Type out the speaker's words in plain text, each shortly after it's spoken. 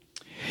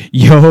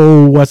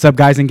Yo, what's up,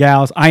 guys and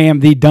gals? I am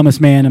the dumbest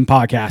man in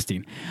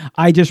podcasting.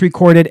 I just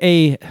recorded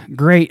a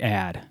great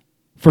ad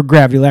for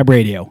Gravity Lab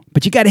Radio,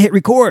 but you got to hit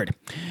record.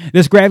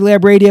 This Gravity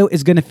Lab Radio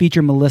is going to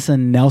feature Melissa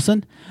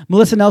Nelson.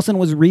 Melissa Nelson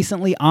was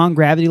recently on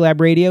Gravity Lab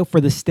Radio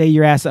for the Stay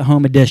Your Ass at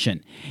Home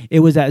edition.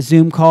 It was that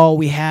Zoom call.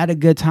 We had a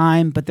good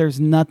time, but there's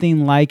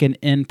nothing like an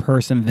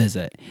in-person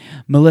visit.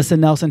 Melissa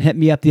Nelson hit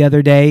me up the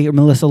other day, or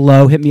Melissa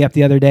Lowe hit me up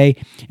the other day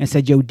and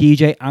said, "Yo,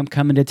 DJ, I'm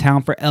coming to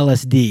town for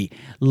LSD,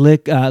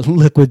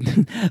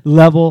 Liquid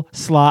Level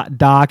Slot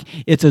Doc."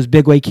 It's those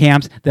big weight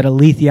camps that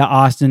Alethea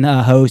Austin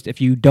hosts.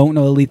 If you don't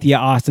know Alethea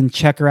Austin,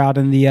 check her out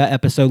in the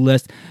episode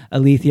list.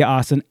 Alethea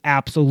Austin,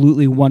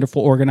 absolutely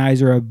wonderful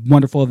organizer, a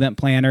wonderful event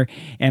planner,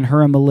 and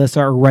her and Melissa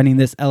are running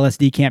this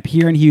LSD camp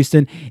here in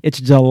Houston. It's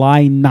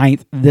July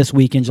 9th, this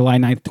weekend, July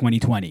 9th,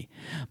 2020.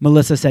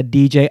 Melissa said,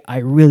 "DJ, I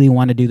really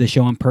want to do the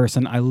show in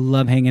person. I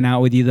love hanging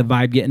out with you. The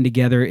vibe getting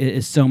together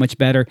is so much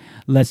better.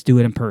 Let's do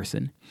it in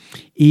person."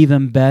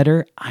 Even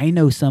better, I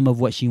know some of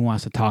what she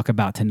wants to talk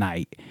about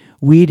tonight.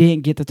 We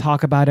didn't get to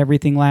talk about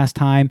everything last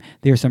time.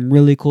 There's some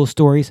really cool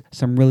stories,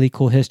 some really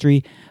cool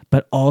history,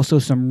 but also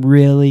some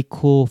really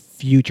cool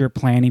future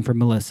planning for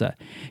Melissa.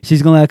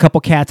 She's going to let a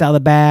couple cats out of the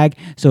bag.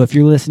 So if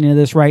you're listening to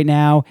this right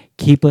now,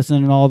 keep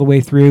listening all the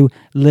way through.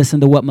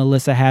 Listen to what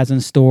Melissa has in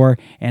store,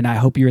 and I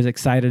hope you're as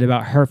excited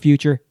about her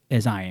future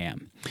as I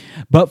am.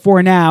 But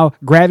for now,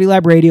 Gravity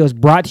Lab Radio is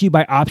brought to you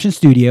by Option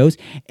Studios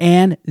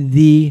and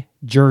The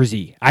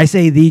Jersey. I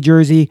say The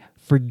Jersey.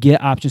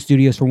 Forget Option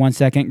Studios for 1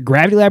 second.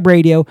 Gravity Lab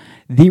Radio,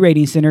 the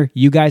rating center.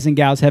 You guys and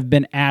gals have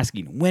been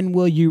asking, when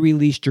will you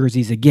release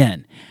jerseys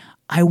again?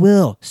 I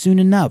will, soon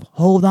enough.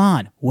 Hold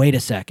on. Wait a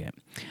second.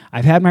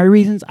 I've had my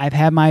reasons. I've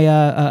had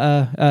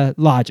my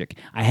logic.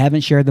 I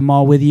haven't shared them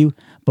all with you,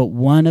 but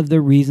one of the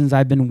reasons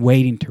I've been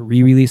waiting to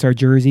re-release our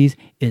jerseys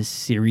is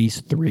Series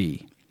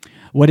 3.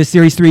 What is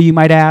Series 3, you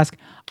might ask?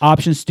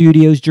 Option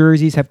Studios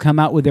jerseys have come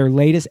out with their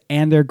latest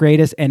and their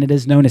greatest, and it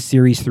is known as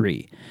Series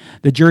 3.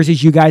 The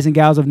jerseys you guys and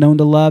gals have known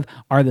to love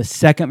are the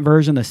second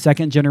version, the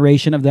second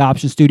generation of the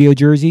Option Studio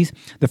jerseys.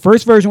 The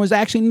first version was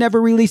actually never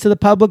released to the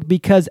public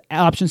because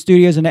Option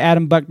Studios and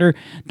Adam Buckner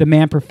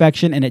demand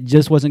perfection, and it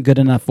just wasn't good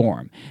enough for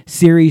them.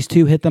 Series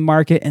 2 hit the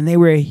market, and they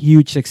were a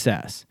huge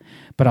success.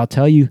 But I'll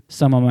tell you,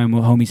 some of my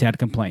homies had a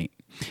complaint.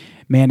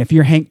 Man, if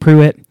you're Hank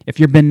Pruitt, if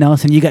you're Ben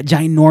Nelson, you got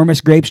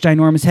ginormous grapes,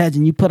 ginormous heads,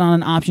 and you put on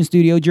an Option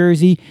Studio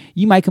jersey,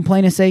 you might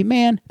complain and say,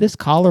 "Man, this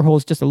collar hole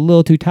is just a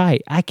little too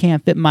tight. I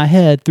can't fit my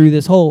head through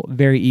this hole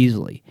very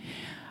easily."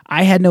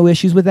 I had no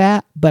issues with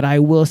that, but I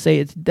will say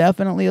it's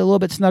definitely a little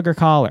bit snugger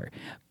collar.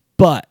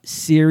 But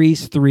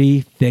Series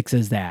 3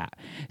 fixes that.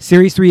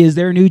 Series 3 is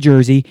their new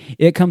jersey.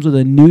 It comes with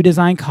a new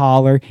design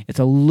collar. It's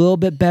a little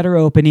bit better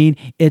opening.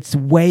 It's the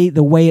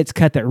way it's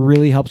cut that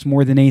really helps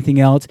more than anything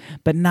else.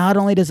 But not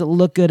only does it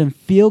look good and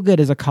feel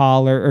good as a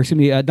collar,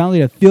 not only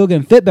does it feel good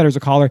and fit better as a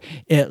collar,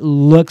 it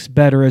looks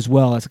better as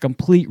well. It's a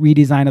complete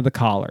redesign of the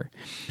collar.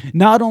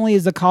 Not only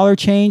is the collar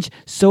changed,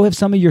 so have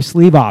some of your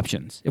sleeve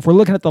options. If we're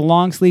looking at the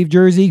long sleeve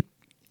jersey,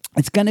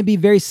 it's going to be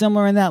very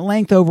similar in that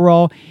length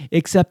overall,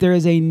 except there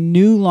is a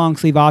new long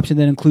sleeve option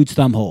that includes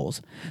thumb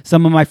holes.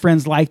 Some of my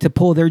friends like to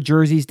pull their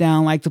jerseys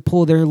down, like to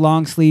pull their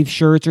long sleeve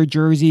shirts or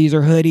jerseys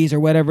or hoodies or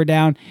whatever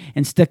down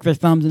and stick their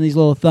thumbs in these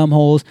little thumb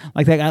holes,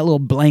 like they got little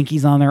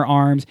blankies on their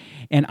arms.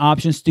 And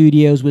Option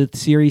Studios with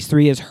Series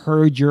 3 has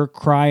heard your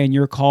cry and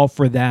your call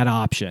for that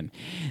option.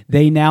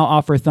 They now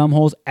offer thumb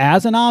holes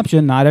as an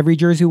option. Not every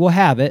jersey will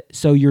have it,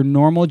 so your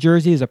normal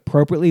jersey is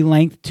appropriately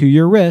lengthed to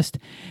your wrist.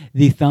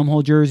 The thumb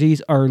hole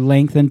jerseys are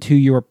lengthened to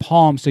your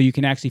palm, so you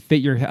can actually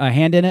fit your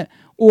hand in it,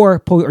 or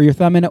pull your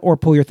thumb in it, or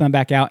pull your thumb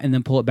back out and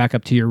then pull it back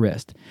up to your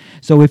wrist.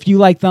 So if you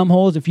like thumb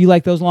holes, if you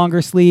like those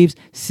longer sleeves,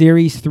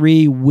 Series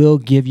 3 will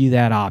give you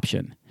that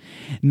option.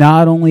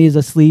 Not only is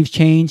the sleeves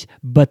changed,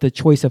 but the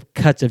choice of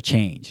cuts have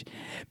changed.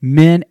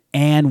 Men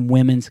and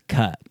women's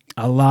cut.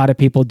 A lot of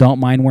people don't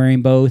mind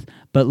wearing both,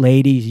 but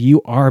ladies,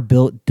 you are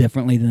built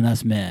differently than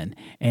us men,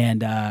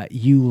 and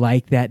you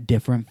like that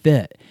different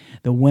fit.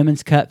 The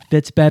women's cut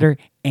fits better,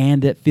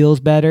 and it feels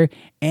better,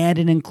 and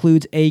it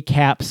includes a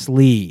cap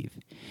sleeve.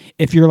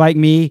 If you're like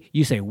me,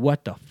 you say,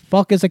 "What the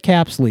fuck is a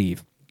cap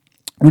sleeve?"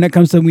 When it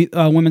comes to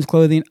women's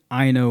clothing,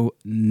 I know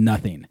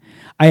nothing.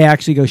 I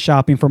actually go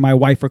shopping for my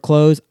wife for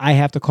clothes. I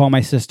have to call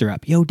my sister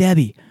up. "Yo,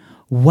 Debbie,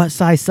 what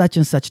size such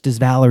and such does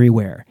Valerie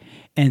wear?"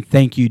 And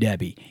thank you,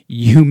 Debbie.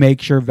 You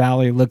make sure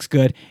Valerie looks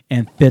good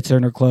and fits her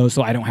in her clothes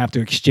so I don't have to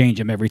exchange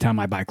them every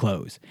time I buy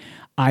clothes.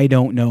 I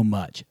don't know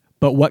much.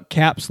 But what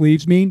cap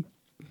sleeves mean?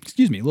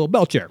 Excuse me, a little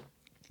belt chair.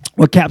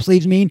 What cap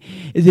sleeves mean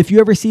is if you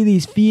ever see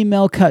these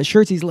female cut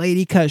shirts, these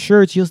lady cut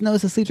shirts, you'll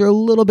notice the sleeves are a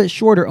little bit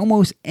shorter,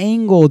 almost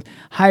angled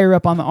higher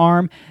up on the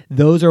arm.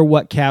 Those are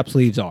what cap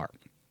sleeves are.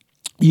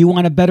 You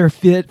want a better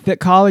fit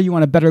collar, you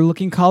want a better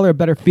looking collar, a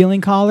better feeling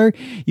collar,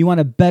 you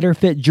want a better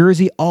fit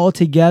jersey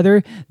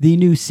altogether, the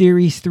new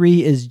Series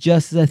 3 is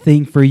just the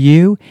thing for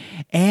you.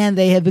 And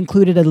they have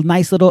included a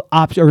nice little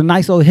option or a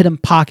nice little hidden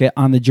pocket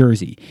on the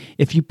jersey.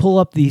 If you pull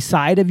up the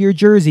side of your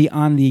jersey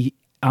on the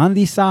on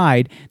the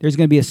side, there's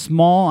going to be a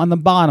small on the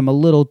bottom, a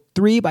little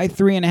 3 by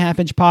 3.5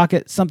 inch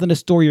pocket, something to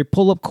store your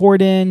pull-up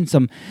cord in,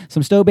 some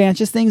stow bands,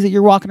 just things that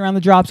you're walking around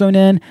the drop zone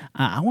in.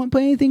 I won't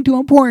put anything too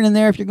important in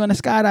there if you're going to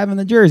skydive in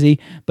the Jersey,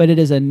 but it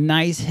is a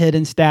nice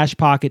hidden stash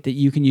pocket that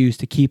you can use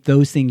to keep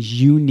those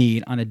things you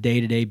need on a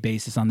day-to-day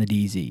basis on the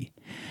DZ.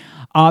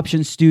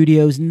 Option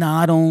Studios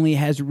not only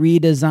has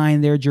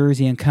redesigned their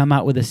jersey and come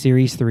out with a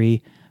Series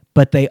 3,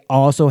 but they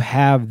also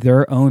have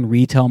their own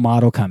retail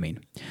model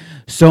coming.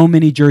 So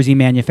many jersey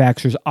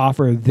manufacturers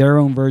offer their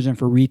own version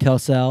for retail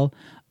sale.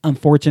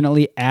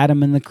 Unfortunately,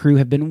 Adam and the crew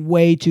have been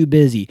way too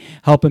busy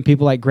helping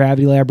people like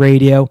Gravity Lab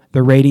Radio,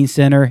 the Rating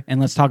Center, and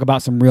let's talk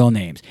about some real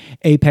names.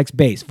 Apex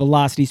Base,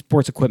 Velocity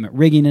Sports Equipment,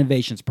 Rigging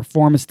Innovations,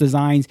 Performance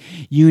Designs,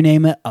 you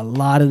name it. A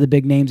lot of the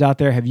big names out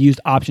there have used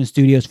Option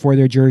Studios for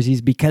their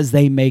jerseys because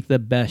they make the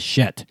best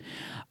shit.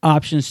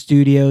 Option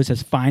Studios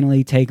has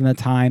finally taken the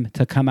time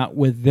to come out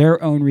with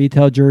their own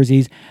retail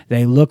jerseys.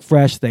 They look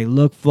fresh, they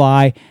look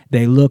fly,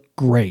 they look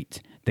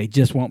great. They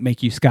just won't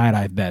make you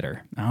skydive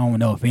better. I don't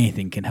know if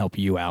anything can help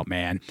you out,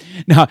 man.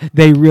 No,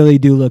 they really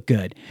do look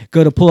good.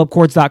 Go to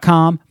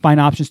pullupcords.com, find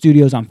Option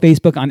Studios on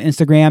Facebook, on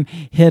Instagram,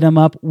 hit them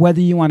up,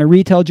 whether you want a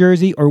retail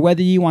jersey or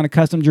whether you want a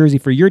custom jersey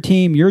for your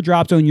team, your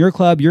drop zone, your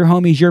club, your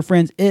homies, your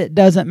friends. It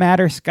doesn't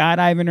matter,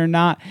 skydiving or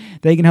not.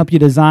 They can help you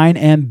design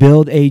and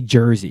build a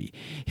jersey.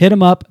 Hit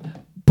them up,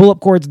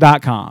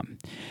 pullupcords.com.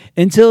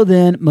 Until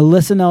then,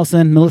 Melissa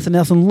Nelson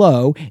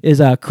Lowe,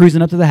 is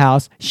cruising up to the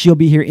house. She'll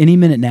be here any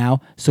minute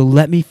now. So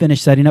let me finish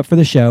setting up for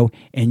the show,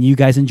 and you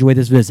guys enjoy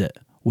this visit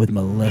with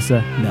Melissa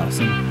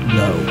Nelson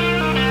Lowe.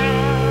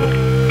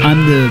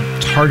 I'm the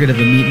target of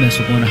a meat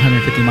missile going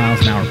 150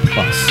 miles an hour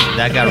plus.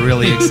 That got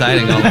really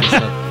exciting all of a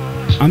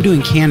sudden. I'm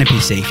doing canopy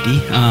safety.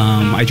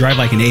 I drive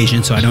like an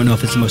Asian, so I don't know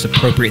if it's the most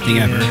appropriate thing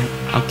ever.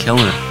 I'm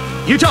killing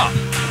it. Utah,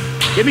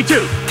 give me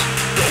 2.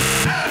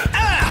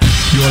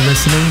 You're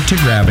listening to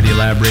Gravity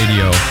Lab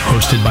Radio,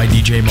 hosted by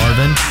DJ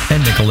Marvin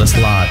and Nicholas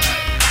Lott.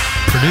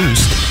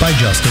 Produced by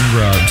Justin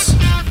Grubbs.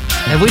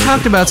 Have we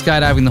talked about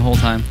skydiving the whole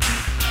time?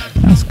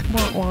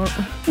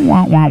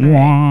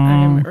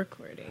 I'm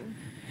recording.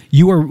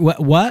 You were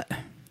what?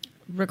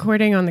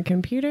 Recording on the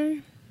computer?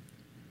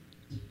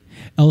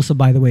 Elsa,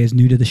 by the way, is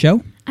new to the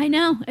show. I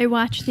know. I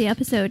watched the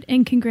episode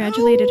and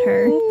congratulated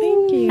her.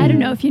 Thank you. I don't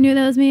know if you knew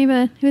that was me,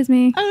 but it was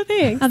me. Oh,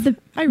 thanks. Of the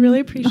I really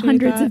appreciate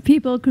hundreds that. of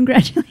people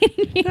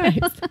congratulating you. Nice.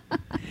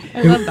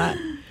 I love that.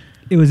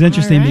 It was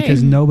interesting All right.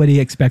 because nobody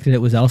expected it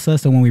was Elsa.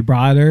 So when we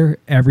brought her,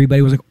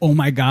 everybody was like, oh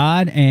my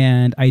God.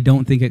 And I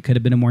don't think it could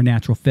have been a more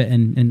natural fit.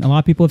 And a lot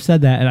of people have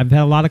said that. And I've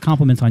had a lot of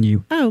compliments on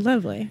you. Oh,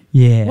 lovely.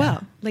 Yeah.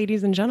 Well,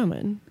 ladies and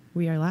gentlemen,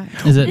 we are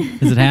live. Is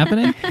it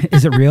happening?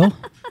 Is it real?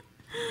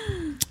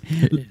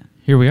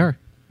 Here we are.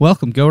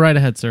 Welcome. Go right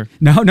ahead, sir.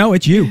 No,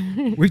 it's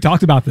you. We've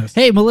talked about this.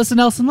 Hey, Melissa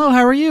Nelson Lowe,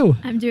 how are you?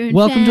 I'm doing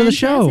Welcome to the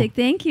show. fantastic.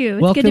 Thank you.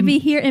 It's good to be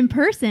here in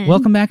person.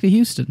 Welcome back to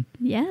Houston.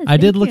 Yes. I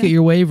did thank look you. at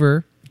your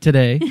waiver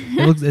today.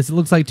 It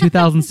looks like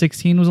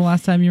 2016 was the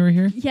last time you were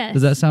here. Yes.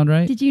 Does that sound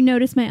right? Did you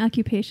notice my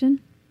occupation?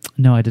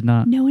 No, I did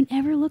not. No one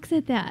ever looks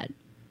at that.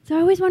 So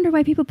I always wonder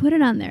why people put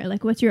it on there.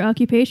 Like, what's your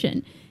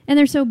occupation? And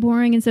they're so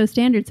boring and so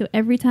standard. So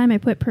every time I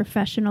put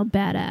professional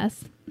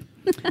badass.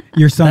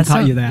 Your son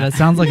taught you that. That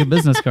sounds like a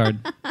business card.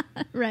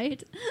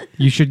 Right?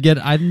 You should get,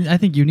 I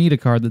think you need a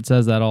card that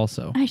says that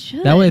also. I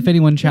should. That way, if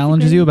anyone That's a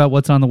challenges good- you about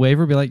what's on the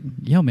waiver, be like,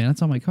 yo, man,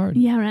 that's on my card.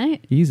 Yeah,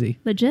 right? Easy.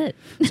 Legit.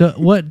 So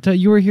what,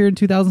 you were here in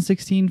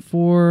 2016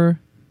 for,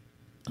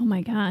 Oh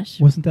my gosh.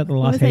 Wasn't that the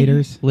Lost was I-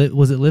 Haters?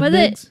 was it Live Was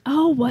Bigs? it?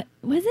 Oh, what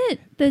was it?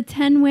 The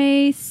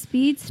 10-way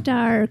Speed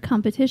Star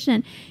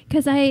competition.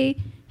 Because I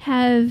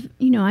have,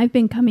 I've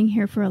been coming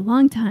here for a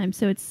long time,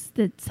 so it's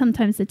that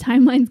sometimes the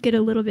timelines get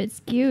a little bit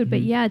skewed.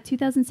 But yeah,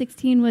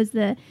 2016 was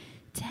the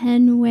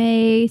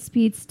 10-way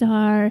Speed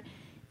Star,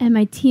 and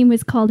my team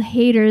was called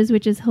Haters,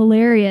 which is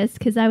hilarious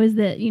because I was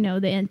the,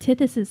 the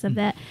antithesis of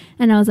that.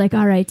 And I was like,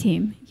 all right,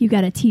 team, you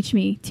got to teach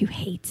me to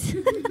hate.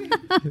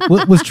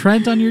 Was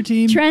Trent on your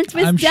team? Trent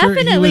was I'm sure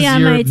definitely he was on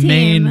your my team.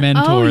 main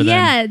mentor. Oh then.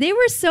 yeah, they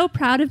were so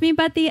proud of me.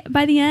 But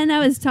by the end, I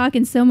was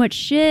talking so much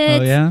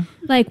shit. Oh yeah.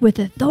 Like with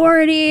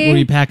authority. Were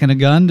you packing a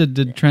gun?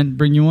 Did Trent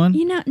bring you one?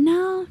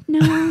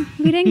 No,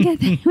 we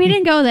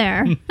didn't go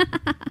there.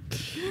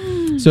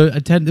 So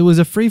it was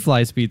a free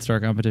fly speed star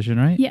competition,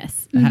 right?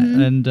 Yes,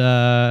 And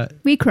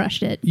we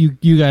crushed it.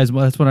 you guys,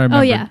 well, that's what I remember.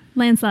 Oh yeah,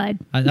 landslide.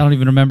 I don't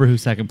even remember who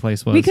second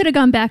place was. We could have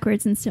gone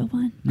backwards and still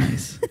won.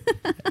 Nice.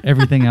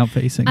 Everything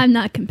outfacing. I'm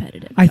not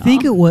competitive. I at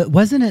think all. it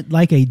wasn't it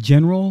like a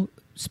general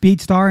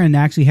Speed Star and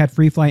actually had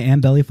free fly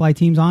and belly fly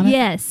teams on it?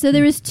 Yes, so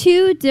there was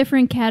 2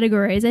 different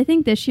categories. I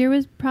think this year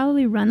was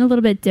probably run a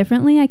little bit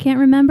differently. I can't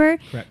remember.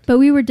 Correct. But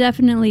we were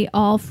definitely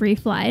all free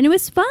fly. And it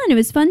was fun. It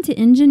was fun to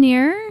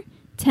engineer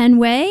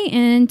 10-way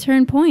and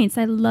turn points.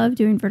 I love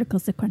doing vertical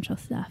sequential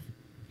stuff.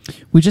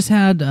 We just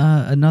had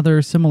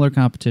another similar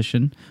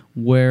competition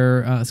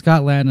where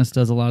Scott Ladness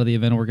does a lot of the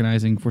event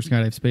organizing for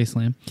Skydive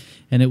Spaceland,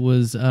 and it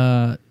was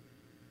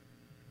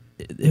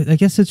I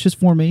guess it's just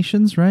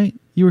formations, right?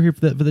 You were here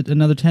for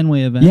another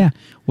 10-way event, Yeah.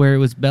 where it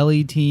was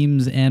belly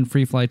teams and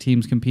free fly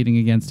teams competing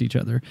against each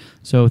other.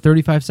 So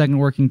 35-second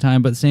working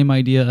time, but same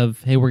idea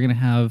of, hey, we're going to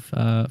have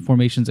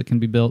formations that can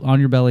be built on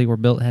your belly or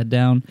built head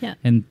down, Yeah.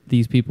 and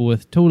these people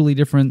with totally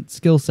different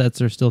skill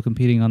sets are still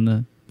competing on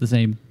the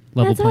same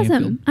level That's playing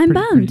awesome. field. I'm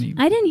Pretty bummed. neat.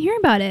 I didn't hear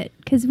about it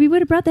because we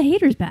would have brought the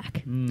haters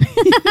back.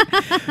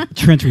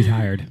 Trent's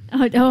retired. Oh.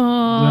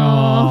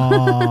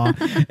 Aw.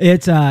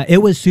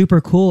 It was super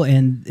cool,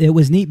 and it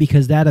was neat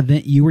because that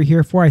event you were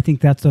here for, I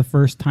think that's the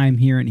first time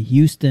here in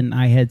Houston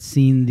I had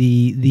seen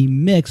the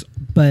mix,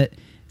 but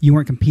you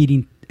weren't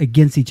competing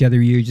against each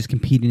other, you were just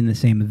competing in the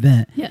same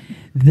event. Yeah.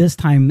 This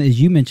time, as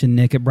you mentioned,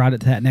 Nick, it brought it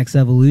to that next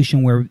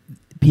evolution where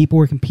people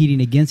were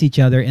competing against each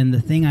other, and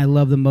the thing I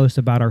love the most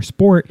about our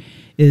sport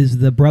is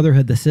the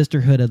brotherhood, the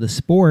sisterhood of the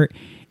sport,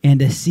 and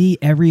to see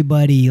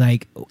everybody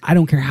like, I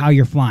don't care how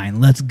you're flying,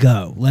 let's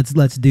go, let's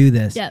do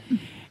this. Yep.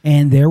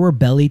 And there were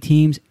belly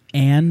teams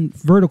and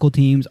vertical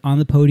teams on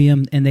the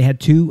podium, and they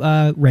had two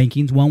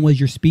rankings. One was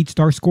your speed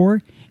star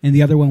score, and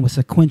the other one was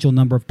sequential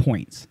number of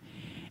points.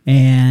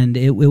 And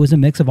it was a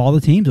mix of all the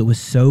teams. It was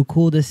so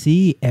cool to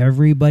see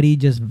everybody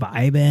just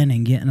vibing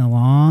and getting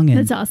along. And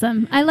That's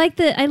awesome. I like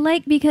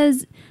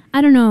because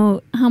I don't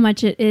know how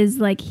much it is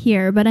like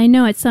here, but I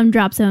know at some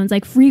drop zones,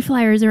 like free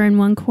flyers are in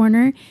one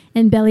corner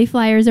and belly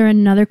flyers are in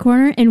another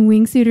corner and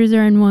wingsuiters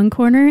are in one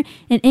corner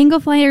and angle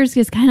flyers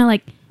just kind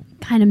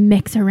of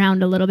mix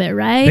around a little bit,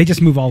 right? they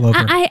just move all over.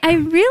 I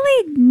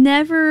really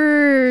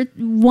never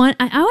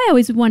I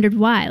always wondered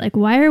why. Like,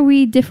 why are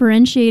we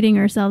differentiating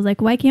ourselves? Like,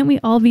 why can't we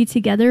all be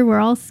together? We're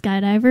all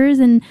skydivers,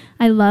 and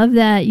I love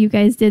that you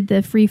guys did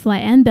the free fly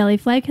and belly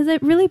fly because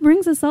it really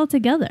brings us all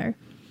together.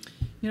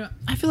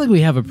 I feel like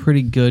we have a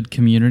pretty good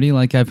community.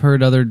 Like, I've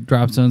heard other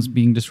drop zones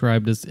being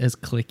described as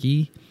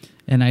cliquey,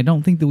 and I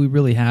don't think that we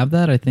really have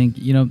that. I think,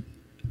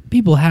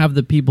 people have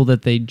the people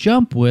that they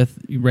jump with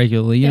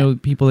regularly,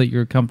 people that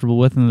you're comfortable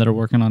with and that are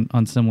working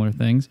on similar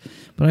things.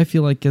 But I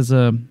feel like as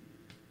a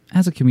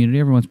community,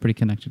 everyone's pretty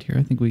connected here.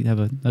 I think we have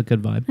a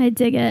good vibe. I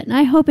dig it. And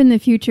I hope in the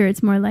future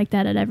it's more like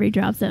that at every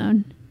drop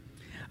zone.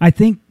 I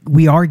think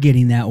we are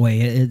getting that way.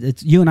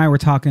 It's you and I were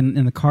talking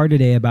in the car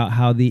today about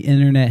how the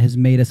internet has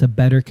made us a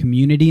better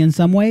community in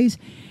some ways.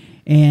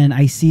 And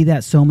I see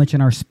that so much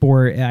in our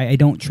sport. I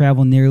don't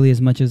travel nearly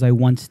as much as I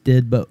once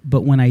did, but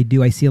when I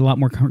do, I see a lot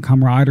more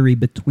camaraderie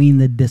between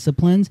the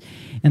disciplines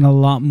and a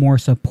lot more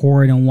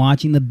support, and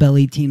watching the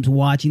belly teams,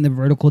 watching the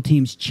vertical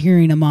teams,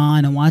 cheering them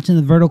on, and watching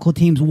the vertical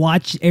teams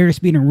watch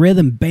airspeed and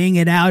rhythm bang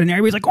it out, and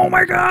everybody's like, oh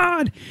my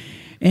God.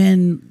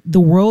 And the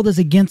world is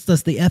against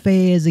us. The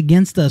FAA is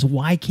against us.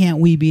 Why can't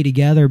we be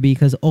together?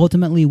 Because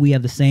ultimately we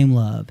have the same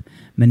love.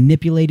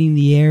 Manipulating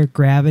the air,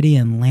 gravity,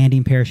 and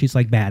landing parachutes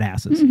like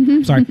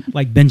badasses. Sorry,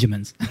 like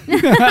Benjamins.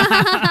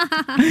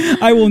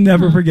 I will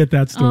never forget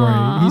that story.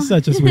 Aww. He's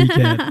such a sweet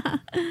kid.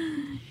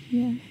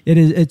 Yeah.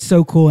 It's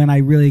so cool, and I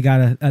really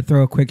got to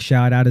throw a quick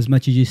shout out. As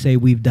much as you say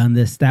we've done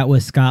this, that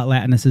was Scott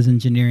Latness's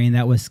engineering.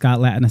 That was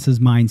Scott Latness's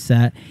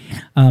mindset.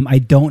 I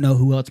don't know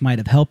who else might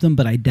have helped him,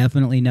 but I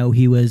definitely know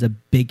he was a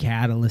big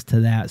catalyst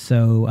to that.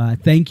 So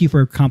thank you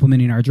for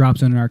complimenting our drop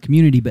zone and our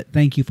community, but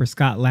thank you for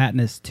Scott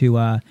Latness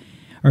to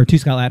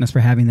Scott Latness for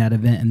having that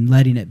event and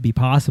letting it be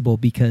possible,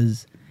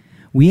 because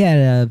we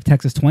had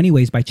Texas 20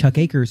 Ways by Chuck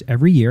Akers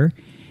every year.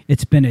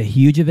 It's been a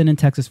huge event in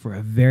Texas for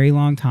a very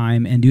long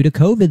time, and due to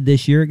COVID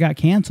this year, it got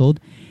canceled.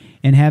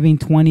 And having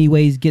 20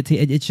 Ways get to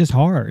it's just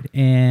hard.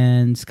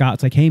 And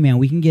Scott's like, hey man,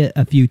 we can get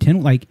a few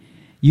 10, like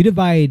you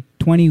divide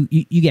 20,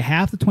 you get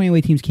half the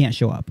 20-way teams can't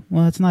show up.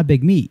 Well, that's not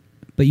big meat,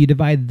 but you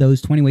divide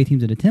those 20-way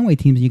teams into 10-way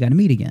teams, and you got to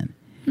meet again.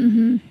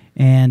 Mm-hmm.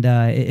 And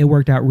it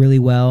worked out really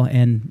well.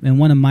 And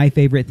one of my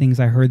favorite things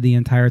I heard the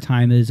entire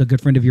time is a good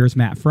friend of yours,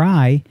 Matt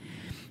Fry.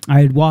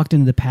 I had walked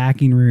into the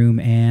packing room,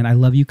 and I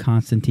love you,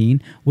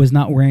 Constantine, was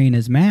not wearing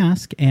his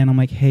mask. And I'm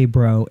like, hey,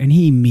 bro. And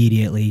he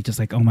immediately just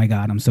like, oh, my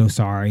God, I'm so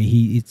sorry.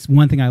 It's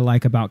one thing I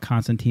like about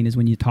Constantine is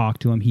when you talk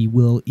to him, he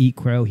will eat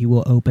crow. He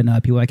will open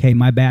up. He'll like, hey,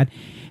 my bad.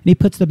 And he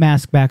puts the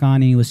mask back on,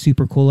 and he was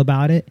super cool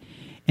about it.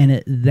 And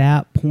at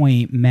that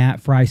point,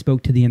 Matt Fry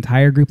spoke to the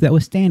entire group that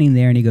was standing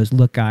there, and he goes,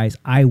 look, guys,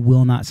 I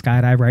will not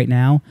skydive right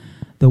now.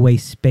 The way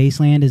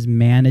Spaceland is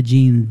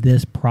managing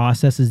this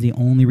process is the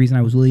only reason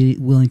I was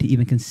willing to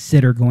even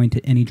consider going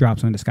to any drop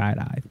zone to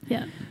skydive.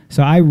 Yeah.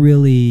 So I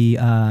really,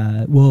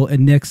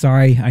 and Nick,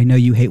 sorry, I know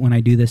you hate when I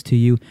do this to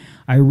you.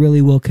 I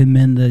really will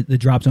commend the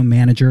drop zone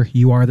manager.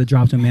 You are the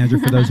drop zone manager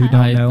for those who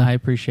don't know. I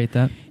appreciate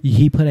that.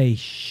 He put a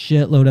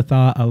shitload of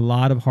thought, a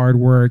lot of hard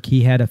work.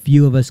 He had a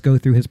few of us go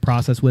through his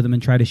process with him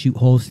and try to shoot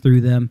holes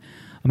through them.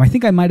 I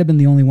think I might have been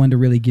the only one to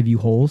really give you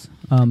holes.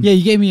 Yeah,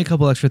 you gave me a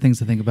couple extra things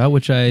to think about,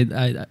 which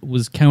I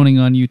was counting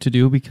on you to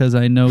do, because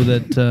I know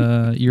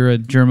that you're a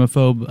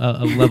germaphobe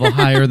a level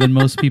higher than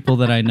most people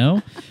that I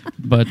know.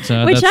 But Which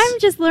I'm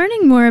just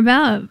learning more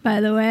about,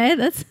 by the way.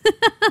 That's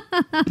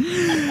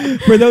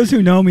For those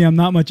who know me, I'm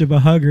not much of a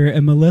hugger.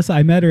 And Melissa,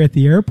 I met her at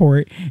the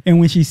airport, and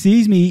when she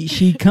sees me,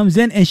 she comes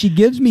in and she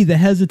gives me the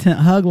hesitant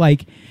hug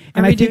like,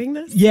 Are I we think- doing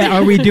this? Yeah,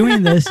 are we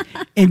doing this?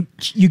 And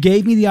you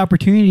gave me the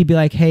opportunity to be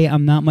like, hey,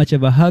 I'm not much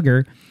of a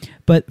hugger.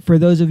 But for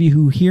those of you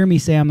who hear me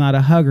say I'm not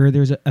a hugger,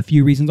 there's a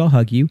few reasons I'll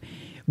hug you.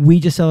 We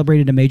just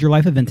celebrated a major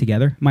life event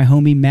together. My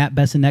homie Matt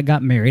Bessonette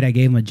got married. I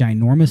gave him a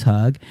ginormous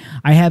hug.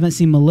 I haven't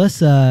seen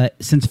Melissa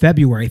since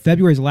February.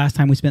 February is the last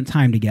time we spent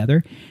time together.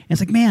 And it's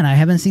like, man, I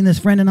haven't seen this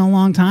friend in a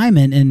long time.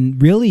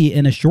 And really,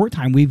 in a short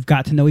time, we've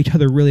got to know each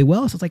other really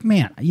well. So it's like,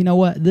 man, you know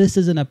what? This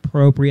is an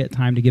appropriate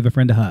time to give a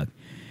friend a hug.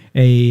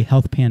 A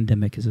health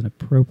pandemic is an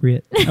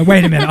appropriate...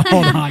 wait a minute.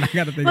 Hold on. I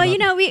got to think Well, about you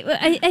know,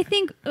 I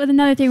think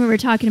another thing we were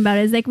talking about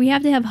is like we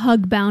have to have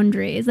hug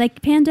boundaries,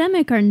 like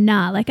pandemic or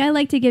not. Like I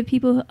like to give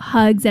people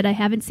hugs that I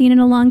haven't seen in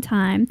a long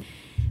time.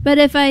 But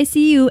if I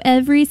see you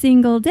every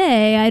single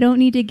day, I don't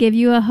need to give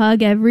you a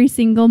hug every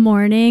single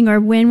morning or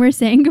when we're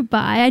saying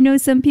goodbye. I know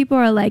some people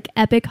are like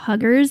epic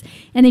huggers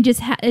and they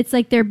just it's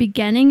like their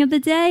beginning of the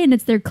day and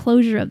it's their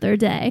closure of their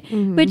day,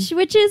 which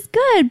is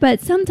good.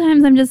 But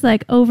sometimes I'm just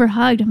like over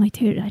hugged. I'm like,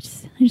 dude, I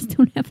just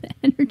don't have the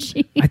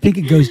energy. I think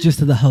it goes just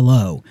to the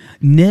hello.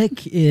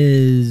 Nick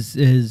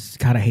is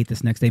God, I hate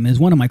this next name. Is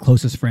one of my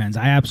closest friends.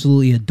 I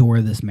absolutely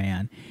adore this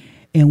man.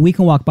 And we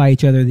can walk by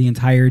each other the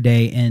entire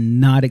day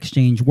and not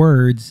exchange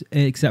words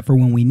except for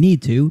when we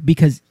need to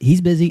because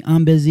he's busy,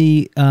 I'm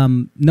busy.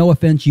 No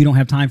offense, you don't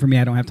have time for me,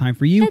 I don't have time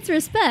for you. That's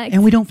respect.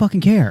 And we don't fucking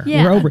care.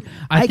 Yeah. We're over.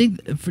 I think,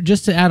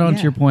 just to add on to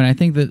Yeah. your point, I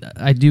think that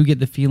I do get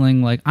the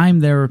feeling like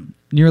I'm there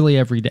nearly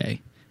every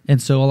day.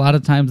 And so a lot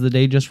of times the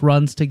day just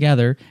runs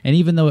together. And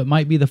even though it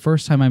might be the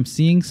first time I'm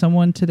seeing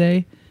someone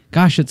today,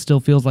 gosh, it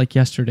still feels like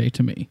yesterday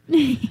to me.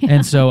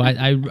 And so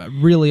I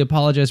really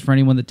apologize for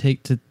anyone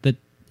that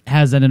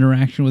has that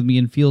interaction with me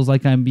and feels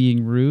like I'm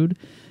being rude.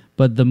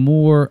 But the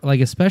more, like,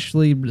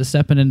 especially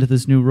stepping into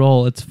this new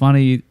role, it's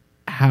funny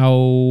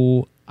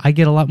how I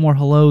get a lot more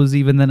hellos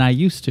even than I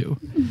used to.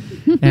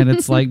 And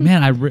it's like,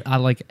 man, I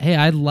like, hey,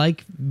 I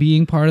like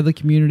being part of the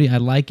community. I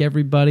like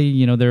everybody.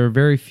 You know, there are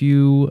very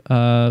few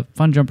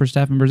Fun Jumper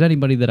staff members,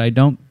 anybody that I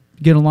don't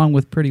get along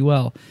with pretty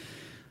well.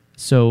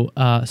 So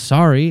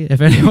sorry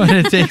if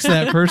anyone takes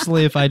that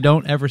personally if I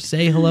don't ever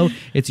say hello.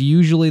 It's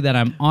usually that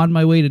I'm on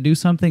my way to do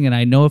something and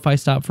I know if I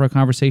stop for a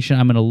conversation,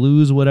 I'm going to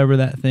lose whatever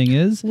that thing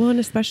is. Well, and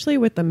especially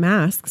with the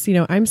masks, you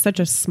know, I'm such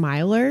a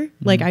smiler.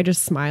 Like I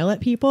just smile at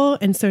people.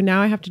 And so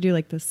now I have to do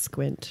like this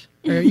squint.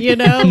 Or, you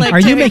know, like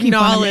Are to you making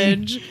fun of me?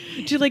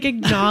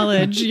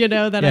 acknowledge, you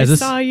know, that Yeah, I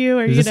saw you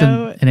or, is you this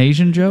know. an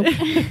Asian joke?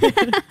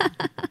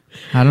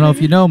 I don't know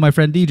if you know my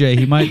friend DJ.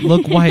 He might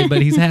look white,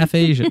 but he's half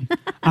Asian.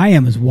 I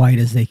am as white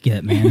as they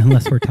get, man,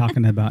 unless we're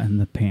talking about in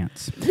the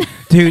pants.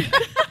 Dude,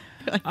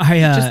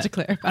 Just to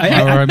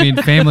clarify. Or, I mean,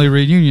 family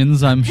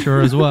reunions, I'm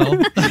sure, as well.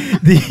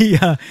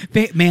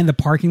 The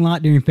parking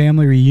lot during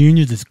family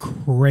reunions is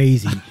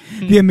crazy.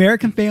 The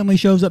American family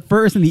shows up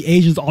first, and the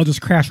Asians all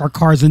just crash our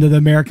cars into the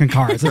American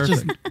cars. It's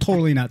just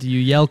totally nuts. Do you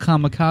yell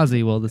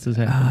kamikaze? Well, this is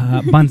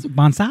happening.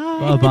 Bonsai.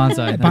 Oh, bonsai.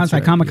 That's Bonsai.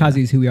 right, Kamikaze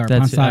yeah. is who we are.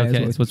 That's Bonsai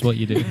okay. is That's what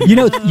you do. you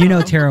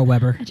know Tara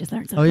Weber. I just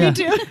learned Oh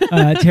something.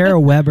 yeah. Tara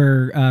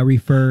Weber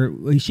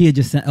she had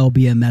just sent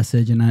LB a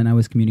message, and I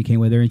was communicating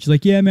with her, and she's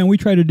like, "Yeah, man, we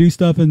try to do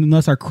stuff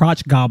unless our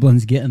crotch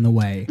goblins get in the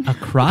way." A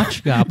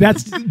crotch goblin.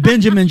 That's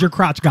Benjamin's your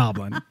crotch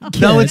goblin.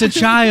 No, it's a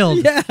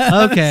child.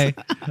 Okay.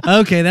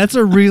 That's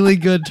a really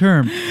good term.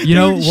 You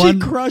know, Dude, she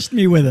crushed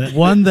me with it.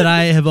 one that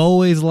I have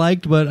always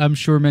liked, but I'm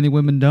sure many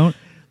women don't.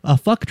 A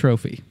fuck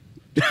trophy.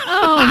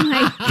 Oh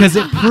my! Because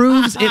it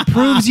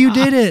proves you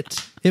did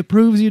it. It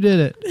proves you did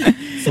it.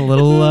 It's a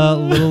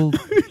little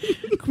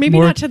Maybe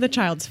more- not to the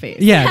child's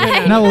face.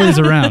 yeah, not always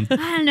around. I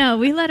don't know.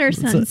 We let our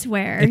son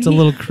swear. It's a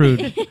little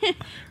crude.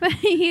 But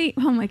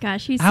oh my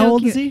gosh, he's How so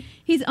old cute. is he?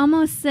 He's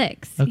almost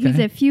 6. Okay. He's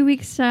a few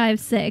weeks shy of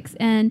 6.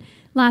 And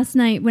last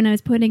night when I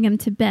was putting him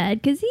to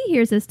bed, because he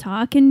hears us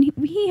talk and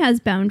he has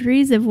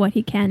boundaries of what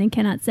he can and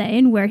cannot say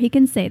and where he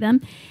can say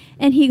them.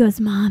 And he goes,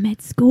 "Mom,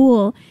 at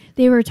school,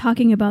 they were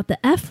talking about the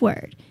F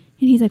word."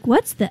 And he's like,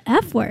 "What's the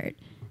F word?"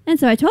 And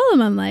so I told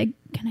him, I'm like,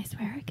 "Can I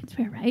swear? I can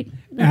swear, right?"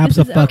 Like, this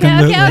is-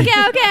 Abso-fucking-lutely. Okay.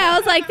 I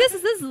was like, this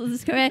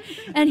is okay.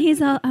 And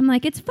he's all, I'm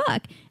like, "It's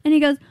fuck." And he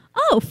goes,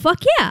 "Oh,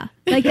 fuck yeah."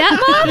 Like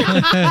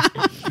that,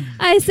 Mom?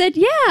 I said,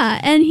 "Yeah."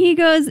 And he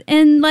goes,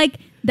 "And like,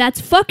 that's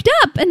fucked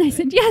up." And I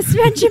said, "Yes,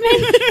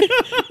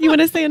 Benjamin. You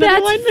want to say another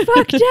That's one?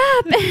 fucked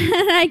up."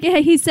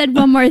 And he said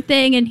one more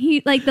thing, and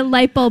he, like, the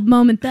light bulb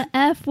moment, the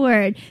F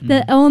word,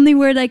 the only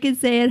word I could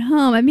say at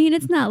home. I mean,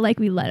 it's not like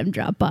we let him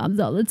drop bombs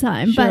all the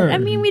time, Sure. but I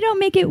mean, we don't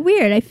make it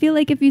weird. I feel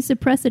like if you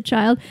suppress a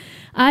child,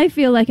 I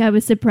feel like I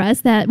was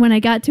suppressed, that when I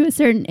got to a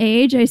certain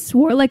age, I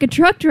swore like a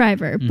truck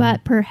driver.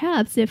 But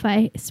perhaps if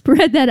I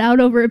spread that out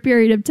over a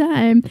period of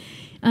time,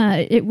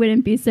 it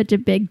wouldn't be such a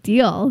big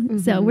deal.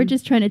 So we're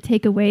just trying to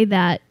take away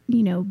that,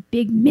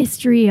 big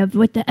mystery of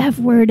what the F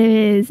word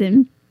is.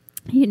 And,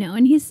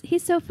 and he's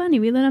so funny.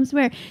 We let him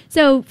swear.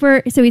 So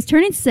he's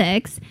turning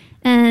 6,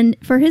 and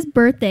for his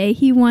birthday,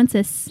 he wants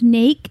a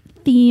snake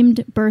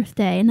themed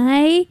birthday. And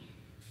I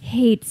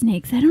hate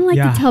snakes. I don't like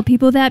Yeah. to tell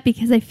people that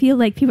because I feel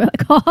like people are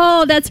like,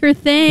 "Oh, that's her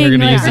thing. They're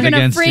gonna Like, use we're it gonna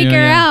against freak you, her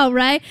yeah. out,"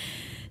 right?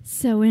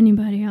 So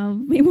anybody, I'll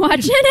be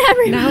watching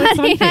everybody. Now it's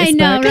on I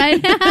know, Facebook.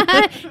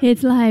 right?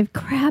 It's live.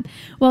 Crap.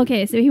 Well,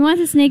 okay, so he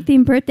wants a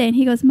snake-themed birthday, and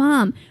he goes,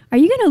 Mom, are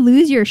you going to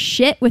lose your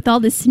shit with all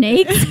the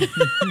snakes?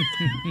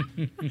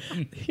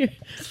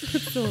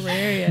 It's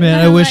hilarious. Man,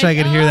 I I'm wish like,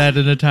 I could hear that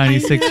in a tiny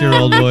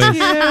 6-year-old voice.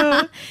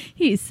 Yeah.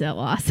 He's so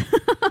awesome.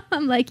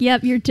 I'm like,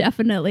 yep, you're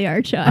definitely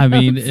our child. I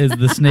mean, is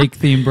the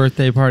snake-themed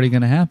birthday party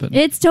going to happen?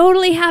 It's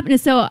totally happening.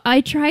 So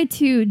I tried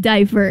to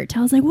divert.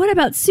 I was like, what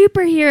about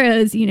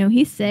superheroes? You know,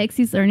 he's 6.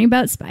 He's learning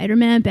about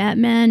Spider-Man,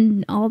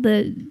 Batman, all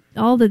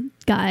the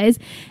guys.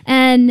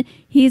 And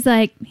he's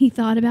like, he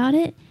thought about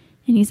it.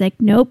 And he's like,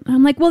 nope.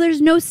 I'm like, well,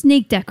 there's no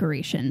snake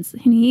decorations.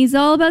 And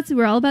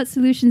we're all about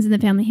solutions in the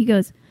family. He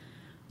goes,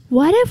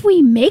 what if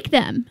we make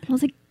them? I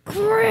was like,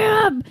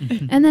 crap.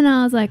 And then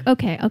I was like,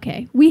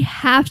 okay. We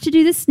have to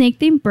do the snake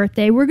themed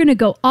birthday. We're going to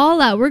go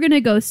all out. We're going to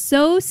go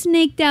so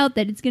snaked out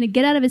that it's going to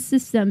get out of his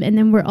system. And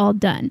then we're all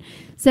done.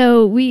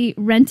 So we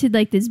rented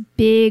like this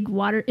big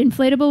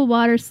inflatable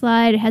water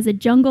slide. It has a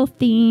jungle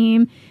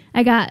theme.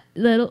 we're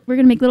going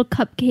to make little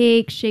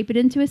cupcakes, shape it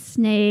into a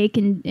snake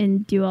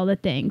and do all the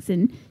things.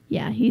 And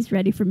yeah, he's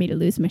ready for me to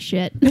lose my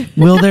shit.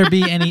 Will there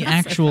be any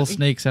actual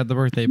snakes at the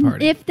birthday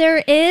party? If there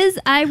is,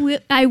 I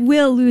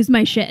will lose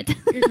my shit.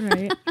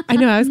 Right. I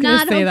know. I was going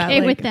to Not say that. okay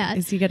Like, with that.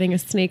 is he getting a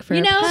snake for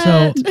You a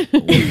know- pet?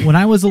 So when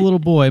I was a little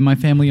boy, my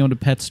family owned a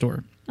pet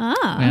store.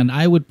 Ah. And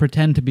I would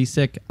pretend to be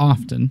sick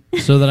often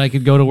so that I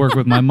could go to work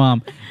with my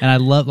mom. And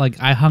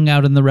I hung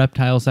out in the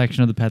reptile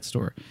section of the pet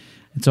store.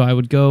 And so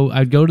I'd go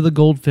to the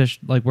goldfish,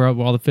 like where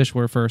all the fish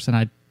were first, and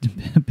I'd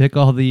pick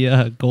all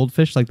the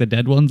goldfish, like the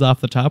dead ones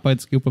off the top. I'd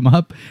scoop them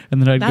up,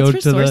 and then I'd That's go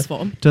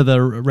resourceful. to the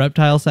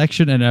reptile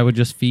section, and I would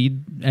just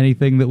feed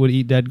anything that would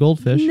eat dead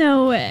goldfish.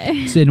 No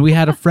way. And we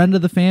had a friend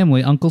of the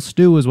family, Uncle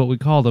Stu is what we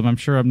called him. I'm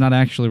sure I'm not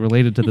actually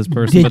related to this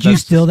person. Did but you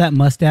that's- steal that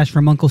mustache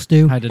from Uncle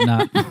Stu? I did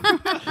not.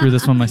 Drew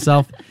this one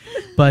myself.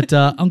 But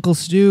Uncle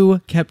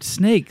Stu kept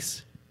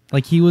snakes.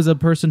 Like he was a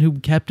person who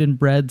kept and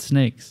bred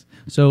snakes.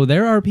 So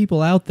there are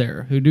people out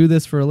there who do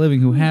this for a living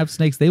who have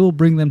snakes. They will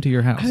bring them to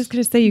your house. I was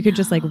going to say you could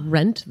just like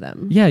rent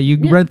them. Yeah, you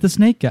can rent the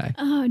snake guy.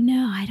 Oh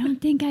no, I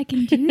don't think I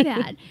can do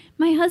that.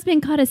 My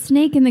husband caught a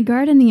snake in the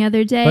garden the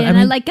other day, But, I and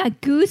I mean- like got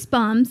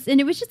goosebumps.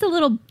 And it was just a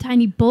little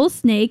tiny bull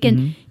snake,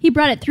 and he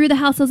brought it through the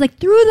house. I was like,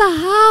 through the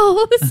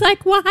house?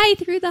 Like, why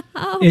through the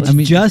house? It's I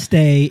mean- just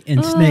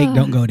and snake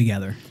don't go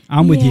together.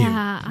 I'm with you.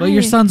 But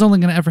your son's only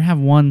going to ever have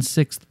one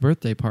 6th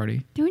birthday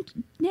party. Don't,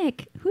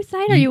 Nick. Whose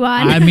side are you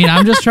on? I mean,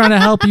 I'm just trying to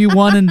help you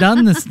one and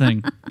done this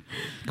thing.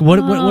 What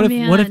if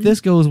man. this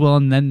goes well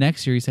and then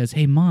next year he says,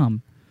 "Hey,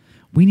 Mom,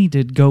 we need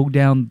to go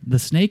down the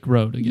snake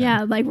road again."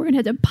 Yeah, like we're gonna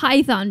have a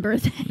python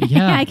birthday.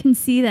 Yeah. I can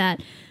see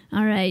that.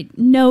 All right,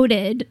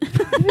 noted.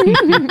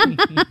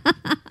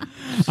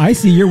 I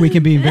see your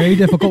weekend being very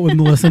difficult with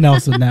Melissa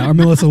Nelson now, or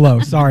Melissa Lowe.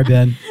 Sorry,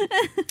 Ben.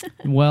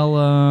 Well,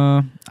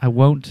 I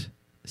won't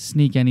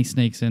sneak any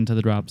snakes into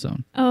the drop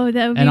zone. Oh,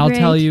 that would be And I'll great.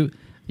 tell you,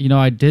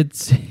 I did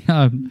see,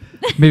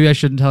 maybe I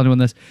shouldn't tell anyone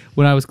this.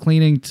 When I was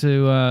cleaning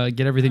to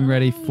get everything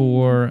ready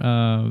for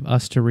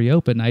us to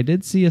reopen, I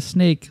did see a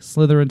snake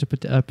slither into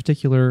a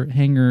particular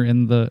hanger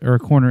or a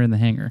corner in the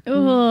hanger.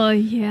 Oh,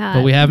 yeah.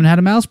 But we haven't had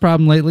a mouse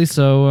problem lately,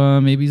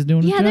 so maybe he's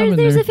doing his Yeah, job in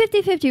there's there. a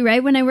 50-50,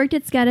 right? When I worked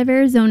at Skydive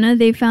Arizona,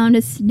 they found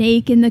a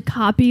snake in the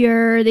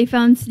copier. They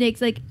found snakes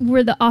like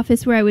where the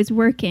office where I was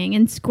working,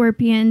 and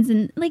scorpions.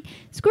 And like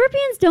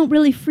scorpions don't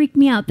really freak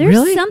me out. There's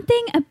Really?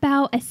 something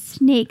about a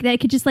snake that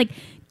could just like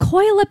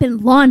coil up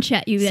and launch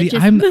at you. See, that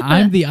just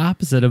I'm the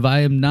opposite of I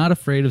am not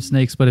afraid of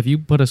snakes, but if you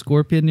put a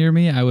scorpion near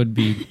me, I would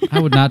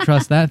not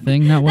trust that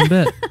thing, not one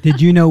bit.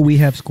 Did you know we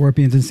have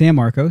scorpions in San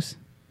Marcos?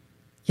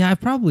 Yeah, I've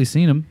probably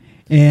seen them.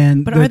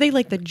 And But are they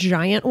like the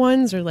giant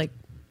ones or like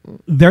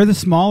they're the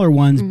smaller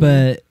ones,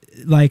 but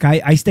like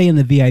I stay in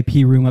the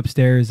VIP room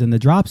upstairs in the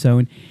drop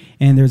zone,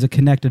 and there's a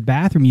connected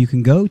bathroom you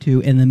can go to.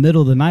 In the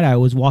middle of the night, I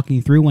was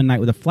walking through one night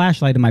with a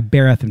flashlight in my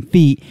bare effing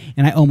feet,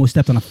 and I almost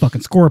stepped on a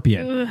fucking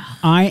scorpion.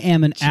 I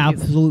am an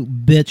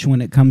absolute bitch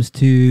when it comes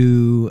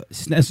to...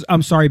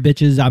 I'm sorry,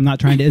 bitches. I'm not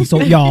trying to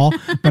insult y'all,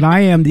 but I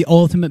am the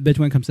ultimate bitch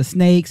when it comes to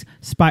snakes.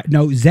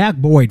 No, Zach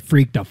Boyd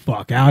freaked the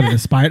fuck out of the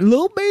spider.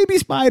 Little baby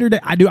spider.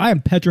 I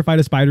am petrified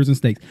of spiders and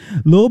snakes.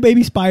 Little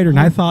baby spider, and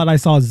I thought I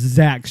saw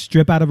Zach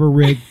strip out of a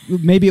rig.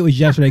 Maybe it was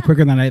yesterday,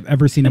 quicker than I've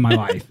ever seen in my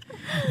life.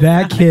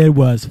 That kid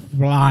was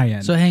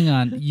flying. So hang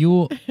on,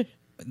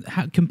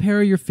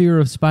 compare your fear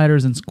of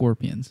spiders and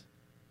scorpions.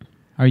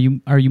 Are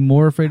you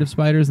more afraid of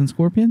spiders than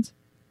scorpions?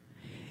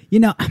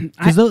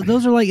 Because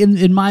those are like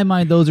in my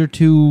mind, those are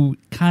two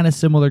kind of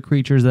similar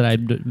creatures that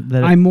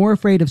I'm more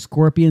afraid of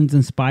scorpions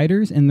than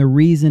spiders, and the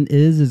reason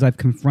is I've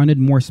confronted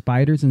more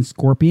spiders than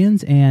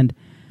scorpions, and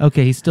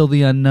okay, he's still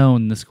the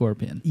unknown, the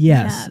scorpion.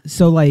 yes, Yeah.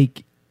 so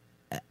like,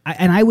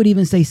 I would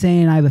even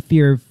saying I have a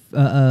fear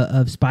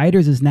of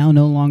spiders is now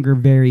no longer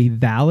very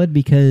valid,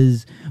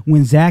 because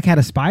when Zach had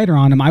a spider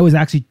on him, I was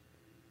actually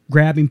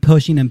grabbing,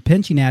 pushing, and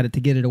pinching at it to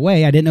get it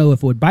away. I didn't know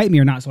if it would bite me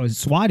or not, so I was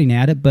swatting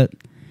at it, but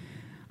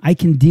I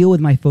can deal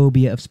with my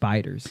phobia of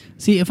spiders.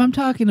 See, if I'm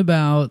talking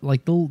about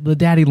like the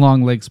daddy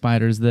long leg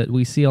spiders that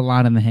we see a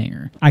lot in the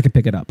hangar, I can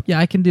pick it up. yeah,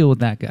 I can deal with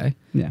that guy.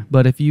 Yeah.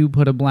 But if you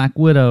put a black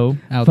widow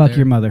out there, Fuck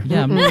your mother.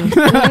 Yeah,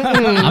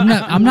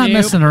 I'm not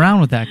messing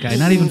around with that guy,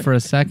 not even for a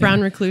second.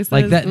 Brown recluses?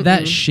 like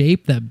that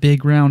shape, that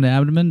big round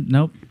abdomen.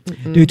 Nope.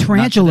 Dude,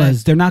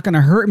 tarantulas, they're not going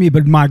to hurt me,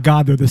 but my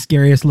God, they're the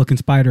scariest looking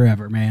spider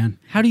ever, man.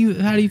 How do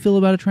you feel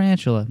about a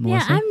tarantula,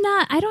 Melissa? Yeah,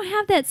 I don't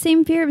have that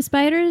same fear of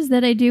spiders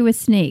that I do with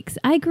snakes.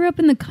 I grew up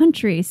in the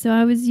country, so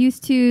I was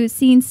used to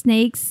seeing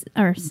snakes.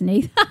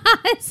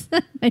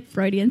 My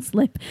Freudian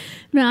slip.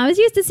 No, I was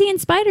used to seeing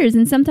spiders,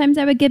 and sometimes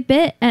I would get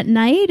bit at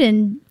night,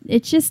 and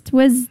it just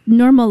was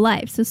normal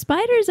life. So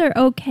spiders are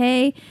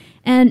okay.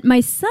 And my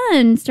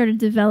son started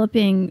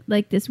developing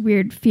like this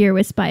weird fear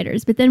with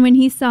spiders. But then when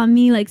he saw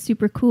me like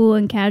super cool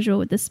and casual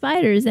with the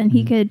spiders, and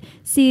he could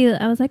see,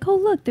 I was like, oh,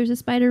 look, there's a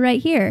spider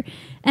right here.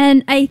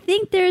 And I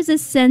think there's a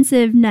sense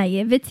of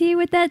naivety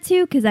with that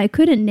too, because I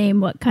couldn't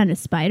name what kind of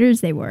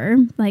spiders they were.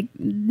 Like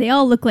they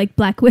all look like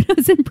black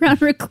widows and brown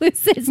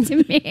recluses to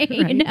me,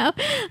 you know?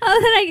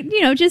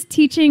 Just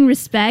teaching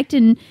respect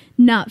and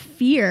not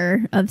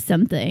fear of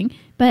something.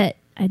 But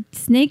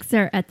snakes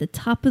are at the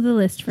top of the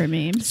list for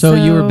me. So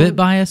you were bit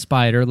by a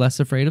spider, less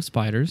afraid of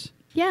spiders.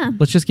 Yeah.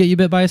 Let's just get you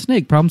bit by a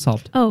snake. Problem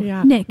solved. Oh,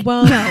 Yeah. Nick.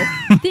 Well- no.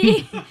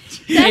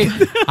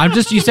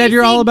 You said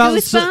you're all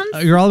about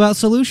you're all about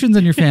solutions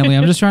in your family.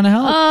 I'm just trying to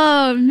help.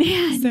 Oh,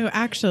 man. So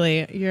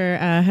actually, your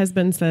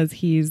husband says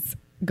he's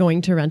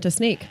going to rent a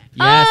snake.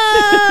 Yes.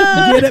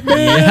 Get it, man?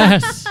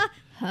 Yes.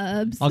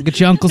 Hubs. I'll get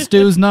you Uncle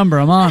Stu's number.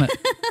 I'm on it.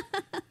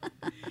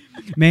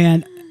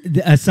 Man,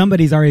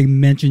 somebody's already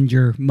mentioned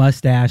your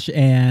mustache,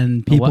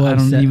 and people I have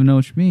don't said, even know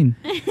what you mean.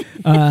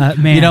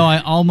 man. You know, I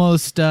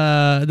almost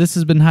this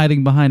has been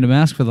hiding behind a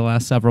mask for the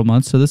last several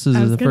months, so this is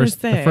I was the gonna first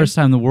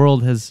say. time the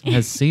world has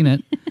seen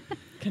it.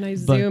 Can I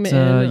But zoom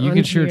in? you on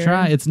can sure here?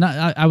 try. It's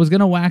not. I was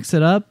gonna wax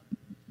it up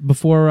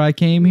before I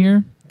came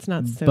here, It's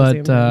not so but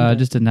zoomed in, I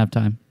just didn't have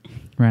time.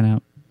 Ran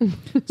out.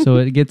 So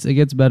it gets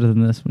better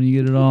than this when you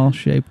get it all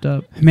shaped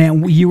up.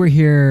 Man, you were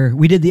here.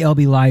 We did the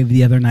LB Live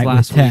the other night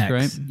Last with week, Tex.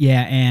 right?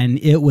 Yeah, and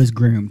it was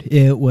groomed.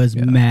 It was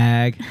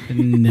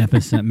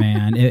magnificent,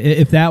 man.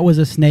 If that was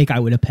a snake, I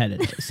would have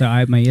petted it. So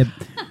I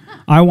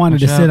wanted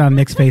to Watch sit out. on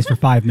Nick's face for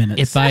 5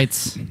 minutes. It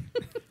bites.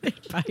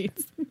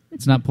 Bites.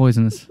 It's not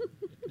poisonous.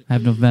 I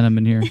have no venom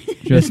in here.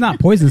 It's not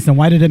poisonous, then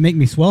why did it make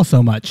me swell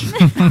so much?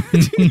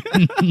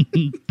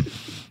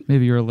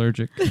 Maybe you're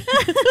allergic.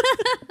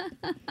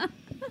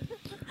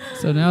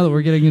 So now that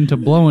we're getting into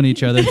blowing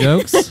each other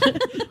jokes,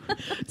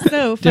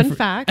 So fun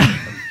fact.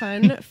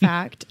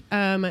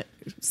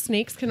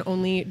 Snakes can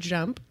only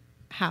jump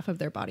half of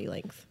their body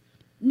length.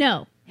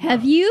 No.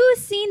 Have you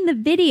seen the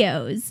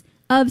videos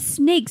of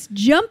snakes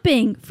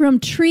jumping from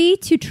tree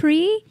to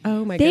tree?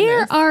 Oh my There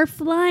goodness. are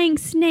flying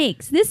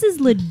snakes. This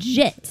is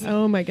legit.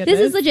 Oh my goodness.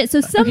 This is legit.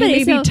 So somebody,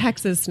 maybe so,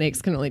 Texas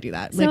snakes can only do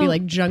that. Maybe So-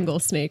 like jungle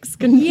snakes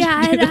can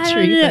yeah, do the I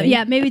tree don't know. thing.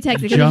 Yeah, maybe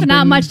Texas. 'Cause there's not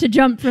Jumping- much to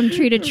jump from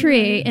tree to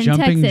tree in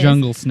jumping Texas.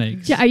 jungle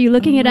snakes. Are you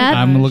looking it up?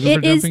 I'm looking for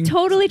It is jumping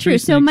totally tree true.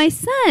 So my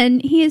snakes. son,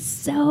 he is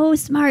so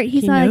smart.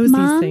 He's He like, knows these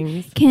Mom,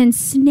 things." can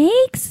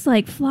snakes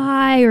like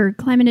fly or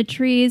climb into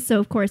trees? So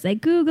of course I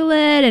Google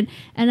it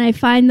and I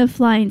find the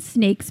flying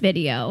snakes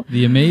video.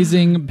 The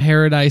amazing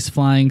paradise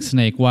flying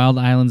snake, wild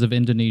islands of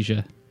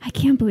Indonesia. I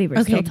can't believe we're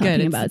Okay, still talking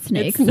good. about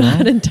snakes. It's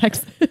not in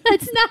Texas.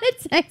 It's not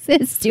in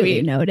Texas. Duly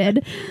Sweet.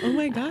 noted. Oh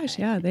my gosh,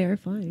 yeah, they are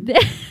flying.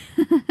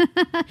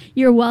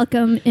 You're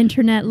welcome,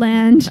 internet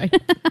land.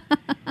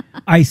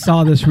 I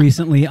saw this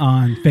recently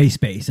on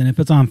FaceSpace, and if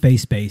it's on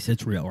FaceSpace,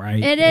 it's real,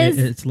 right? It is.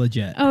 It's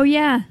legit. Oh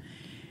yeah.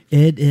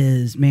 It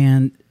is,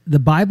 man. The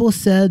Bible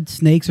said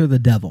snakes are the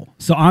devil.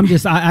 So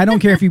I don't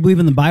care if you believe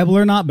in the Bible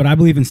or not, but I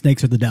believe in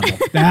snakes are the devil.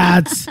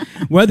 That's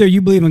whether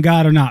you believe in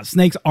God or not.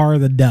 Snakes are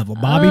the devil.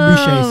 Bobby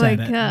Boucher said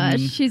Oh it. my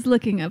gosh, she's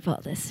looking up all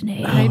the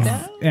snakes. I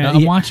know. Yeah,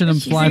 I'm watching them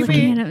She's fly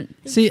looking from. at 'em.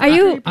 See, Are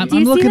you? I'm do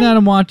you see looking them? at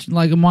them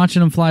I'm watching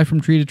them fly from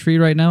tree to tree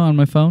right now on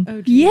my phone.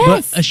 Oh, geez.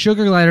 Yes. But a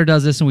sugar glider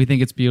does this, and we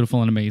think it's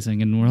beautiful and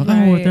amazing, and we're like,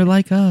 oh, Right. they're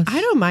like us. I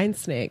don't mind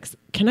snakes.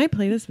 Can I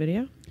play this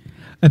video?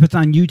 If it's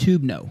on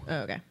YouTube, no. Oh,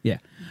 okay. Yeah.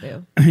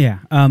 Boo. Yeah.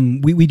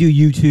 We do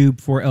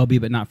YouTube for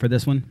LB, but not for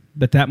this one.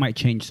 But that might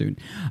change soon.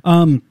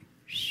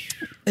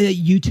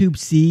 YouTube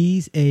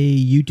sees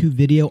a YouTube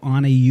video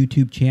on a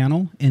YouTube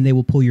channel, and they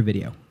will pull your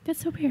video.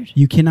 That's so weird.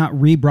 You cannot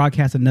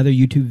rebroadcast another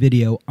YouTube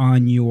video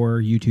on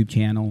your YouTube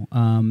channel.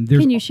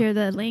 Can you share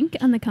the link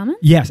on the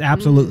comments? Yes,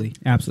 absolutely,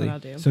 absolutely.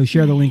 what I'll do. So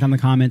share the link on the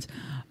comments.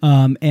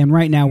 And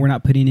right now we're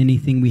not putting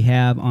anything we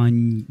have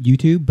on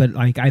YouTube, but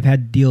like I've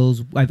had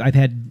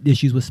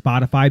issues with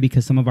Spotify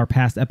because some of our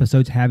past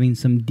episodes having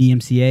some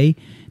DMCA,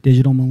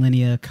 Digital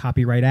Millennia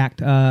Copyright Act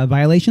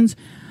violations.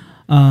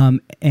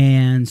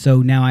 And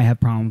so now I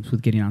have problems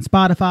with getting on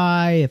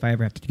Spotify if I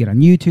ever have to get on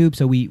YouTube.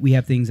 So we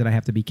have things that I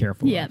have to be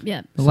careful Yeah, of.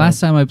 yeah. The last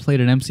time I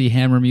played an MC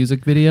Hammer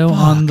music video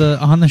on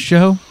the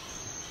show,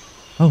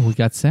 Oh, we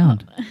got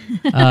sound.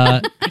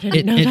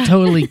 It know that.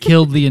 totally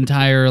killed the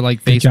entire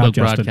like Good Facebook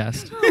job, Justin.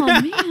 broadcast. Oh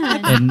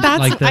man. And That's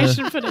like I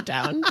should put it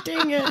down.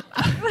 Dang it.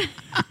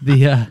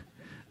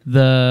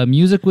 the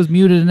music was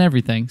muted and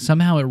everything.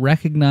 Somehow it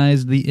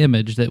recognized the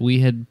image that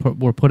we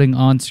were putting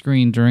on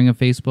screen during a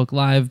Facebook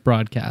Live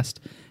broadcast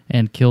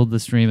and killed the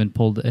stream and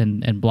pulled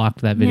and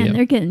blocked that video. Man,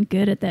 they're getting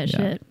good at that Yeah.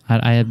 shit.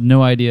 I had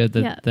no idea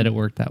that, Yeah. that it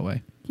worked that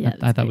way. Yeah,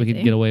 I thought we could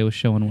crazy. get away with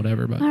showing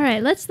whatever, but All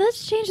right, let's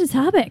change the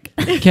topic.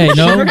 okay,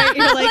 no, You're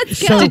like,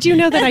 So- did you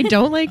know that I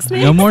don't like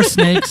snakes? no more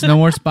snakes, no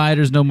more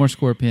spiders, no more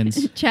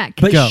scorpions. Check.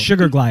 But Go.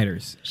 sugar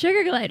gliders.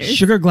 Sugar gliders.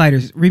 Sugar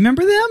gliders.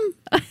 Remember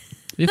them?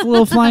 It's a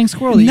little flying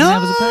squirrel that you can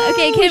have as a pet.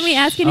 Okay, can we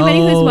ask anybody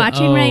who's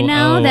watching right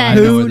now I that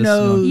know Who where this is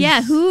knows? going.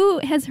 yeah, who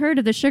has heard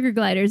of the sugar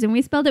gliders? And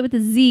we spelled it with a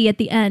Z at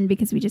the end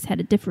because we just had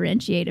to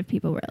differentiate if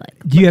people were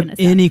like. Do you looking have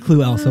us up. any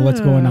clue, Elsa,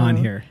 what's going on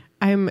here?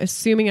 I'm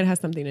assuming it has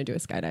something to do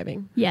with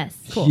skydiving. Yes.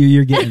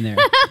 You're getting there.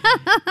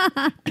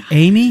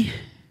 Amy,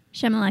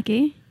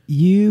 Shemalaki.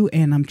 you,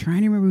 and I'm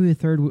trying to remember who the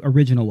third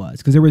original was,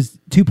 because there was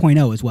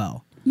 2.0 as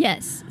well,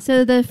 Yes.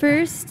 So the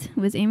first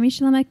was Amy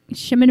Shimalecki.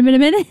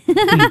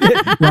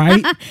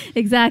 right?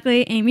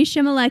 Exactly. Amy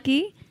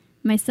Shimalecki,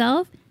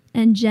 myself,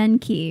 and Jen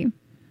Key.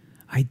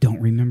 I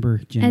don't remember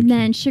Jen. And Key.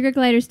 then Sugar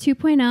Gliders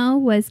 2.0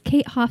 was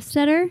Kate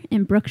Hofstetter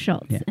and Brooke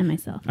Schultz Yeah. and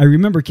myself. I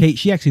remember Kate.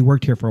 She actually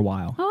worked here for a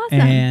while. Oh,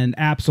 awesome. And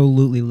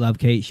absolutely love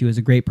Kate. She was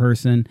a great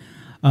person.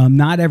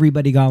 Not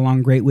everybody got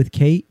along great with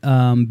Kate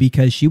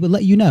because she would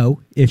let you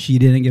know if she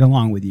didn't get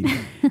along with you.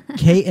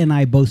 Kate and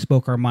I both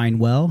spoke our mind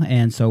well.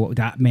 And so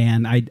that,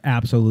 man, I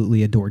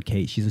absolutely adored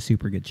Kate. She's a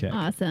super good chick.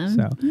 Awesome.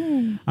 So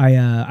Yay.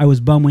 I was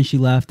bummed when she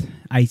left.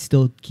 I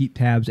still keep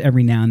tabs.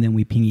 Every now and then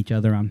we ping each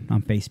other on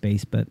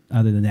FaceSpace. But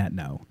other than that,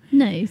 no.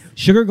 Nice.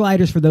 Sugar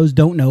Gliders, for those who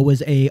don't know,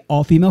 was a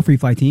all-female free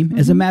fly team.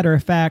 As a matter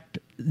of fact,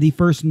 the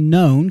first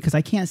known, because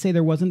I can't say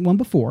there wasn't one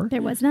before,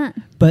 There was not.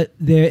 but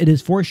it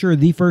is for sure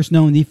the first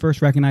known, the first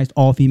recognized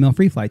all-female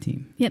free fly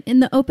team. Yep,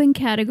 in the open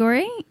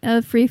category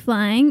of free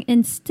flying.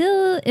 And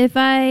still, if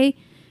I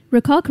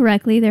recall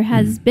correctly, there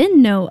has been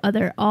no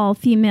other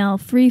all-female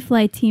free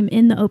fly team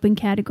in the open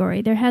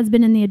category. There has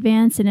been in the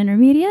advanced and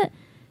intermediate,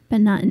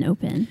 but not in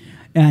open.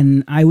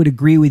 And I would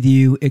agree with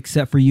you,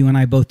 except for you and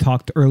I both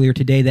talked earlier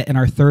today that in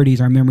our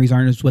 30s, our memories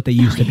aren't as what they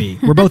used to be.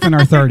 We're both in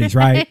our 30s,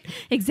 right?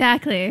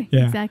 Exactly.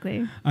 Yeah.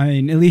 Exactly. I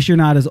mean, at least you're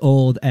not as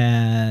old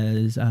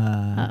as,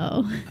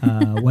 Oh.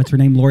 what's her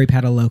name? Lori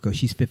Pataloco.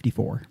 She's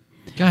 54.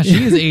 Gosh,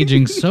 she is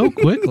aging so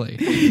quickly.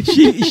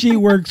 She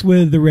works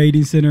with the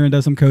Rating Center and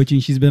does some coaching.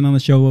 She's been on the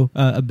show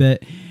a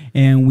bit,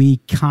 and we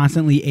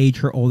constantly age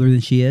her older than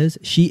she is.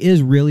 She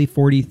is really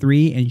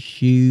 43, and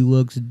she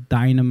looks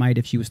dynamite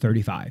if she was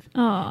 35.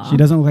 Aw. She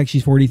doesn't look like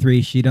she's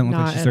 43. She doesn't look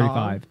Not like she's at all.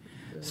 35.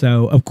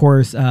 So, of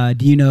course, do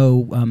you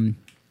know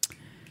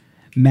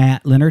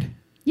Matt Leonard?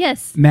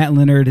 Yes. Matt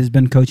Leonard has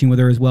been coaching with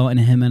her as well, and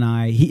him and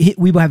I,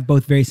 we have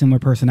both very similar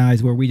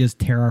personalities where we just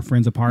tear our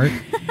friends apart.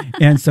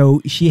 And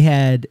so she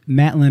had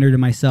Matt Leonard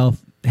and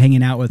myself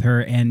hanging out with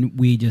her, and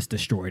we just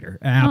destroyed her.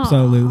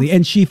 Absolutely.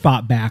 And she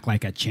fought back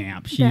like a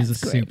champ. She's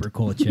That's a great. super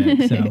cool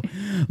chick. So,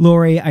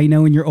 Lori, I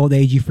know in your old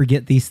age you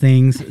forget these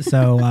things,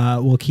 so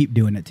we'll keep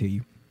doing it to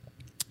you.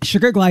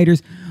 Sugar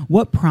Gliders,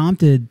 what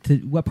prompted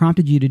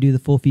you to do the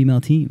full female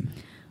team?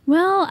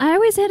 Well, I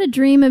always had a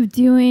dream of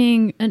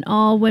doing an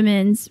all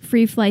women's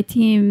free flight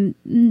team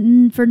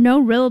for no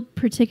real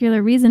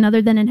particular reason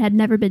other than it had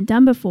never been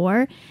done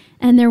before.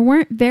 And there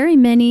weren't very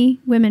many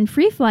women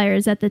free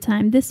flyers at the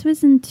time. This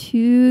was in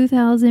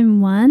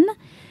 2001.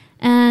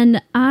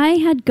 And I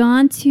had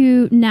gone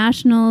to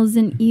nationals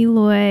in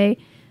Eloy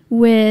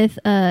with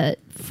a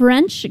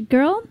French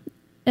girl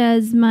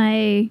as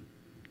my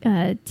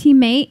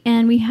teammate,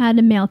 and we had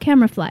a male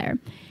camera flyer.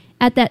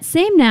 At that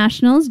same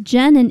nationals,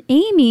 Jen and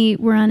Amy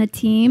were on a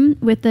team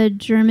with a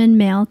German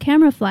male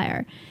camera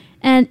flyer.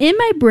 And in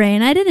my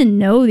brain, I didn't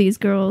know these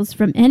girls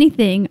from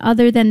anything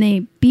other than they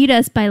beat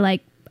us by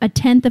like a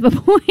tenth of a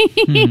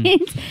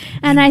point.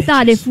 And I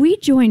thought if we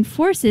joined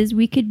forces,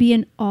 we could be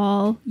an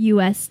all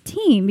U.S.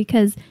 team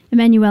because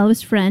Emmanuel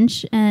was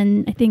French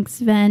and I think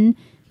Sven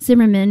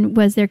Zimmerman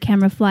was their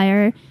camera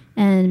flyer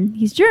and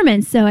he's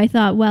German. So I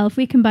thought, well, if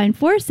we combine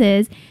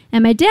forces,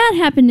 and my dad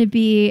happened to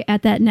be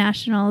at that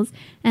nationals,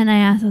 and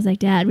I was like,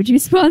 Dad, would you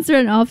sponsor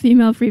an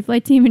all-female free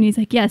flight team? And he's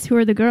like, yes, who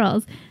are the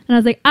girls? And I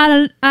was like, I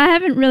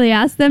haven't really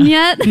asked them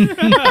yet.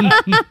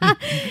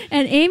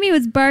 And Amy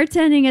was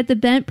bartending at the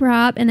Bent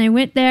Prop, and I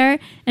went there,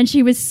 and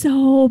she was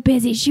so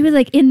busy. She was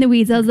like in the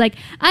weeds. I was like,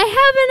 I have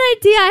an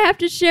idea I have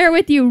to share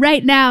with you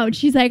right now. And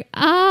she's like,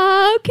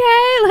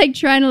 okay, like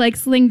trying to like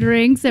sling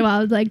drinks. So I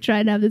was like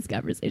trying to have this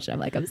conversation. I'm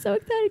like, I'm so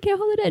excited, I can't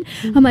hold it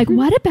in. I'm like,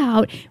 what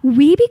about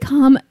we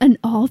become an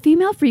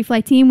all-female free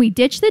flight team? We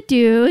ditch the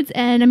dudes,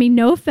 and I mean,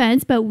 no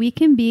offense, but we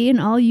can be an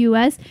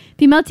all-U.S.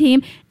 female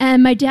team,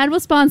 and my dad will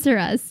sponsor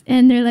us.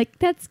 And they're like,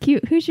 that's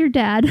cute. Who's your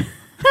dad?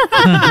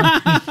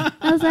 I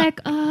was like,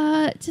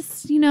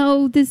 just,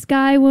 this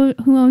guy who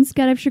owns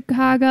Skydive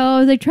Chicago. I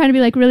was like trying to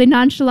be like really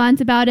nonchalant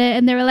about it.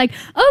 And they were like,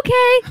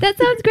 okay, that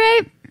sounds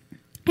great.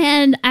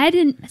 And I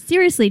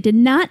did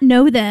not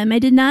know them. I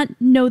did not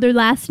know their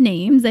last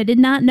names. I did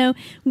not know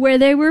where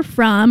they were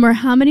from or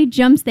how many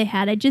jumps they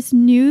had. I just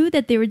knew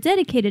that they were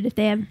dedicated if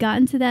they have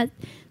gotten to that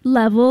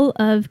level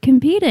of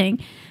competing.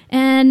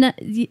 And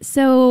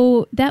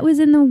so that was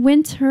in the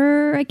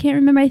winter. I can't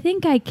remember. I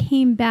think I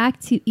came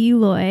back to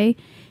Eloy,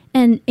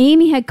 and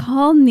Amy had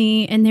called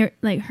me, and they're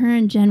like, her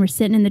and Jen were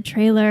sitting in the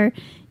trailer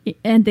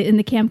and in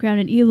the campground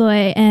in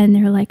Eloy, and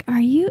they're like,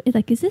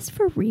 is this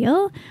for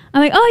real?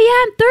 I'm like, oh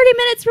yeah, I'm 30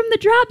 minutes from the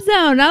drop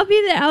zone.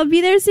 I'll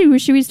be there soon.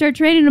 Should we start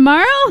training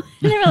tomorrow?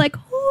 And they were like,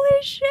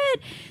 holy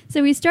shit.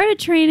 So we started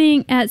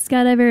training at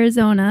Skydive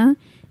Arizona,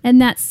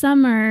 and that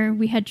summer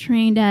we had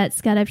trained at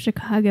Skydive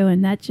Chicago,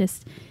 and that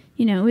just,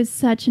 it was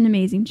such an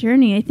amazing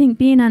journey. I think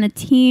being on a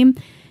team,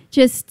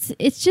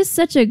 it's just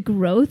such a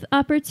growth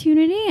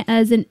opportunity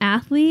as an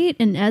athlete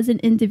and as an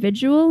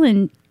individual,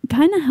 and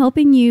kind of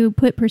helping you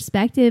put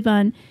perspective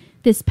on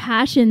this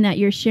passion that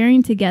you're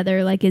sharing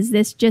together. Like, is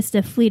this just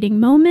a fleeting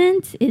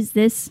moment? Is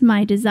this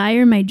my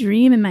desire, my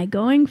dream? Am I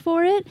going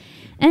for it?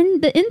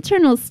 And the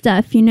internal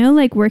stuff,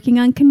 like working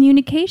on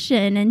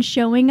communication and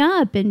showing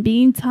up and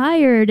being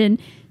tired and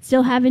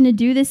still having to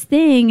do this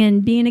thing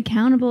and being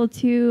accountable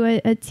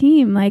to a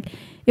team. Like,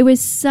 it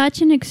was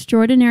such an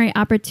extraordinary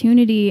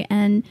opportunity,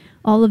 and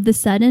all of the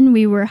sudden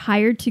we were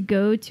hired to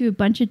go to a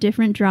bunch of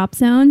different drop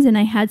zones, and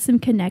I had some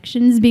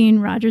connections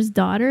being Roger's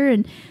daughter,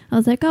 and I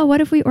was like, oh,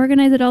 what if we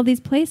organize at all these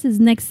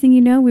places? Next thing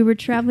you know, we were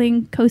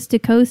traveling coast to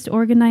coast,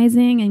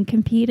 organizing and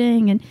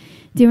competing and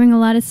doing a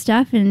lot of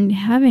stuff and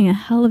having a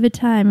hell of a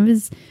time. It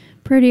was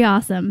pretty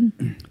awesome.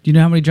 Do you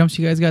know how many jumps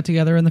you guys got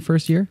together in the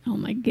first year? Oh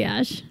my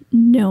gosh,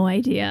 no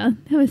idea.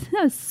 That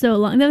was so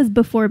long. That was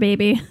before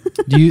baby.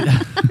 Do you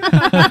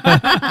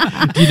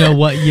know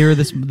what year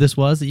this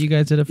was that you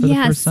guys did it for the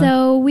first time?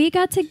 So we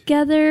got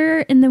together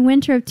in the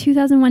winter of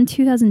 2001,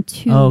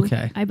 2002. Oh,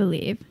 okay. I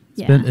believe.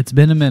 It's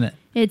been a minute.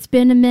 It's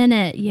been a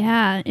minute,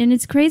 yeah. And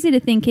it's crazy to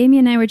think, Amy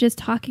and I were just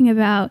talking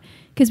about,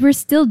 because we're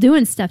still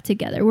doing stuff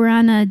together. We're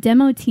on a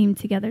demo team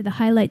together, the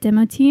Highlight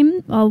demo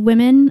team, all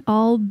women,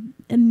 all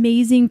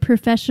amazing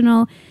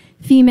professional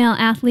female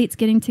athletes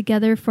getting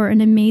together for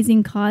an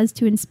amazing cause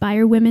to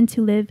inspire women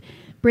to live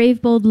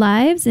brave, bold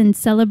lives, and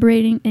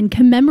celebrating and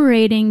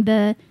commemorating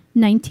the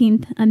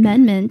 19th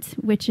Amendment,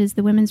 which is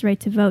the women's right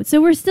to vote.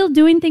 So we're still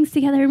doing things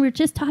together, and we're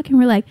just talking.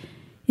 We're like,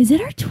 is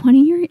it our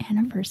 20-year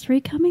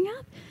anniversary coming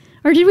up?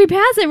 Or did we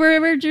pass it?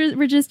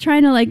 We're just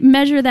trying to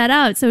measure that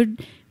out. So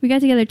we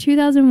got together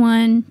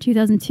 2001,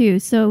 2002.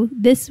 So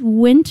this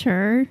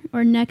winter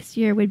or next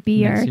year would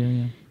be our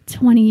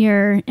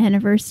 20-year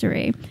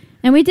anniversary.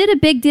 And we did a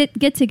big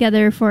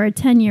get-together for a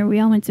 10-year. We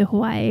all went to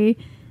Hawaii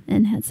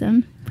and had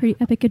some pretty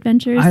epic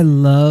adventures. I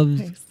love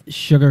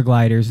sugar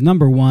gliders.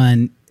 Number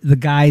one, the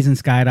guys in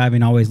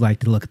skydiving always like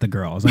to look at the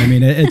girls. I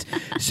mean, it's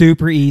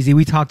super easy.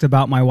 We talked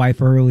about my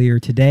wife earlier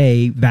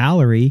today,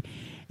 Valerie,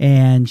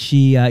 and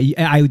she,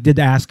 I did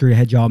ask her,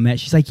 had y'all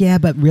met? She's like, yeah,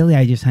 but really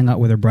I just hung out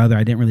with her brother.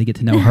 I didn't really get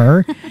to know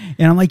her.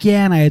 And I'm like,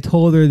 yeah, and I had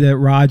told her that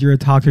Roger had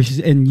talked to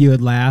her, and you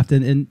had laughed.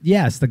 And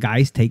yes, the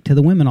guys take to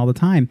the women all the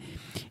time.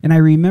 And I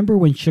remember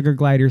when sugar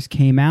gliders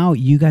came out,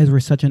 you guys were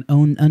such an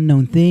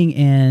unknown thing,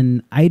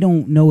 and I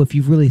don't know if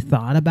you've really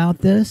thought about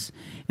this,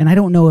 and I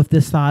don't know if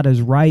this thought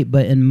is right,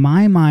 but in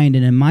my mind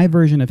and in my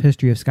version of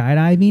history of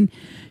skydiving,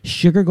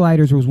 sugar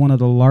gliders was one of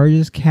the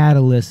largest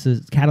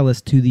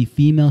catalysts to the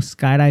female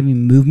skydiving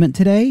movement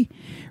today.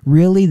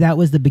 Really, that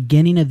was the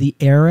beginning of the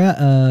era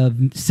of,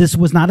 cis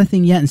was not a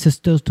thing yet, and cis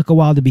still took a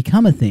while to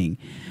become a thing.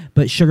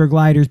 But sugar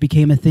gliders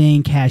became a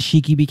thing, Cass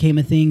Sheikey became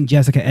a thing,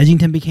 Jessica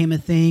Edgington became a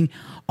thing.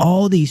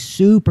 All these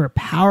super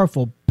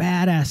powerful,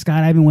 badass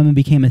skydiving women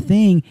became a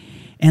thing.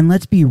 And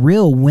let's be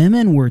real,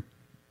 women were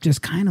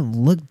just kind of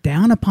looked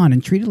down upon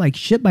and treated like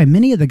shit by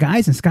many of the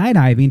guys in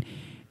skydiving.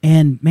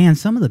 And man,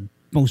 some of the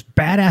most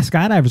badass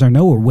skydivers I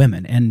know are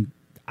women. And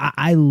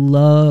I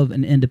love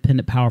an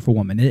independent, powerful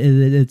woman.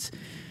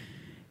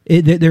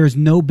 There is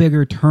no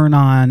bigger turn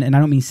on, and I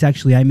don't mean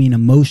sexually, I mean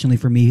emotionally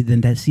for me,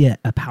 than to see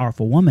a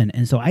powerful woman.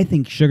 And so I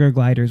think sugar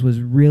gliders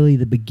was really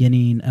the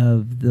beginning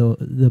of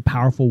the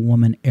powerful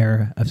woman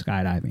era of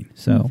skydiving.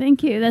 So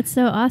thank you. That's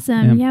so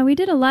awesome. Yeah, we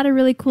did a lot of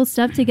really cool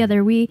stuff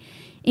together.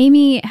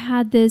 Amy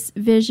had this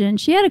vision.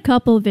 She had a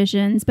couple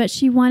visions, but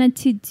she wanted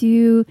to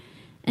do,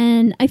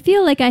 and I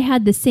feel like I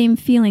had the same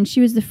feeling.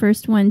 She was the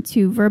first one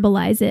to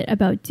verbalize it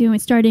about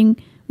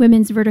starting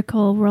women's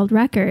vertical world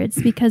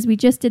records, because we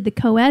just did the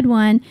co-ed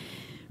one,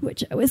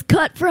 which I was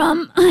cut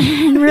from,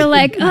 and we're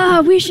like,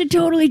 oh, we should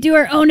totally do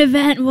our own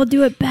event, and we'll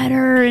do it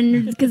better,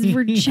 and because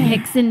we're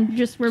chicks and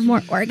just we're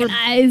more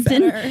organized.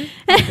 Better,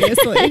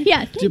 obviously.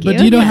 Yeah, but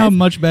do you know how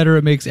much better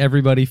it makes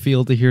everybody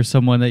feel to hear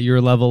someone at your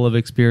level of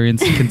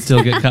experience can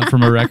still get cut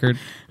from a record?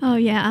 Oh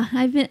yeah,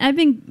 I've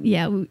been.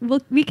 Yeah,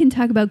 we can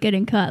talk about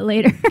getting cut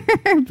later,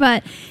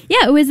 but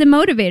yeah, it was a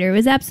motivator. It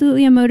was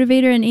absolutely a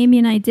motivator, and Amy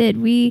and I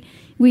did.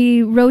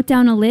 We wrote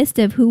down a list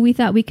of who we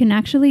thought we can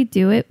actually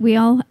do it. We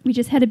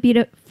just had to beat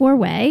it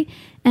 4-way,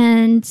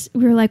 And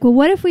we were like, well,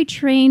 what if we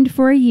trained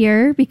for a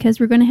year, because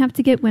we're going to have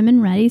to get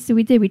women ready. So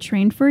we did. We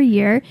trained for a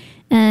year,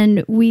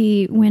 and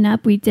we went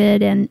up. We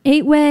did an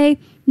 8-way.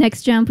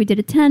 Next jump, we did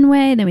a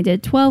 10-way. Then we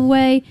did a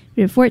 12-way.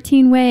 We did a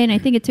 14-way. And I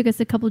think it took us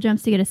a couple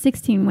jumps to get a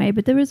 16-way.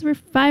 But there were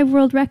 5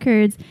 world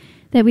records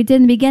that we did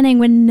in the beginning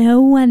when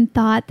no one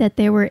thought that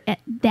there were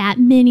that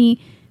many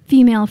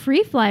female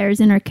free flyers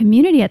in our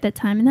community at that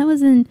time. And that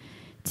was that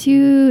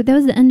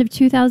was the end of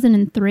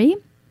 2003.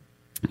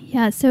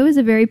 Yeah, so it was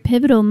a very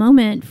pivotal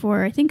moment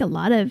for, I think, a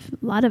lot of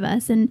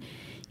us. And,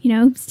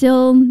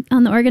 still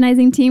on the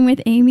organizing team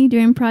with Amy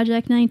doing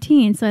Project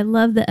 19. So I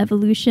love the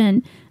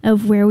evolution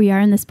of where we are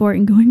in the sport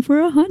and going for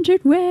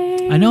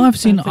 100-way. I know I've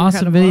seen That's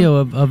awesome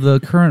incredible. video of the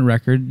current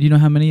record. Do you know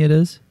how many it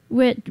is?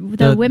 With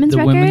the women's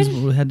record?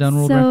 Women's head down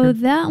world so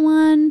record? that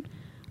one,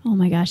 oh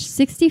my gosh,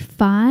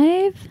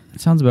 65?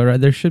 That sounds about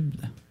right.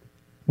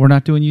 We're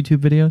not doing YouTube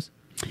videos?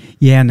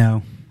 Yeah,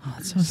 no. Oh,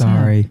 that's so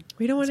Sorry.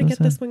 We don't want to So get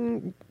sad. this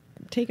one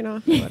taken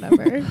off or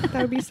whatever.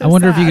 That would be so I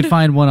wonder if you sad. could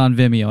find one on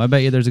Vimeo. I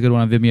bet you there's a good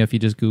one on Vimeo if you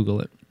just Google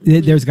it.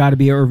 There's got to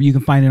be, or you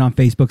can find it on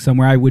Facebook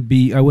somewhere. I wouldn't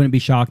be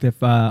shocked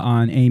if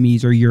on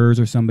Amy's or yours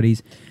or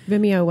somebody's.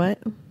 Vimeo what?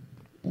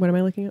 What am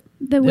I looking at?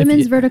 The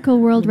women's vertical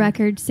world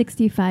record,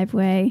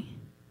 65-way.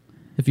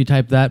 If you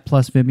type that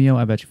plus Vimeo,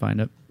 I bet you find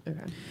it.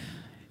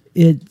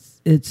 Okay.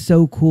 It's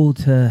so cool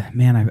to,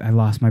 man, I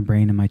lost my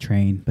brain in my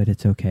train, but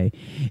it's okay.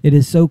 It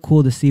is so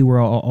cool to see where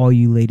all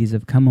you ladies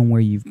have come and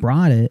where you've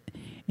brought it.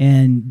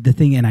 And the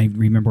thing, and I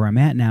remember where I'm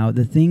at now,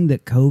 the thing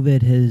that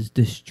COVID has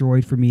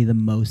destroyed for me the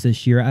most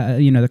this year,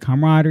 the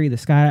camaraderie, the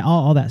sky,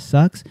 all that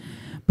sucks.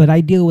 But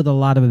I deal with a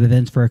lot of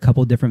events for a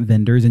couple different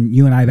vendors, and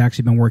you and I have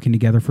actually been working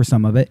together for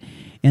some of it.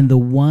 And the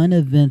one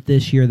event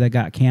this year that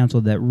got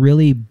canceled that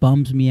really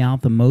bums me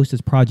out the most is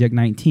Project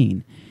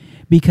 19.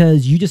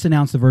 Because you just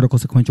announced the vertical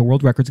sequential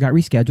world records got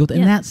rescheduled,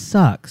 and that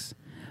sucks.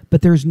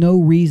 But there's no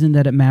reason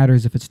that it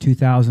matters if it's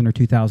 2000 or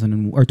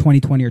 2000 or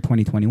 2020 or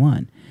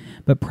 2021.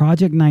 But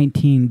Project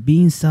 19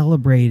 being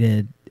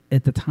celebrated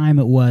at the time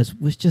it was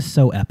just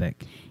so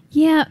epic.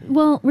 Yeah,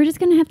 well, we're just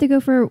going to have to go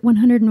for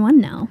 101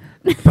 now.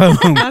 Boom.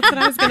 That's what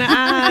I was going to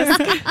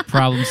ask.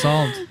 Problem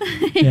solved.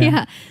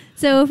 Yeah.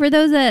 So for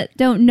those that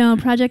don't know,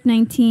 Project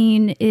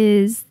 19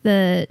 is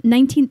the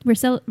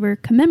 19th. We're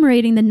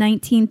commemorating the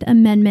 19th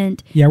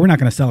Amendment. Yeah, we're not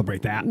going to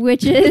celebrate that.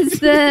 Which is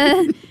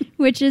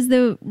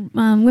the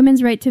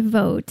women's right to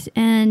vote.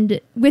 And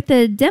with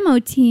the demo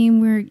team,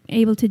 we're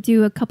able to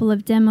do a couple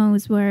of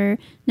demos where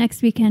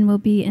next weekend we'll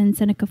be in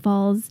Seneca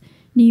Falls,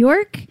 New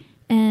York.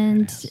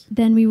 And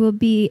then we will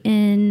be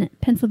in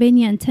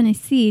Pennsylvania and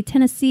Tennessee.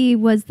 Tennessee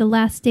was the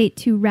last state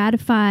to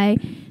ratify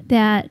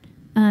that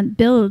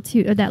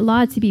that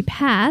law to be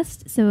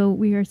passed. So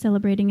we are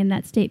celebrating in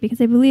that state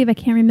because I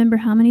can't remember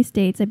how many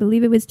states. I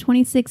believe it was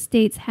 26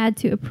 states had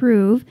to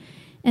approve,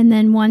 and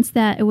then once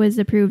that it was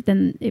approved,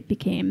 then it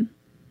became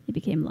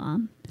law.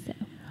 So.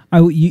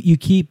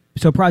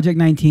 So Project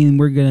 19,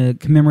 we're going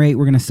to commemorate,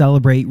 we're going to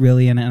celebrate,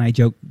 really, and I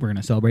joke we're going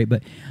to celebrate,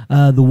 but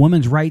the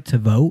woman's right to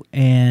vote,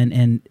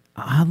 and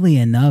oddly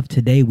enough,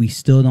 today we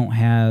still don't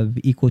have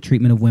equal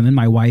treatment of women.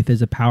 My wife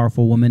is a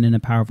powerful woman in a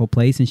powerful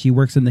place, and she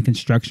works in the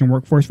construction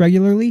workforce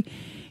regularly,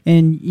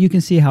 and you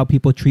can see how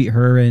people treat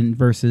her and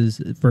versus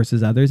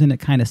others, and it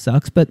kind of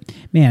sucks, but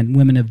man,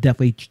 women have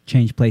definitely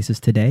changed places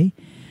today.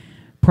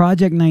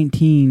 Project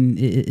 19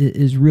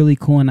 is really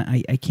cool, and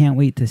I can't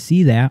wait to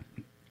see that.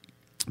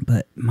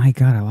 But my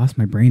God, I lost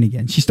my brain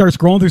again. She starts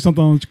scrolling through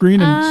something on the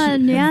screen,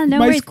 and no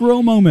my worries.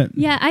 scroll moment.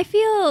 Yeah, I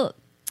feel,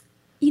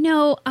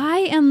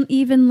 I am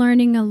even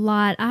learning a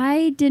lot.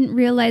 I didn't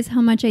realize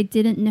how much I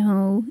didn't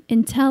know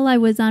until I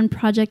was on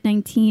Project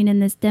 19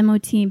 and this demo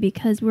team,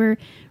 because we're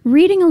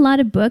reading a lot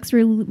of books.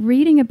 We're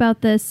reading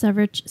about the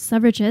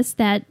suffragists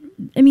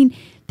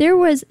there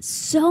was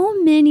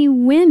so many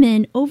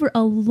women over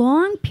a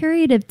long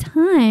period of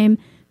time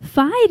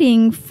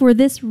fighting for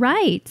this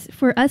right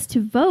for us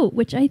to vote,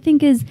 which I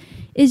think is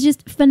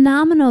just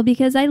phenomenal,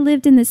 because I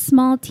lived in this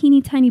small,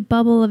 teeny tiny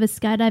bubble of a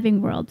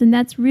skydiving world, and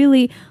that's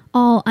really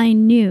all I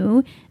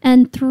knew.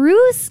 And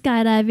through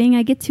skydiving,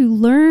 I get to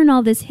learn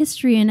all this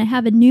history, and I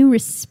have a new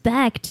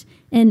respect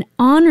and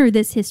honor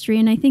this history.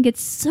 And I think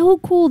it's so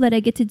cool that I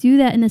get to do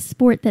that in a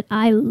sport that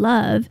I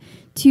love,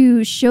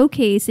 to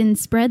showcase and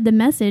spread the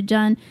message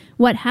on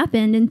what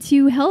happened and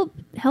to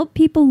help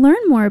people learn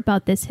more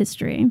about this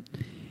history.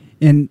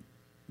 And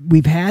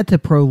we've had to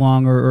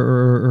prolong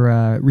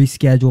or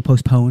reschedule,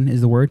 postpone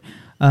is the word,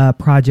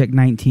 Project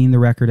 19, the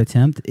record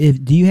attempt.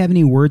 Do you have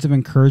any words of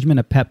encouragement,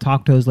 a pep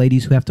talk to those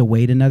ladies who have to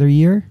wait another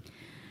year?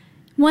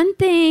 One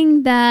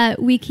thing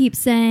that we keep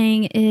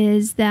saying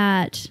is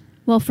that,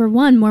 well, for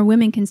one, more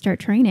women can start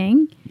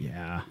training.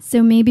 Yeah. Yeah.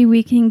 So maybe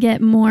we can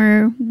get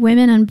more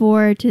women on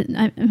board.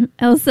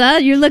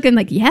 Elsa, you're looking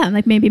like, yeah, I'm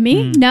like, maybe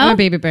me? No? I'm a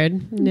baby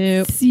bird.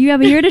 Nope. So you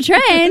have a year to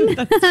train.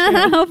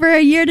 Over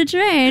a year to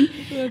train.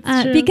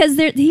 True. Because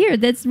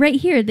that's right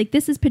here. Like,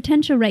 this is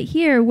potential right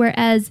here,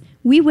 whereas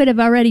we would have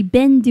already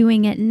been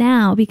doing it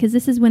now because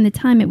this is when the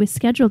time it was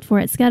scheduled for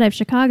at Skydive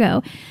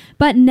Chicago.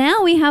 But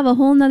now we have a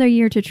whole nother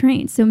year to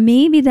train. So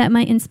maybe that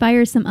might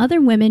inspire some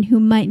other women who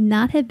might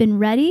not have been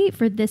ready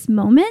for this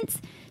moment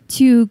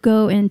to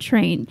go and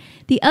train.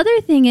 The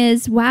other thing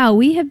is, wow,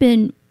 we have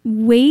been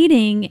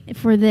waiting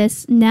for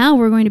this. Now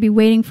we're going to be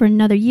waiting for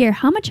another year.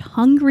 How much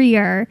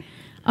hungrier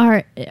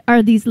are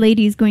these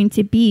ladies going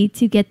to be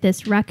to get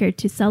this record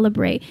to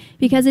celebrate?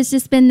 Because it's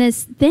just been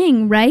this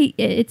thing, right?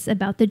 It's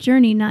about the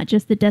journey, not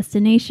just the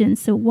destination.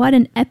 So what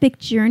an epic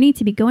journey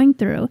to be going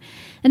through.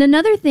 And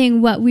another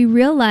thing, what we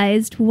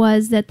realized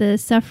was that the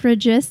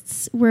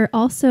suffragists were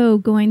also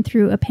going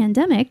through a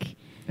pandemic.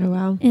 Oh,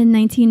 wow. In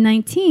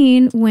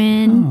 1919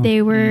 when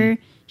they were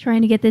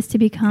trying to get this to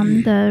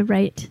become the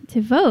right to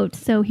vote.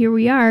 So here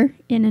we are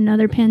in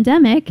another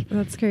pandemic.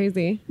 That's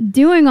crazy.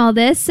 Doing all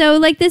this. So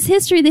like the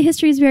history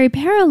is very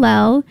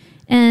parallel,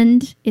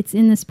 and it's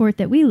in the sport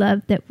that we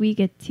love that we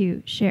get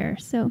to share.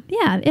 So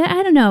yeah,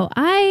 I don't know.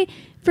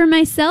 For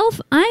myself,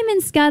 I'm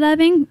in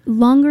skydiving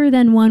longer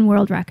than one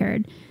world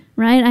record,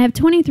 right? I have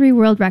 23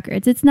 world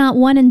records. It's not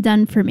one and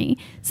done for me.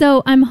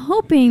 So I'm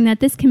hoping that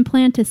this can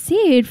plant a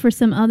seed for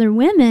some other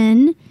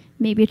women.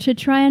 Maybe it should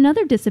try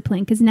another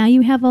discipline because now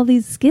you have all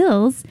these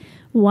skills.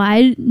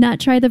 Why not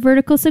try the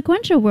vertical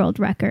sequential world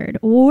record?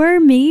 Or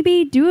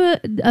maybe do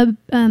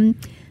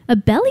a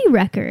belly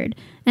record.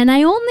 And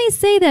I only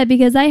say that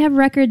because I have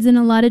records in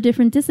a lot of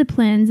different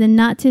disciplines, and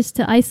not just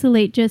to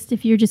isolate just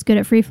if you're just good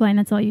at free flying,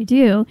 that's all you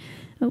do.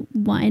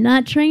 Why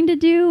not train to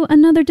do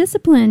another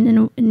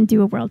discipline and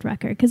do a world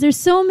record? Because there's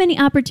so many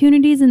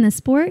opportunities in the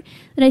sport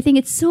that I think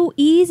it's so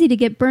easy to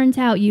get burnt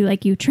out.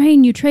 You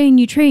train,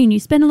 you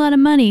spend a lot of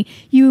money,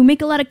 you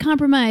make a lot of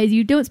compromise,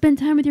 you don't spend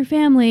time with your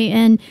family,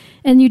 and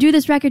you do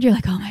this record, you're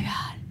like, oh my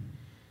God,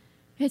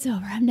 it's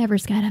over. I'm never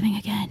skydiving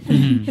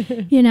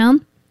again. You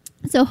know?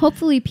 So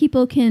hopefully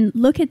people can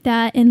look at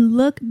that and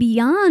look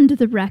beyond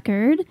the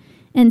record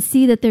and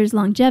see that there's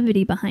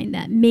longevity behind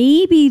that.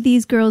 Maybe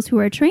these girls who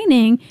are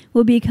training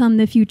will become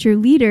the future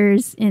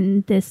leaders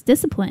in this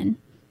discipline.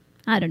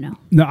 I don't know.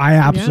 No, I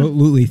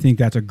absolutely think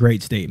that's a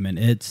great statement.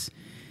 It's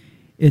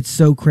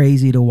so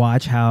crazy to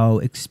watch how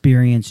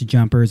experienced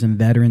jumpers and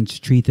veterans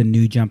treat the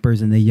new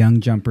jumpers and the young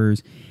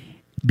jumpers,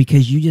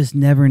 because you just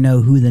never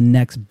know who the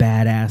next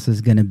badass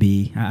is going to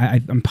be.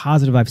 I'm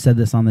positive I've said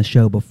this on the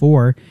show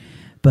before,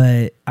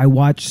 but I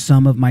watch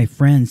some of my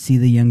friends see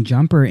the young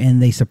jumper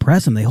and they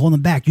suppress them. They hold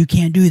them back. You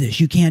can't do this.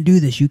 You can't do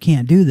this. You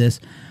can't do this.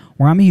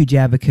 Where I'm a huge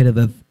advocate of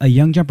if a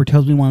young jumper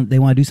tells me they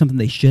want to do something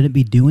they shouldn't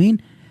be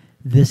doing,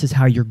 this is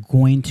how you're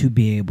going to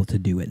be able to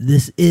do it.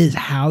 This is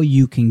how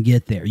you can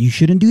get there. You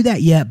shouldn't do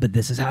that yet, but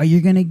this is how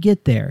you're going to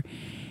get there.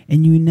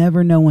 And you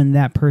never know when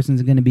that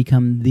person's going to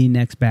become the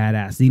next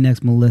badass, the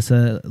next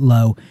Melissa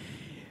Lowe.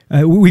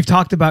 We've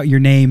talked about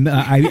your name.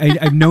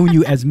 I've known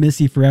you as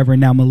Missy forever,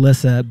 and now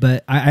Melissa,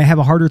 but I have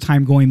a harder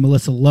time going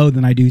Melissa Lowe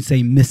than I do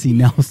say Missy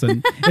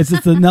Nelson. It's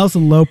the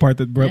Nelson Lowe part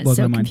that blows That's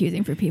so my mind.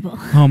 confusing for people.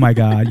 Oh my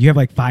God. You have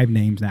like 5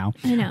 names now.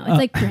 I know. It's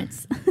like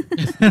Prince.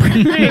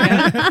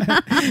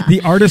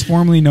 The artist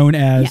formerly known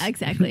as... Yeah,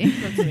 exactly.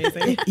 That's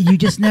amazing. You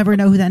just never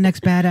know who that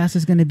next badass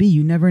is going to be.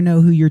 You never know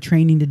who you're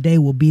training today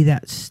will be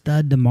that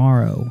stud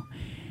tomorrow.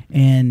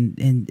 And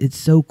it's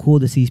so cool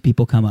to see these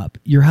people come up.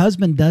 Your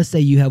husband does say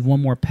you have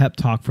one more pep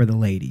talk for the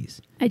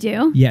ladies. I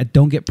do? Yeah,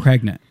 don't get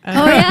pregnant.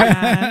 Oh,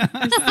 yeah?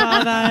 I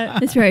saw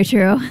that. It's very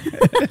true.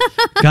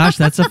 Gosh,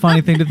 that's a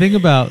funny thing to think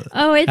about.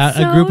 Oh, it's At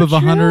so a group of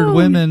 100 true.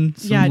 women,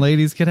 some Yeah,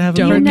 ladies could have a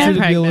don't pregnancy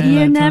get to deal with. pregnant.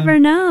 You in that never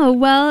time. know.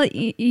 Well,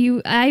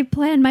 I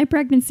planned my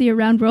pregnancy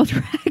around world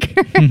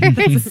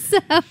records. So.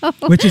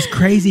 Which is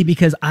crazy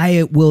because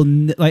I will,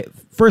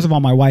 first of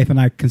all, my wife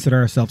and I consider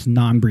ourselves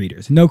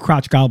non-breeders. No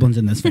crotch goblins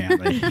in this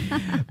family.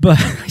 But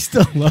I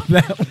still love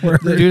that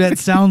word. Dude, that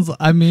sounds,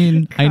 I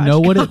mean, I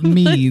know what it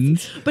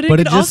means, But but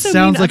it it could just also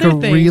sounds mean like a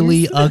other things.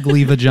 really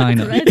ugly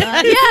vagina. Yes,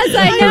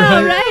 I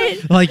know,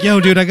 right? Like, yo,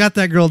 dude, I got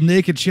that girl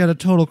naked. She had a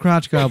total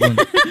crotch goblin.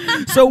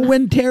 So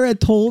when Tara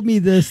told me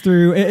this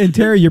and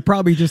Tara, you're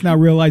probably just now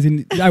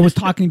realizing I was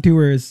talking to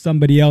her as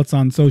somebody else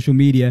on social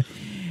media.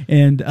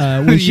 And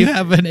when You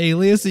have an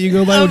alias that you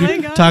go by Oh when my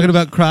you're gosh. talking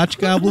about crotch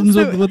goblins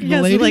with the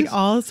yes, ladies? like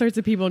all sorts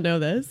of people know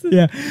this.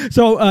 Yeah.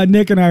 So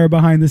Nick and I are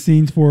behind the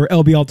scenes for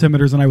LB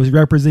Altimeters, and I was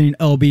representing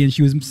LB, and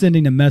she was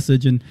sending a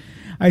message, and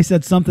I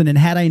said something, and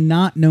had I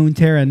not known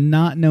Tara,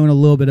 not known a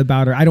little bit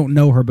about her, I don't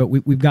know her, but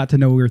we've got to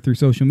know her through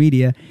social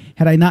media.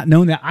 Had I not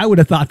known that, I would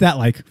have thought that,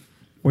 like,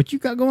 what you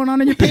got going on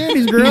in your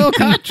panties, girl?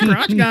 crotch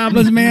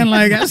goblins, man.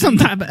 Like, that's some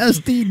type of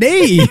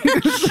STD.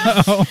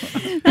 So,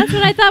 That's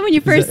what I thought when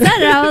you first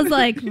said it. I was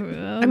like,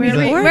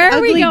 where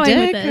are we ugly going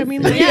dick. with this? I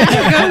mean, like, it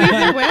could go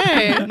either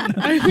way.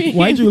 I mean,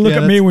 why'd you look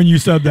Yeah, at me when you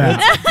said that?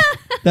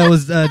 That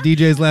was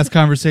DJ's last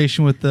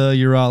conversation with the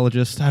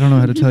urologist. I don't know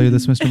how to tell you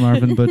this, Mr.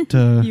 Marvin, but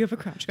You have a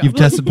crotch goblin. you've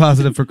tested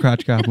positive for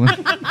crotch goblin.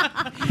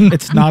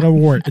 It's not a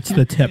wart, it's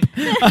the tip.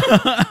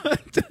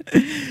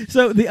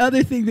 So the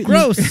other thing that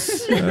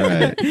Gross. All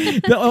right.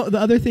 the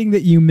other thing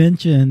that you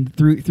mentioned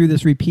through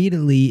this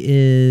repeatedly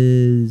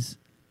is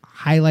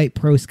Highlight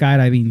Pro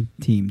Skydiving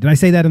Team. Did I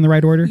say that in the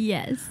right order?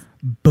 Yes.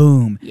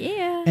 Boom.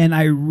 Yeah. And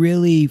I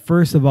really,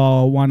 first of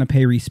all, want to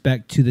pay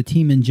respect to the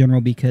team in general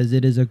because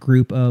it is a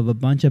group of a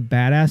bunch of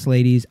badass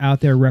ladies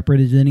out there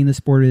representing the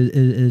sport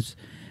as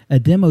a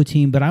demo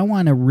team. But I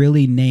want to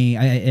really name,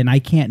 and I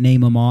can't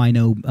name them all. I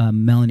know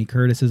Melanie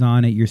Curtis is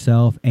on it,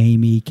 yourself,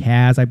 Amy,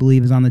 Kaz, I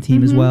believe, is on the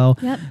team as well.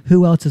 Yep.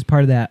 Who else is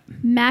part of that?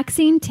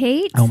 Maxine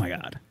Tate. Oh, my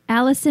God.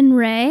 Allison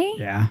Ray.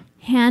 Yeah.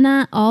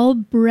 Hannah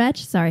Albrecht.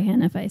 Sorry,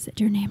 Hannah, if I said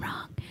your name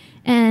wrong.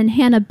 And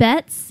Hannah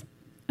Betts.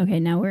 Okay,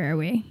 now where are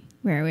we?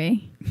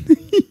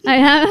 I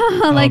have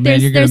man,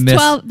 you're gonna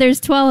miss-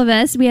 there's 12 of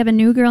us. We have a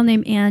new girl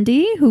named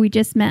Andy who we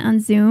just met on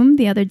Zoom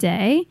the other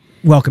day.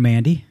 Welcome,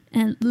 Andy.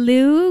 And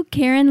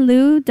Karen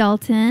Lou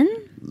Dalton.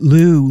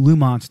 Lou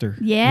Monster.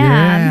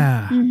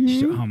 Yeah.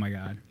 Oh, my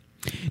God.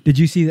 Did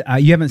you see,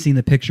 you haven't seen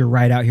the picture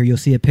right out here. You'll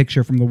see a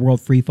picture from the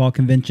World Free Fall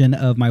Convention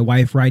of my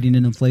wife riding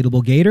an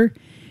inflatable gator.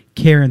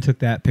 Karen took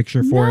that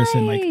picture for us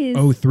in like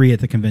Nice. 03 at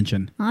the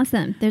convention.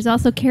 Awesome. There's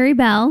also Carrie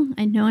Bell.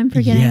 I know I'm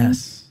forgetting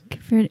Yes.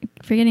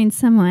 forgetting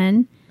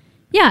someone.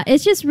 Yeah,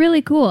 it's just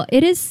really cool.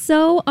 It is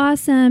so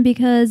awesome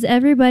because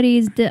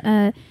everybody's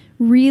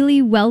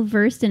really well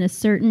versed in a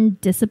certain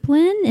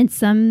discipline and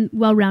some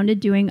well-rounded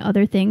doing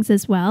other things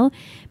as well.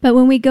 But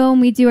when we go and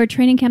we do our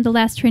training camp, the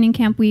last training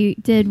camp we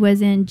did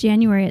was in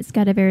January at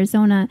Skydive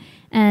Arizona,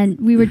 and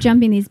we were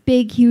jumping these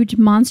big, huge,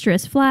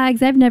 monstrous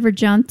flags. I've never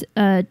jumped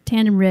a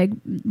tandem rig,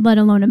 let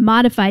alone a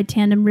modified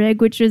tandem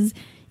rig, which was,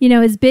 you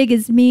know, as big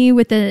as me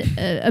with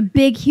a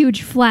big,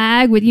 huge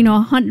flag with, you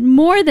know,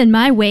 more than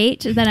my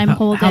weight that I'm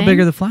holding. How big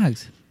are the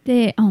flags?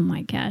 Oh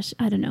my gosh,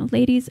 I don't know.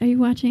 Ladies, are you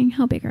watching?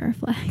 How big are our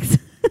flags?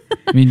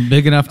 I mean,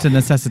 big enough to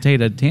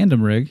necessitate a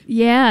tandem rig.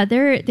 Yeah,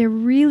 they're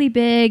really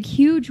big,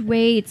 huge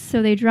weights,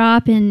 so they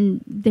drop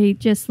and they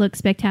just look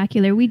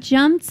spectacular. We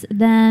jumped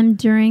them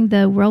during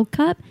the World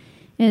Cup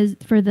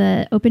for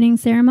the opening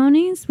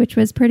ceremonies, which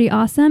was pretty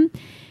awesome.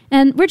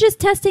 And we're just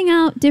testing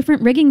out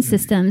different rigging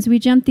systems. We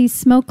jumped these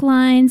smoke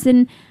lines,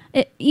 and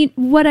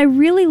what I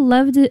really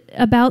loved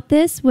about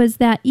this was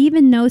that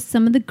even though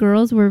some of the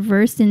girls were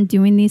versed in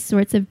doing these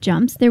sorts of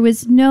jumps, there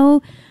was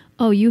no,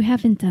 oh, you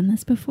haven't done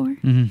this before.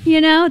 You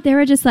know, they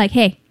were just like,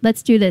 hey,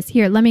 let's do this.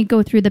 Here, let me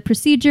go through the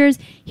procedures.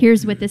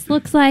 Here's what this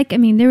looks like. I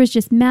mean, there was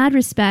just mad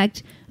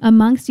respect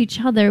amongst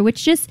each other,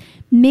 which just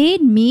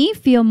made me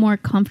feel more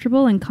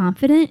comfortable and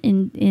confident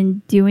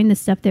in doing the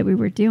stuff that we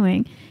were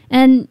doing.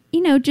 And,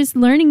 you know, just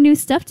learning new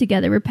stuff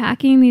together. We're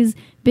packing these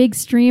big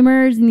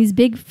streamers and these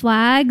big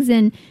flags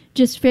and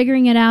just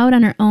figuring it out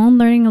on our own,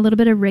 learning a little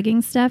bit of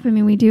rigging stuff. I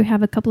mean, we do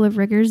have a couple of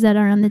riggers that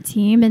are on the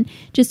team and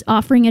just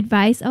offering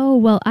advice. Oh,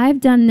 well,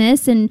 I've done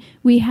this and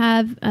we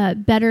have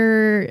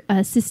better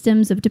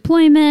systems of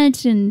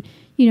deployment and,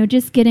 you know,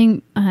 just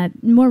getting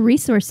more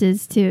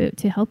resources to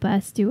help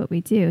us do what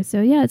we do.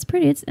 So, yeah,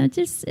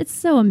 it's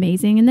so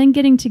amazing. And then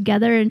getting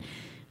together and,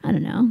 I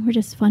don't know, we're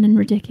just fun and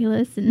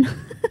ridiculous. And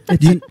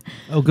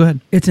Oh, go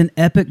ahead. It's an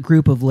epic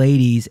group of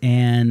ladies,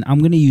 and I'm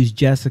going to use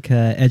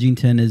Jessica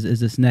Edgington as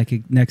this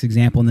next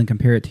example and then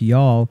compare it to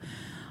y'all.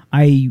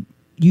 I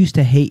used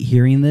to hate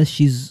hearing this.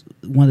 She's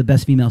one of the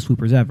best female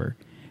swoopers ever.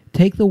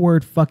 Take the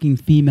word fucking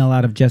female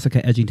out of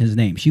Jessica Edgington's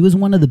name. She was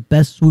one of the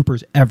best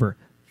swoopers ever.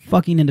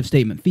 Fucking end of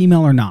statement,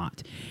 female or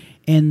not.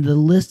 And the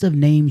list of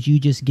names you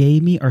just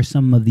gave me are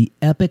some of the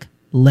epic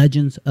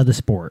legends of the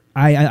sport.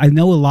 I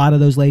know a lot of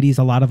those ladies.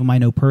 A lot of them I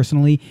know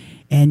personally.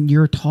 And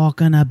you're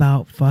talking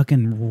about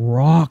fucking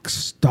rock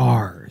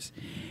stars.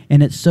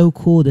 And it's so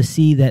cool to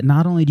see that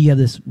not only do you have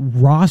this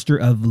roster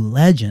of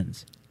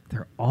legends,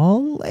 they're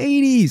all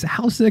ladies.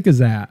 How sick is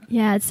that?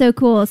 yeah, it's so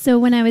cool. So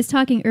when I was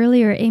talking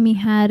earlier, Amy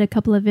had a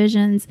couple of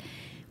visions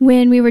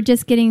when we were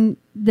just getting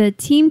the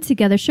team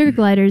together, Sugar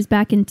Gliders,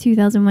 back in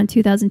 2001,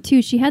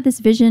 2002. She had this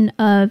vision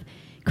of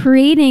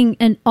creating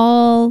an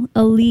all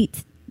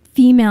elite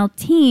female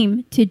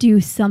team to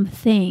do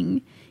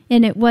something.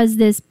 And it was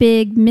this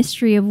big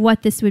mystery of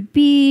what this would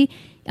be.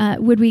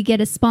 Would we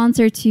get a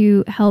sponsor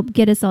to help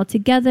get us all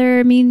together?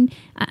 I mean,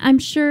 I'm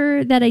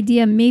sure that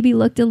idea maybe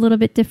looked a little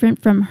bit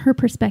different from her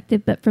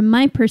perspective, but from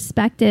my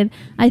perspective,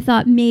 I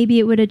thought maybe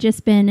it would have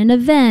just been an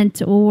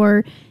event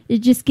or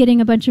just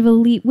getting a bunch of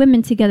elite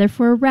women together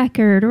for a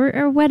record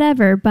or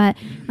whatever. But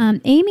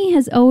Amy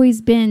has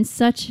always been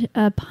such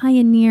a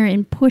pioneer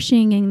in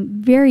pushing and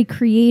very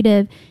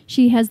creative.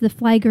 She has the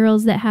Fly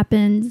Girls that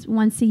happens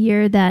once a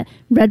year that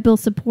Red Bull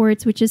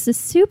supports, which is a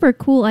super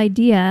cool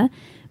idea.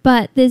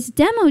 But this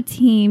demo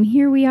team,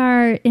 here we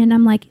are, and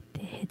I'm like,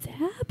 it's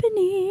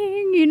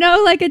happening. You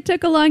know, like it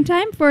took a long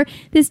time for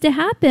this to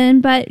happen.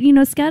 But, you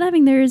know,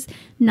 skydiving, there's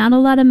not a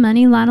lot of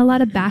money, not a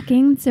lot of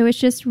backing. So it's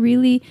just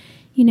really,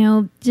 you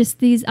know, just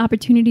these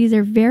opportunities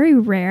are very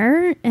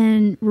rare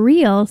and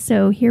real.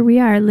 So here we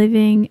are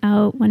living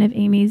out one of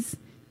Amy's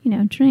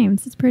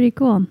dreams. It's pretty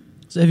cool.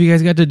 So have you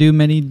guys got to do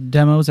many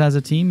demos as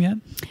a team yet?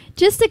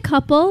 Just a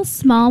couple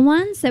small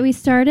ones that we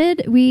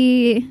started.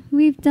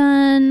 We've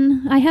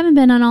done. I haven't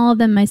been on all of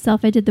them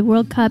myself. I did the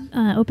World Cup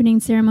opening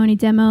ceremony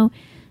demo.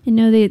 I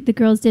know the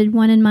girls did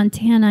one in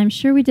Montana. I'm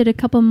sure we did a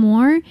couple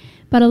more,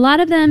 but a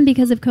lot of them,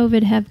 because of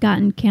COVID, have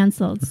gotten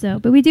canceled.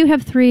 But we do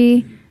have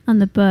 3 on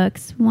the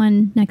books.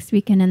 1 next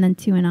weekend and then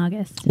 2 in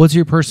August. What's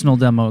your personal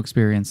demo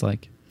experience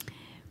like?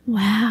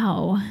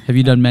 Wow. Have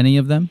you done many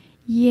of them?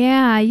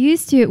 Yeah, I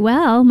used to.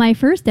 Well, my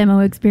first demo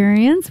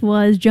experience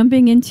was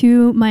jumping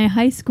into my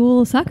high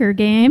school soccer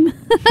game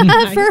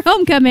for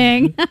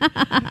homecoming. So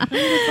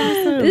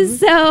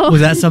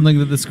Was that something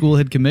that the school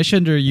had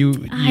commissioned, or you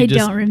I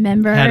just don't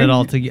remember. had it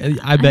all together?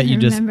 I bet you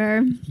just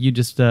remember.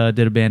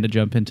 did a bandit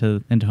jump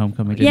into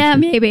homecoming. didn't Yeah, you?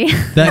 maybe.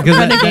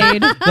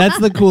 That's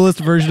the coolest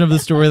version of the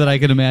story that I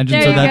can imagine.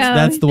 There So you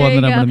that's the go. one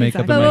There that you I'm going to go. make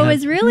up in But my what head.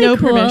 was really No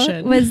cool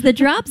permission. was the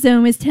drop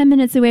zone was 10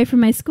 minutes away from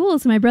my school.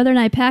 So my brother and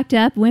I packed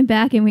up, went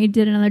back, and we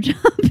did another jump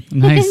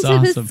Nice, into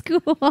awesome. the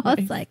school. I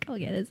was like,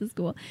 okay, this is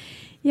cool.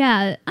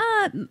 Yeah.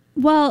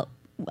 Well,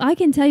 I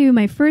can tell you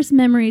my first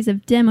memories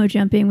of demo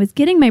jumping was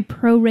getting my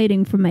pro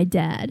rating from my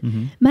dad.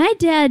 Mm-hmm. My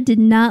dad did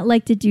not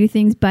like to do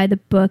things by the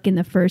book in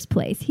the first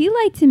place. He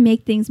liked to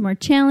make things more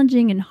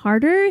challenging and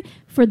harder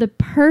for the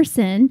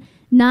person,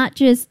 not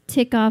just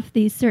tick off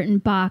these certain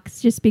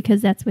box just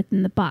because that's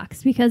within the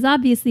box. Because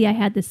obviously I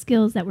had the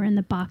skills that were in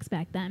the box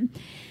back then.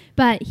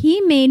 But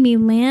he made me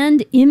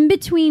land in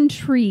between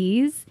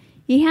trees.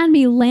 He had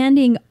me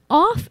landing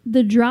off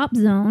the drop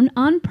zone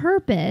on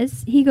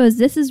purpose. He goes,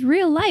 this is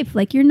real life.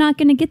 Like, you're not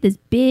going to get this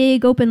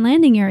big open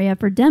landing area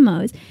for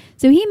demos.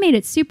 So he made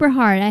it super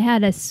hard. I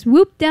had a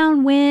swoop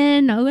down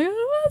wind. I was like,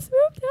 oh,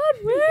 swoop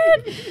down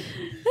wind.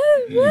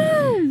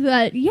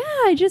 But yeah,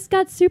 I just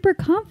got super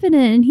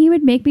confident. And he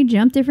would make me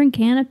jump different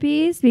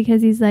canopies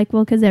because he's like,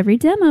 well, because every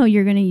demo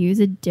you're going to use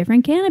a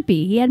different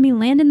canopy. He had me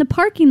land in the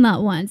parking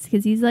lot once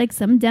because he's like,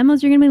 some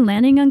demos you're going to be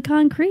landing on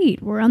concrete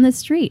or on the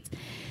streets.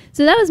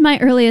 So that was my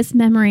earliest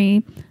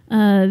memory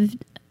of,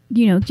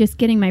 just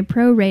getting my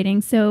pro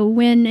rating. So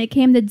when it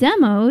came to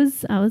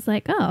demos, I was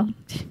like, oh,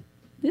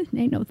 this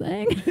ain't no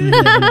thing.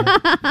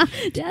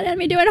 Dad had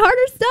me doing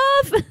harder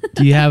stuff.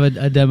 Do you have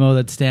a demo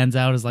that stands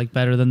out as like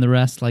better than the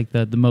rest? Like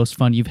the most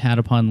fun you've had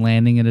upon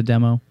landing in a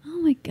demo? Oh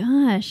my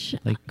gosh.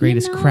 Like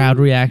greatest crowd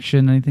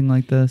reaction, anything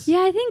like this?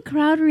 Yeah, I think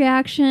crowd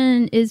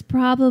reaction is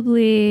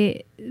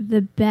probably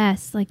the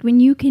best. Like when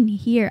you can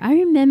hear. I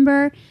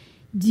remember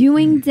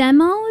doing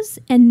demos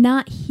and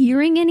not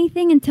hearing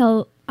anything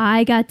until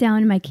I got down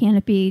and my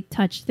canopy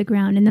touched the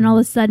ground, and then all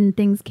of a sudden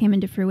things came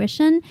into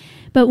fruition.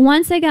 But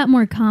once I got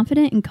more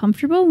confident and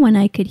comfortable, when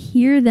I could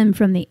hear them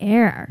from the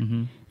air,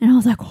 and I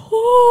was like,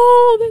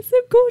 oh, that's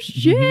some cool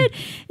shit,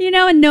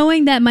 and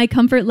knowing that my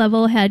comfort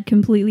level had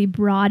completely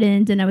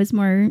broadened and I was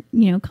more,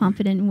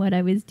 confident in what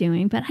I was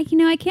doing. But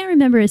I can't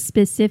remember a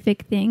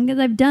specific thing because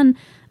I've done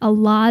a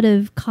lot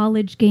of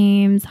college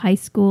games, high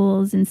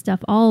schools and stuff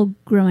all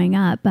growing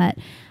up. But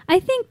I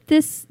think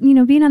this,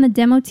 being on the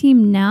demo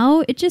team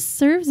now, it just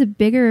serves a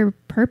bigger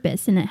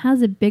purpose and it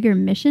has a bigger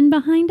mission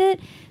behind it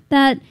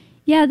that,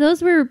 yeah,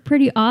 those were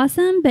pretty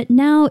awesome. But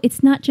now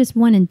it's not just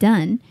one and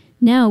done.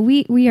 Now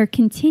we are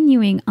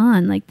continuing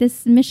on. Like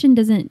this mission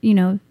doesn't,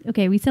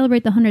 okay, we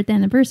celebrate the 100th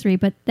anniversary,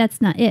 but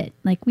that's not it.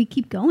 Like we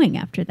keep going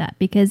after that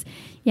because,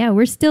 yeah,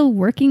 we're still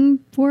working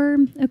for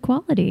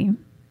equality.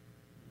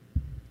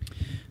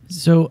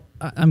 So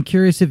I'm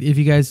curious if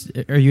you guys,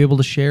 are you able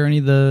to share any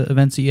of the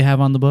events that you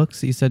have on the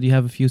books? You said you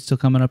have a few still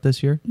coming up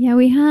this year? Yeah,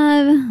 we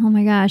have, oh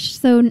my gosh.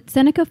 So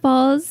Seneca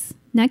Falls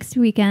next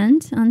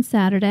weekend on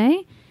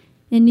Saturday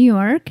in New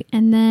York.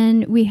 And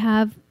then we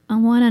have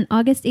one on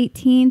August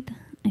 18th.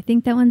 I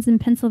think that one's in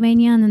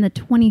Pennsylvania, and then the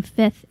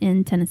 25th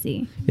in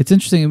Tennessee. It's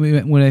interesting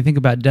when I think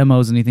about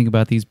demos and you think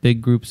about these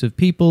big groups of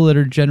people that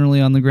are generally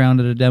on the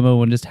ground at a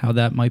demo and just how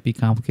that might be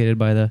complicated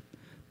by the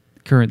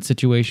current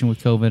situation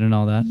with COVID and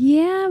all that.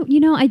 Yeah,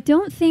 I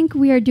don't think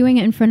we are doing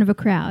it in front of a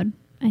crowd.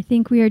 I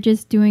think we are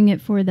just doing it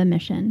for the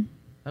mission.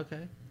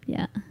 Okay.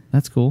 Yeah.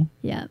 That's cool.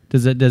 Yeah.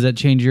 Does that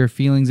change your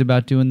feelings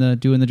about doing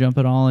the jump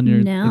at all and your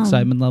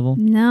excitement level?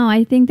 No,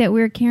 I think that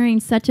we're carrying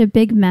such a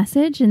big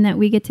message, and that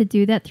we get to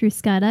do that through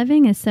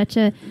skydiving is such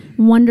a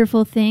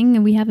wonderful thing.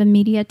 And we have a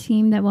media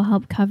team that will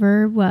help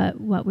cover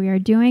what we are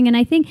doing. And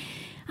I think,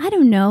 I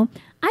don't know,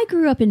 I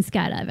grew up in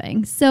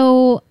skydiving,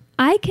 so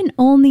I can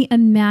only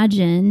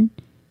imagine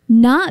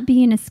not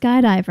being a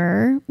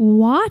skydiver,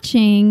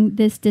 watching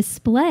this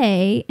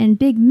display and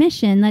big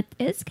mission, that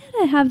it's going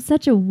to have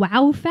such a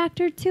wow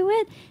factor to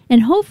it,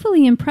 and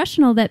hopefully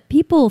impressionable that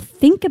people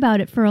think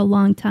about it for a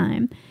long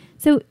time.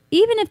 So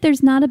even if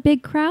there's not a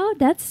big crowd,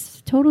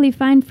 that's totally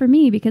fine for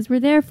me because we're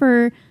there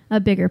for a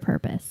bigger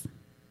purpose.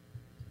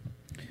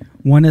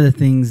 One of the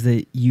things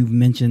that you've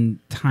mentioned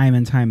time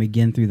and time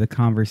again through the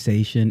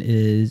conversation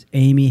is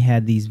Amy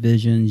had these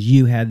visions,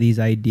 you had these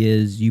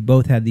ideas, you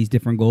both had these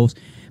different goals,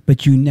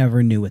 but you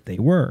never knew what they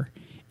were.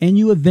 And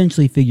you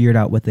eventually figured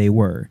out what they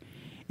were.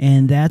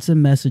 And that's a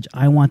message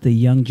I want the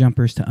young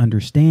jumpers to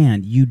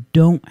understand. You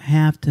don't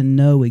have to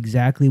know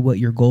exactly what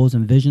your goals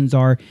and visions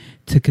are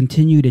to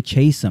continue to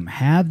chase them.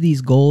 Have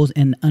these goals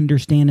and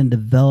understand and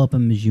develop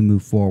them as you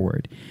move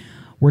forward.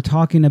 We're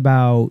talking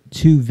about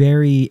two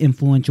very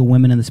influential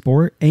women in the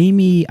sport.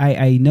 Amy,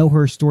 I know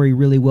her story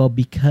really well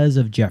because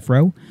of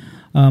Jeffro.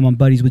 I'm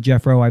buddies with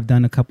Jeffro. I've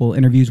done a couple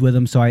interviews with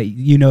him, so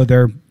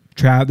their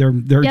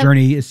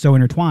journey is so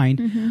intertwined.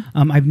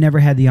 Mm-hmm. I've never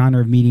had the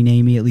honor of meeting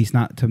Amy, at least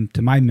not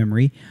to my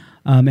memory.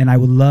 And I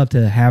would love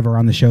to have her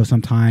on the show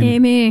sometime.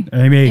 Amy.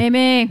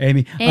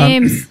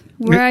 Ames,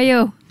 where are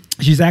you?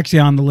 She's actually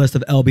on the list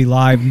of LB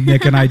Live.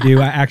 Nick and I do.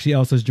 I actually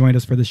also joined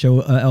us for the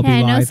show LB Hey,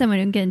 I Live. know someone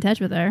who can get in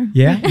touch with her.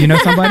 Yeah, you know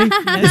somebody?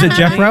 Is it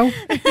Jeffro?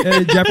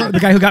 Jeffro, the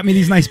guy who got me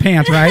these nice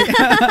pants, right?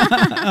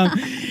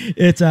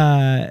 It's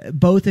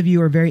both of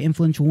you are very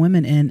influential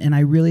women, and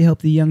I really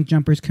hope the young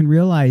jumpers can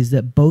realize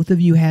that both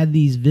of you had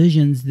these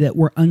visions that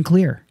were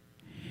unclear.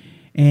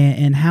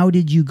 And how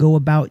did you go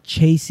about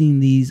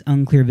chasing these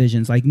unclear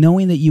visions? Like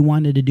knowing that you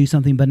wanted to do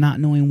something but not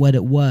knowing what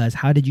it was.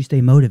 How did you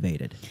stay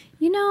motivated?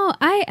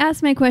 I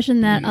ask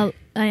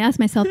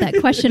myself that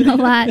question a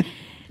lot.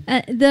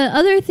 The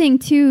other thing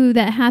too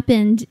that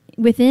happened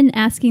within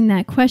asking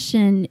that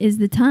question is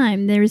the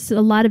time. There's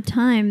a lot of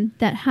time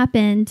that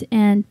happened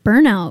and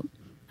burnout.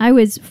 I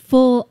was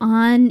full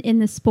on in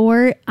the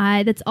sport.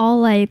 That's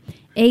all I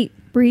ate,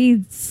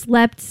 breathed,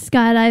 slept,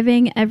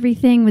 skydiving.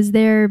 Everything was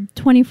there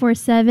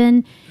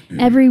 24/7.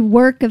 Every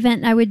work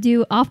event I would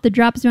do off the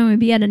drop zone would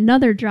be at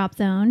another drop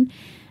zone.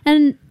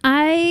 And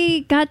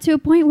I got to a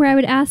point where I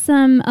would ask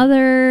some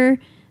other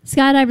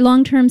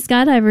long-term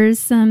skydivers,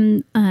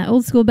 some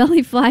old school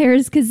belly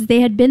flyers, because they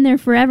had been there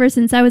forever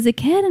since I was a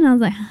kid. And I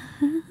was like,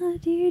 how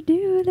do you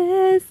do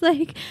this?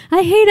 Like,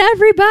 I hate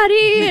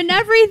everybody and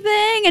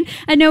everything. And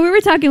I know we were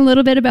talking a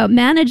little bit about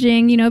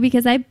managing,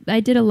 because I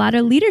did a lot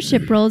of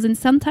leadership roles. And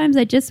sometimes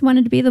I just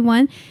wanted to be the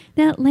one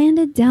that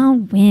landed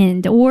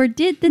downwind or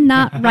did the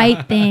not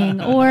right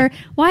thing. Or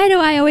why do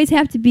I always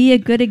have to be a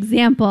good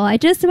example? I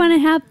just want to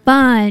have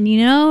fun,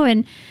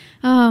 And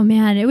oh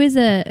man, it was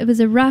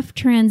a rough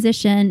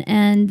transition,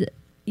 and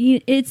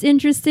it's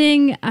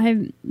interesting.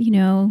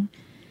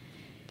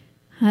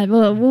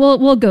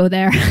 We'll go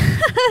there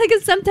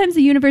because sometimes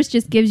the universe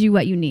just gives you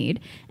what you need,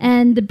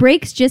 and the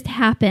breaks just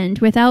happened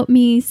without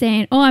me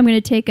saying, "Oh, I'm going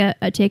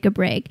to take a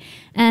break."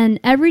 And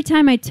every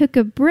time I took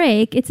a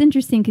break, it's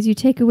interesting because you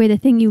take away the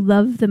thing you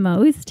love the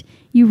most.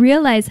 You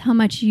realize how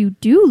much you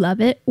do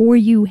love it or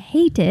you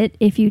hate it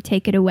if you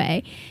take it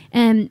away.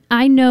 And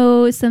I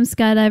know some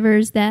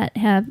skydivers that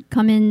have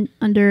come in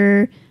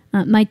under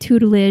my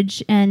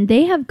tutelage, and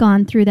they have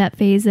gone through that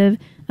phase of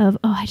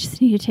I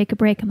just need to take a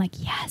break. I'm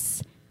like,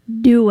 yes,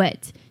 do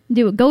it.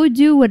 Go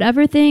do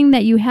whatever thing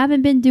that you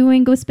haven't been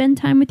doing. Go spend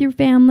time with your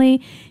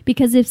family,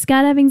 because if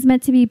skydiving's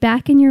meant to be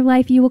back in your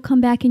life, you will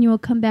come back, and you will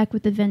come back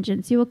with a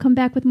vengeance. You will come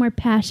back with more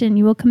passion.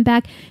 You will come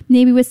back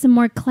maybe with some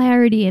more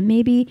clarity, and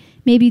maybe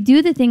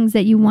do the things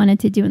that you wanted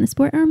to do in the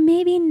sport, or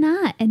maybe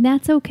not, and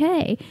that's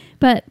okay.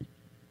 But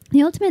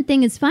the ultimate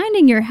thing is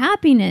finding your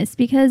happiness,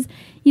 because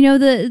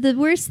the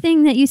worst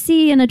thing that you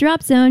see in a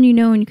drop zone, when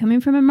you're coming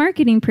from a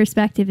marketing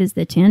perspective, is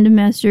the tandem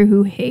master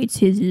who hates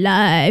his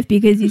life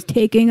because he's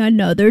taking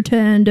another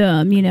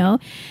tandem.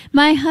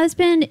 My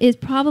husband is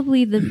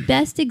probably the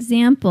best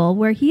example,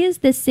 where he is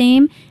the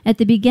same at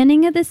the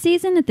beginning of the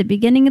season, at the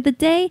beginning of the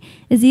day,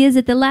 as he is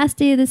at the last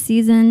day of the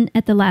season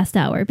at the last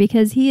hour,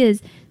 because he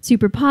is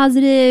super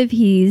positive.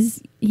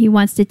 He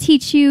wants to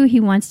teach you.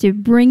 He wants to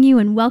bring you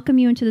and welcome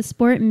you into the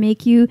sport and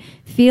make you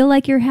feel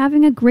like you're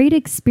having a great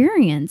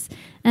experience.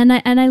 And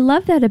I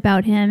love that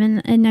about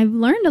him. And I've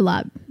learned a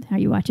lot. Are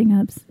you watching,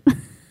 Hubs?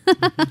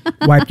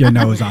 Wipe your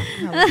nose off.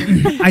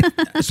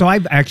 So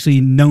I've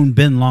actually known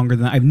Ben longer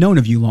than I've known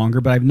of you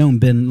longer, but I've known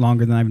Ben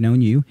longer than I've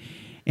known you.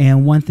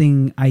 And one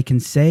thing I can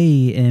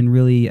say, and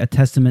really a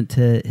testament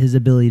to his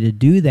ability to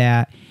do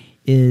that,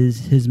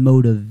 is his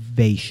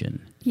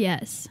motivation.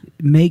 Yes.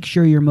 Make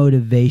sure your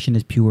motivation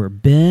is pure.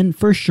 Ben,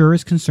 for sure,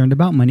 is concerned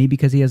about money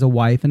because he has a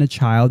wife and a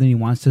child, and he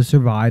wants to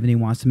survive and he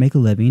wants to make a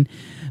living.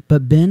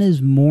 But Ben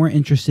is more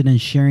interested in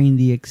sharing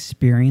the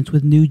experience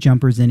with new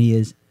jumpers than he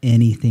is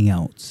anything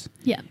else.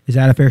 Yeah. Is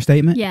that a fair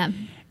statement? Yeah.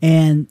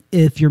 And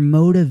if your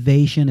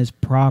motivation is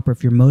proper,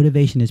 if your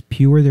motivation is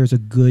pure, there's a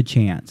good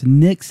chance.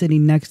 Nick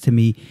sitting next to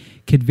me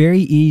could very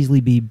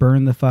easily be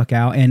burned the fuck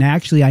out. And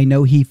actually, I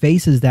know he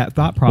faces that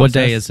thought process. What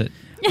day is it?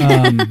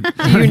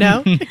 You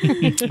know?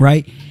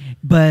 Right?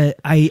 But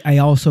I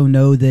also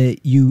know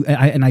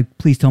that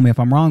please tell me if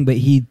I'm wrong, but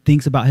he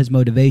thinks about his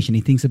motivation.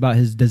 He thinks about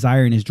his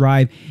desire and his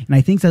drive. And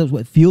I think that's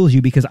what fuels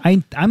you, because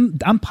I'm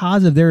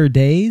positive there are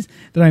days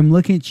that I'm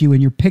looking at you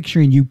and you're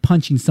picturing you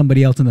punching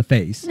somebody else in the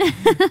face.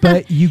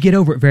 But you get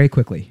over it very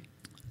quickly.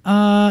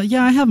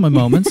 Yeah, I have my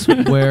moments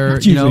where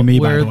It's usually me,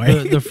 by where the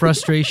way. the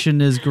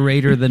frustration is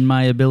greater than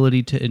my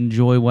ability to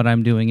enjoy what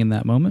I'm doing in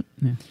that moment.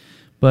 Yeah.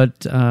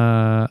 But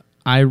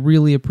I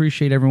really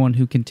appreciate everyone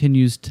who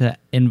continues to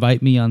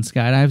invite me on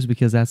skydives,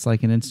 because that's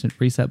like an instant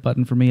reset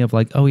button for me of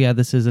like, oh yeah,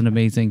 this is an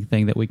amazing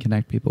thing that we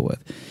connect people with.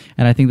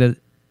 And I think that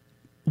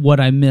what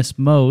I miss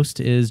most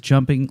is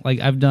jumping.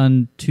 Like I've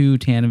done 2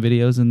 tandem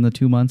videos in the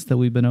 2 months that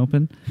we've been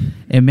open,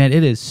 and man,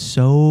 it is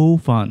so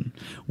fun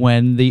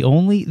when the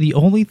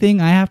only thing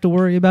I have to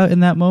worry about in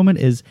that moment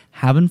is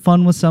having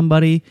fun with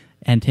somebody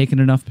and taking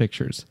enough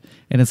pictures.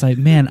 And it's like,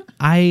 man,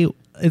 I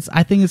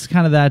think it's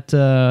kind of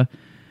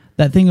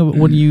that thing of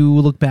when you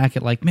look back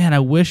at like, man, I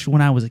wish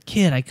when I was a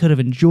kid I could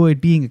have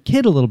enjoyed being a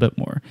kid a little bit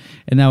more.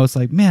 And now it's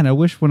like, man, I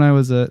wish when I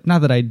was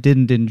not that I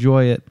didn't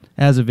enjoy it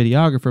as a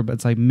videographer, but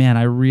it's like, man,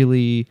 I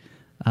really,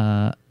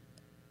 working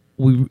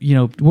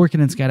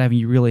in skydiving,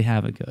 you really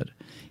have it good.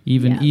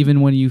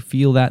 Even when you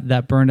feel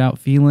that burned out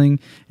feeling,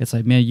 it's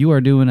like, man, you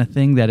are doing a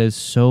thing that is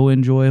so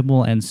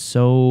enjoyable and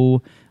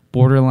so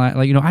borderline,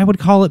 like, I would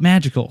call it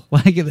magical.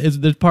 Like there's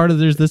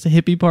this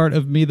hippie part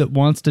of me that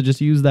wants to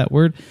just use that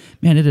word.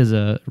 Man, it is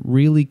a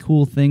really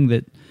cool thing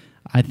that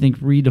I think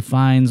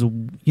redefines,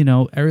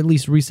 or at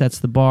least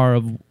resets the bar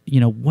of,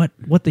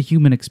 what the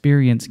human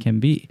experience can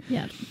be.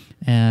 Yeah.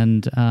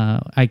 And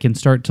I can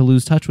start to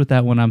lose touch with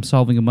that when I'm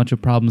solving a bunch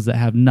of problems that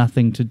have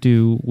nothing to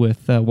do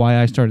with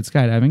why I started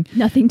skydiving.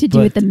 Nothing to do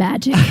with the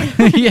magic.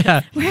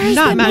 Yeah. Where's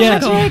Not the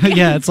magical. magic?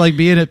 Yeah, it's like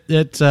being at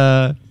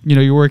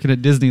you're working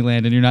at Disneyland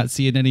and you're not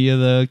seeing any of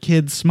the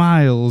kids'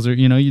 smiles, or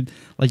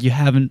you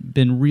haven't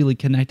been really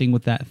connecting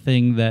with that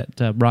thing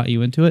that brought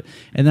you into it,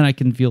 and then I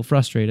can feel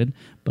frustrated.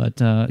 But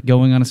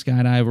going on a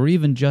skydive, or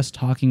even just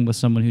talking with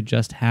someone who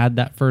just had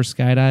that first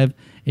skydive,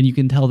 and you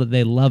can tell that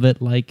they love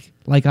it like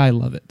I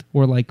love it,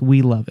 or like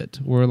we love it,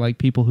 or like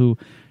people who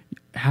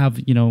have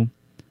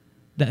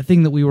that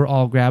thing that we were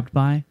all grabbed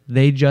by,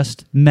 they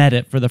just met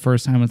it for the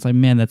first time. It's like,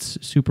 man, that's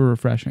super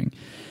refreshing.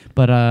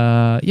 But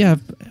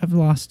I've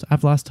lost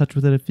touch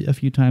with it a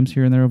few times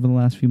here and there over the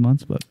last few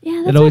months. But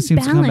Yeah, it always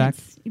seems to come back.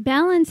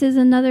 Balance is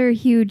another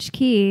huge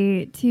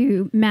key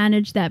to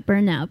manage that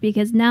burnout,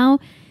 because now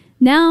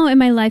in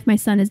my life, my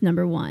son is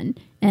number one,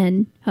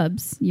 and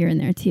Hubs, you're in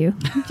there too.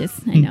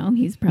 I know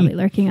he's probably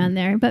lurking on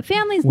there, but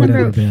family's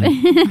number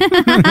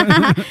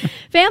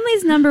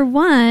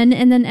one,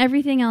 and then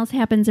everything else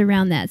happens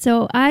around that.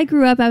 So I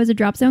was a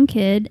drop zone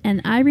kid,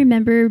 and I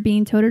remember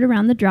being toted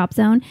around the drop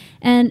zone,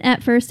 and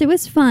at first it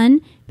was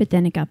fun, but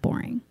then it got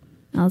boring.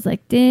 I was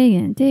like, day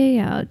in, day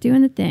out,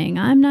 doing the thing.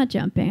 I'm not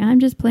jumping. I'm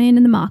just playing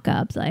in the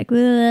mock-ups, like,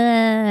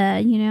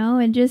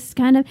 and just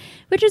kind of,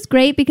 which is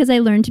great because I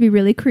learned to be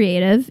really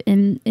creative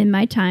in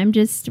my time,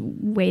 just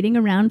waiting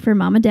around for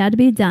mom and dad to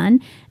be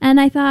done.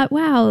 And I thought,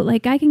 wow,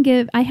 like I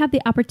have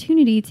the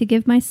opportunity to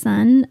give my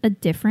son a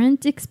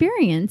different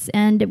experience.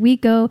 And we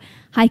go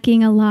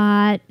hiking a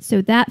lot,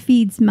 so that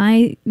feeds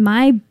my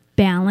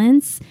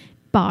balance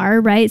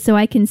bar, right? So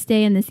I can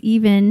stay in this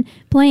even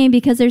plane,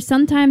 because there's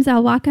sometimes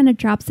I'll walk on a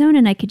drop zone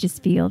and I could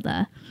just feel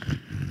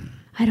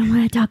I don't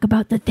want to talk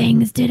about the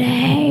things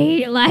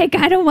today. Like,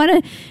 I don't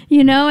want to,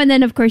 and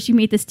then of course you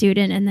meet the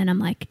student and then I'm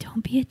like,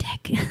 don't be a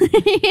dick,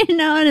 and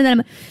then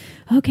I'm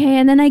okay.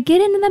 And then I get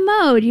into the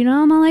mode,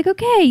 I'm all like,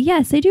 okay,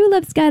 yes, I do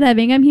love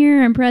skydiving. I'm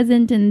here, I'm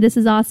present, and this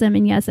is awesome.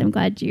 And yes, I'm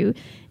glad you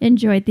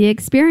enjoyed the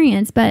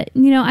experience. But,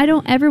 I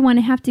don't ever want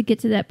to have to get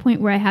to that point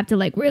where I have to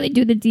like really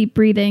do the deep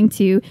breathing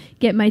to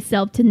get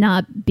myself to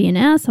not be an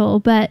asshole.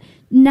 But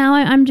now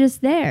I'm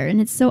just there, and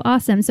it's so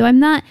awesome. So I'm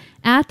not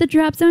at the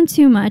drop zone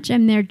too much.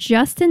 I'm there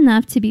just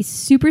enough to be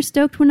super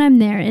stoked when I'm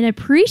there and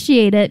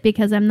appreciate it,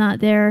 because I'm not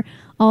there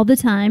all the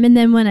time. And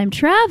then when I'm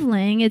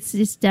traveling, it's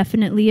just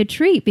definitely a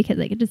treat, because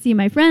I get to see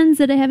my friends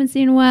that I haven't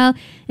seen in a while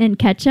and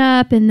catch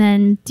up and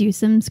then do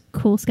some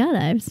cool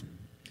skydives.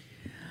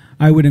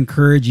 I would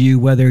encourage you,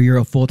 whether you're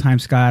a full-time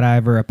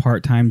skydiver, a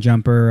part-time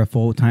jumper, a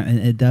full-time,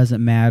 it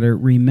doesn't matter.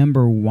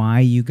 Remember why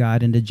you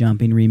got into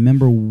jumping.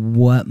 Remember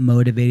what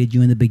motivated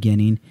you in the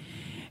beginning.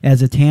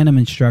 As a tandem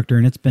instructor,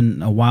 and it's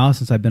been a while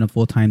since I've been a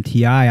full-time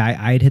TI,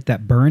 I'd hit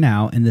that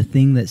burnout, and the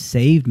thing that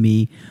saved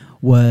me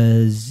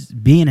was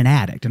being an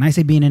addict. And I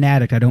say being an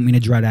addict, I don't mean a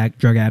drug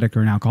addict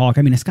or an alcoholic.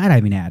 I mean a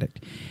skydiving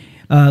addict.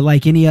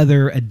 Like any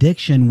other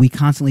addiction, we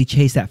constantly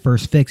chase that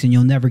first fix, and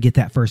you'll never get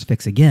that first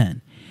fix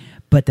again.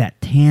 But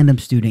that tandem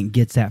student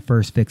gets that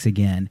first fix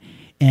again.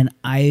 And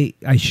I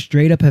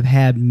straight up have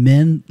had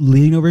men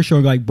leaning over his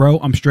shoulder like, bro,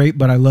 I'm straight,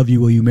 but I love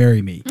you. Will you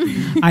marry me?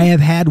 I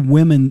have had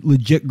women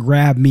legit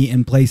grab me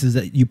in places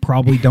that you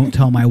probably don't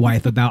tell my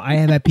wife about. I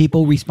have had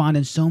people respond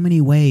in so many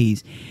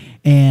ways.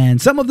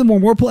 And some of them were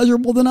more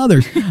pleasurable than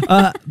others.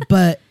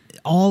 But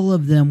all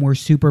of them were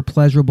super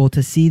pleasurable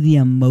to see the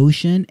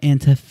emotion and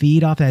to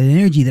feed off that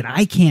energy that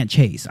I can't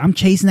chase. I'm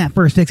chasing that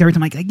first fix every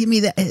time. Like, give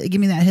me that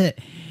hit.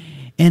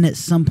 And at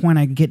some point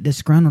I get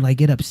disgruntled, I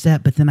get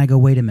upset, but then I go,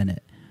 wait a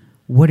minute,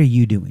 what are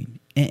you doing?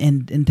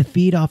 And to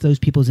feed off those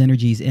people's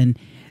energies. And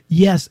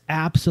yes,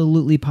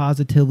 absolutely,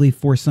 positively,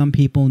 for some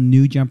people,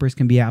 new jumpers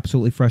can be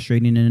absolutely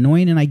frustrating and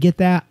annoying, and I get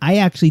that. I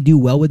actually do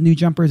well with new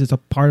jumpers. It's a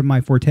part of my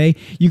forte.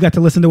 You got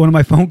to listen to one of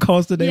my phone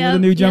calls today with a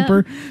new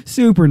jumper.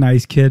 Super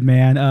nice kid,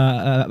 man.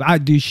 I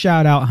do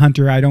shout out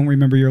Hunter. I don't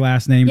remember your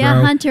last name, bro.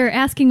 Yeah, Hunter,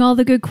 asking all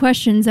the good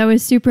questions. I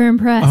was super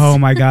impressed. Oh,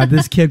 my God.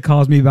 This kid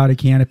calls me about a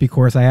canopy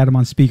course. I had him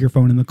on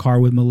speakerphone in the car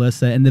with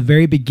Melissa. In the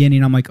very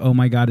beginning, I'm like, oh,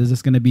 my God, is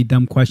this going to be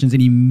dumb questions?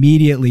 And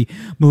immediately,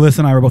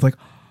 Melissa and I were both like,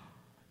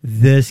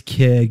 this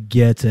kid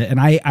gets it. And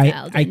I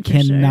Alden, for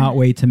cannot sure.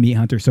 wait to meet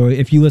Hunter. So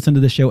if you listen to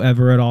the show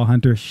ever at all,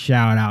 Hunter,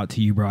 shout out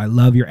to you, bro. I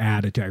love your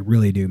attitude. I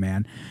really do,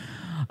 man.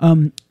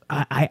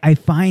 I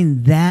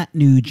find that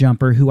new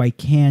jumper who I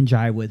can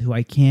jive with, who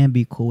I can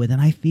be cool with,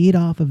 and I feed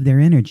off of their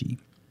energy.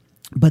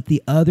 But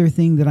the other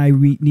thing that I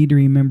need to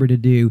remember to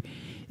do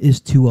is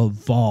to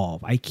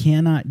evolve. I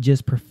cannot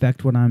just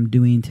perfect what I'm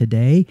doing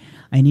today.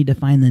 I need to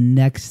find the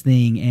next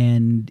thing.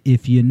 And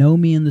if you know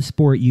me in the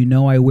sport, you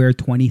know I wear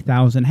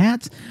 20,000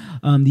 hats.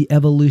 The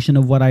evolution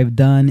of what I've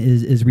done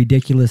is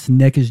ridiculous.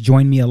 Nick has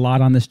joined me a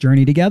lot on this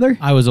journey together.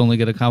 I was only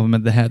going to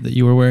compliment the hat that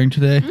you were wearing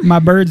today. My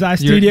Bird's Eye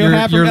Studio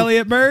hat from your-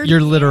 Elliot Bird. Your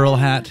literal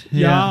hat.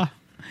 Yeah.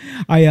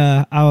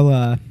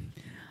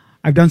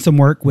 I've done some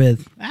work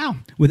with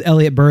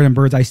Elliot Bird and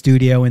Bird's Eye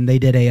Studio, and they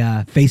did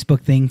a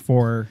Facebook thing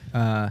for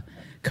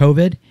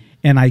COVID,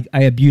 and I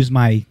abused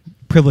my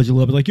privilege a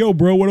little bit, like, yo,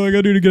 bro, what do I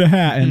gotta do to get a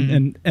hat?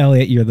 And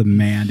Elliot, you're the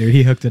man, dude.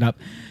 He hooked it up.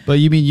 But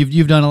you mean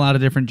you've done a lot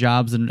of different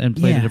jobs and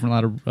played Yeah.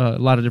 a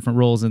lot of different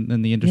roles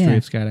in the industry Yeah.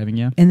 of skydiving,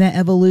 yeah? And that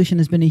evolution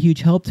has been a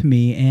huge help to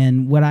me.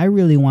 And what I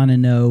really want to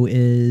know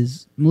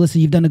is, Melissa,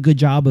 you've done a good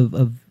job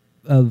of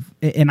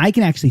and I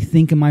can actually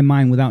think in my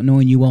mind without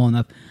knowing you well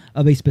enough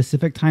of a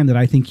specific time that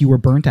I think you were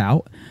burnt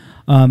out.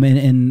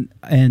 And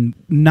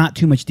not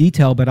too much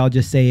detail, but I'll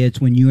just say it's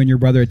when you and your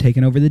brother had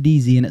taken over the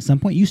DZ, and at some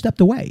point you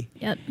stepped away.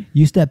 Yep.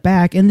 You stepped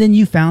back, and then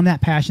you found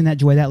that passion, that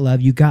joy, that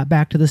love. You got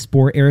back to the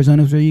sport.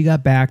 Arizona was where you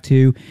got back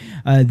to.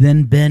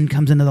 Then Ben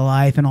comes into the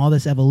life and all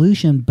this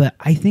evolution. But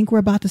I think we're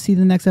about to see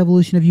the next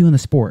evolution of you in the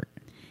sport.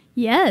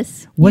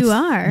 Yes, What's- you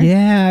are.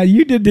 Yeah,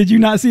 you did. Did you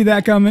not see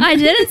that coming? I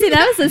didn't see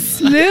that was a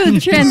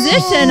smooth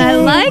transition. I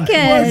like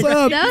it. What's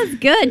up? That was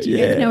good. You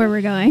guys know where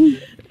we're going.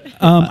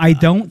 I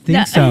don't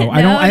think so.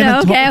 I don't. I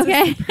haven't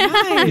okay.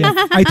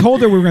 Yeah. I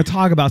told her we were going to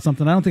talk about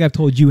something. I don't think I've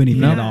told you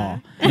anything at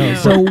all. No,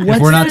 So if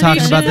what's we're not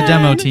talking about the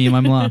demo team,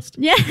 I'm lost.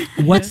 Yeah.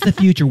 what's the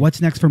future?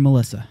 What's next for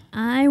Melissa?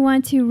 I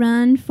want to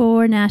run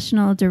for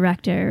national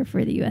director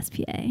for the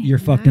USPA. You're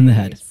fucked in the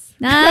head.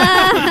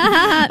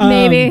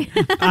 Maybe.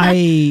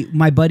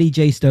 My buddy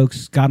Jay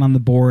Stokes got on the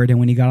board, and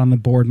when he got on the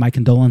board, my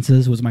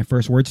condolences was my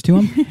first words to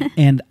him,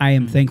 and I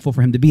am thankful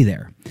for him to be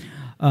there.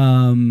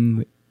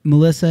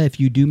 Melissa, if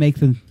you do make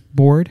the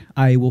board,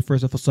 I will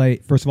first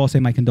of all say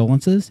my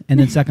condolences, and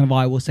then second of all,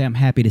 I will say I'm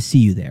happy to see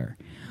you there.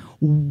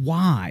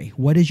 Why?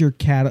 What is your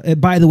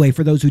by the way,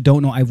 for those who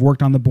don't know, I've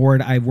worked on the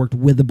board, I've worked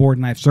with the board,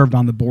 and I've served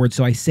on the board,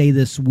 so I say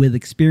this with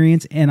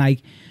experience, and I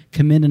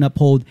commend and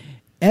uphold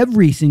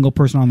every single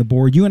person on the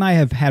board. You and I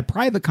have had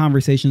private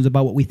conversations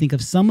about what we think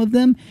of some of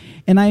them,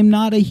 and I am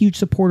not a huge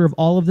supporter of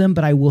all of them,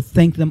 but I will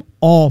thank them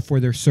all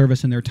for their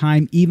service and their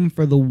time, even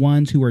for the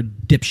ones who are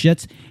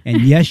dipshits.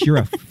 And yes, you're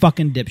a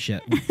fucking dipshit.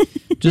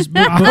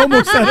 I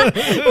almost said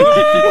it.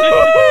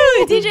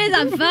 Woo, DJ's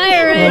on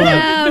fire right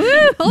now.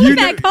 Woo, hold You it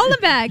back. Hold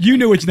it back. You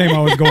knew which name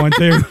I was going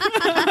to.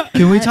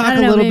 Can we talk I a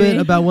don't know, little bit maybe.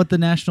 about what the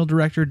national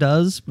director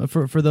does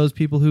for those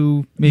people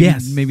who maybe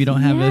Yes. maybe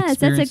don't have Yes,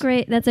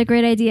 experience? that's a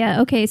great idea.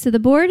 Okay, so the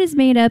board is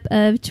made up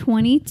of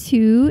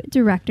 22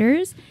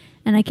 directors,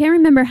 and I can't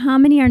remember how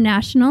many are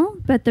national,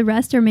 but the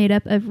rest are made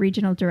up of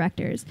regional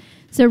directors.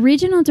 So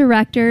regional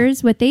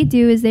directors, what they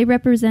do is they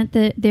represent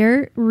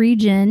their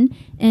region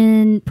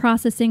in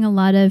processing a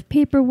lot of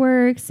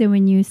paperwork. So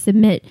when you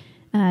submit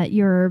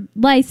your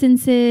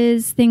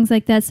licenses, things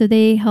like that. So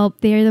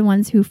they're the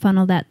ones who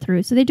funnel that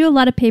through. So they do a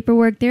lot of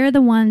paperwork. They're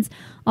the ones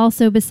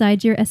also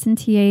besides your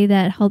SNTA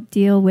that help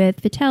deal with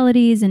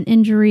fatalities and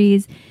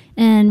injuries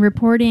and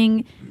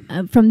reporting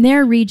from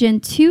their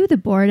region to the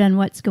board on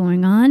what's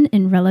going on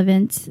and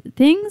relevant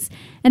things.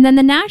 And then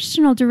the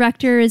national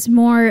director is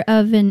more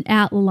of an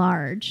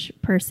at-large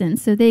person.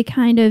 So they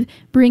kind of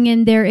bring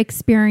in their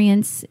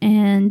experience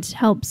and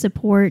help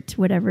support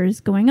whatever is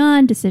going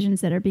on,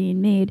 decisions that are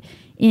being made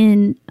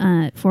in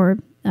for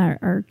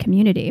our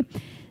community.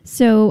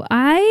 So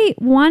I've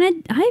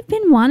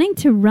been wanting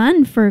to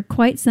run for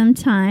quite some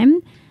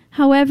time.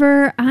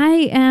 However,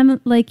 I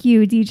am like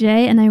you,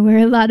 DJ, and I wear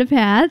a lot of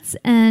hats,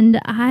 and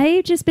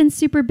I've just been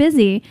super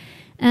busy.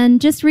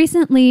 And just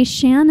recently,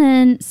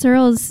 Shannon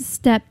Searles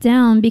stepped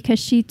down because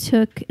she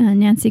took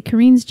Nancy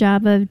Kareen's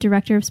job of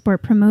Director of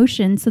Sport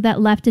Promotion, so that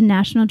left a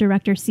national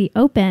director seat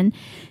open.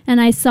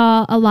 And I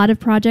saw a lot of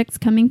projects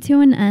coming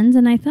to an end,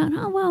 and I thought,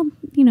 oh, well,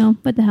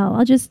 what the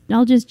hell?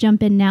 I'll just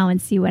jump in now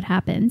and see what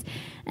happens.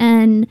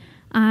 And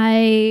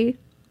I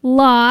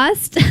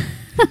lost...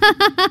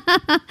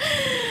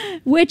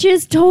 which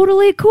is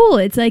totally cool.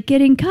 It's like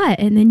getting cut,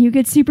 and then you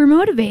get super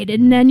motivated,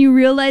 and then you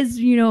realize,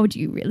 do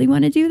you really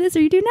want to do this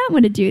or you do not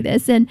want to do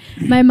this? And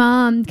my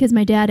mom, because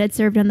my dad had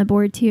served on the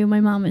board too, my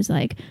mom was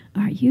like,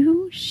 are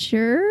you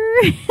sure?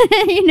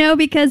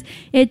 Because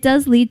it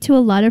does lead to a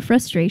lot of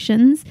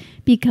frustrations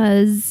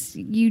because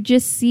you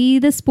just see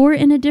the sport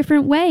in a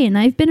different way. And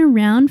I've been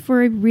around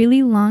for a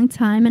really long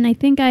time, and I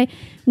think I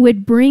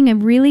would bring a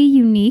really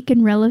unique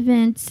and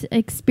relevant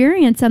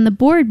experience on the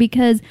board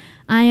because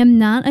I am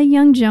not a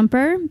young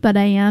jumper, but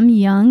I am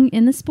young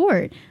in the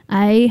sport.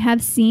 I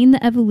have seen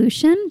the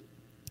evolution.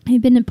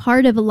 I've been a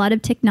part of a lot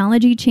of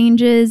technology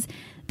changes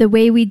the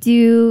way we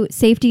do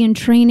safety and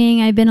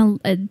training. I've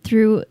been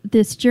through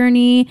this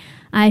journey.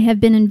 I have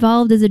been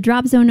involved as a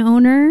drop zone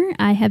owner.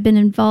 I have been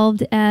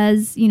involved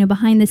as,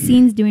 behind the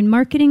scenes doing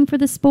marketing for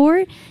the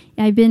sport.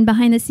 I've been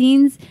behind the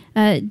scenes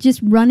just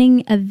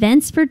running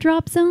events for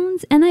drop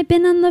zones. And I've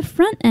been on the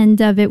front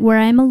end of it where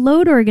I'm a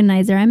load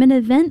organizer. I'm an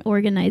event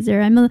organizer.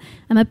 I'm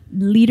a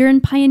leader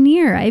and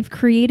pioneer. I've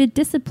created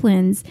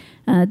disciplines.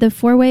 The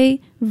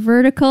 4-way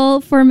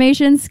vertical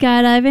formation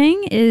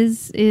skydiving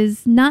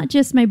is not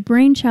just my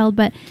brainchild,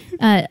 but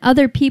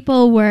other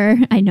people were,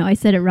 I know I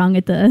said it wrong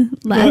at the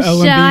last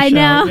show. I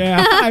know.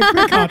 Yeah, I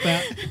forgot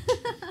that.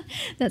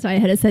 That's why I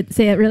had to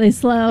say it really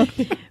slow.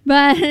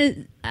 But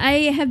I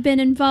have been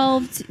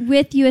involved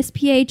with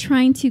USPA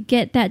trying to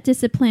get that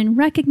discipline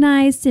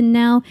recognized. And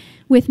now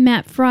with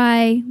Matt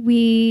Fry,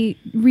 we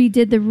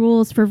redid the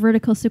rules for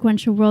vertical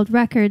sequential world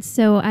records.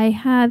 So I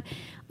have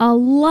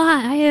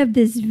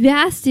this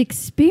vast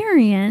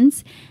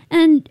experience.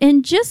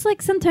 And just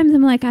like sometimes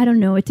I'm like, I don't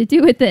know what to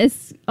do with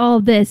all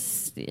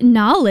this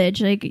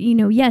knowledge. Like,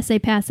 yes, I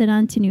pass it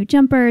on to new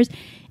jumpers.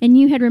 And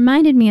you had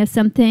reminded me of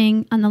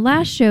something on the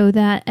last show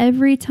that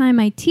every time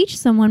I teach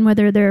someone,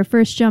 whether they're a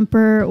first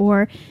jumper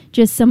or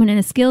just someone in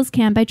a skills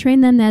camp, I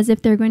train them as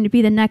if they're going to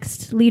be the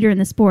next leader in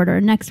the sport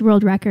or next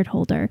world record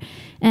holder.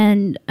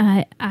 And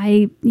here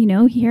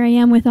I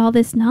am with all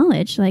this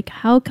knowledge. Like,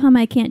 how come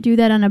I can't do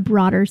that on a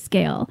broader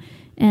scale?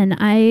 And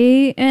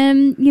I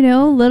am,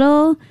 a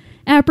little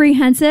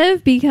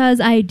apprehensive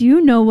because I do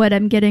know what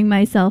I'm getting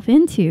myself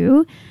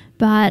into.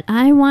 But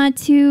I want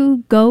to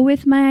go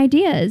with my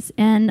ideas.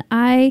 And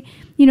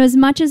as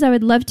much as I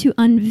would love to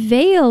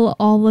unveil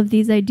all of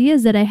these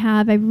ideas that I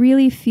have, I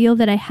really feel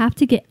that I have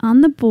to get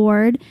on the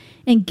board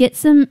and get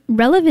some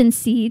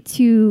relevancy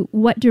to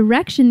what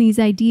direction these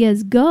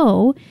ideas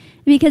go.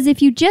 Because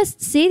if you just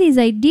say these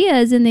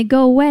ideas and they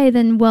go away,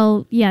 then,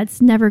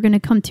 it's never going to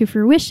come to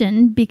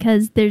fruition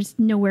because there's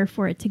nowhere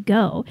for it to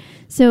go.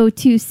 So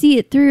to see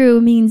it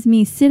through means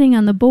me sitting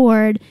on the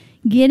board,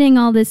 getting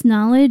all this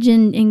knowledge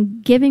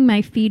and giving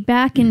my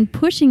feedback and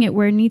pushing it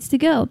where it needs to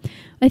go.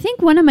 I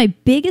think one of my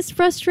biggest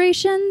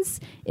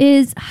frustrations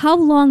is how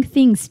long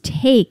things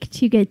take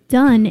to get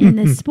done in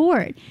this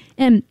sport.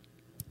 And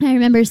I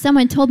remember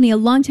someone told me a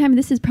long time,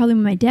 this is probably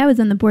when my dad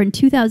was on the board in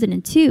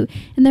 2002,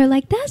 and they're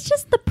like, that's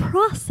just the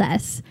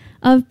process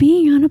of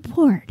being on a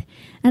board.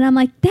 And I'm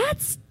like,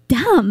 that's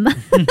dumb.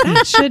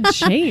 That should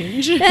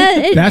change.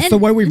 That's the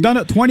way we've done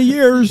it 20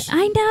 years.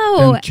 I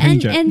know.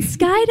 And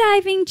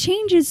skydiving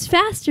changes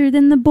faster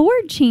than the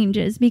board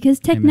changes because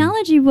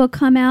technology will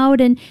come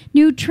out and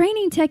new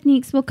training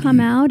techniques will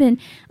come out. And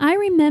I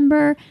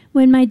remember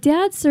when my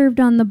dad served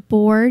on the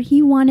board,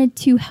 he wanted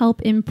to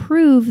help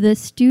improve the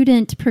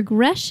student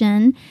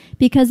progression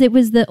because it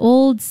was the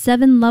old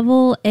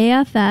 7-level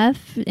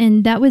AFF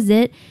and that was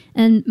it.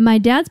 And my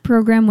dad's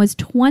program was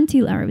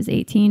 20, or I was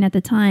 18 at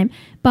the time,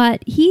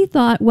 but he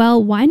thought,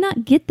 well, why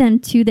not get them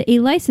to the A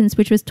license,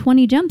 which was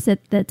 20 jumps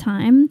at the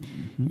time,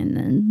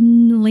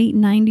 in the late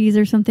 90s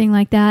or something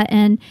like that.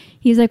 And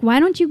he's like,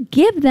 why don't you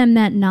give them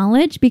that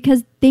knowledge?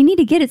 Because they need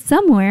to get it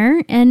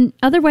somewhere. And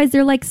otherwise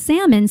they're like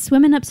salmon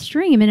swimming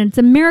upstream. And it's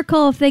a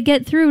miracle if they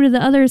get through to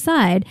the other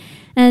side.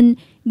 And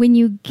when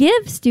you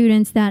give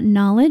students that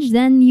knowledge,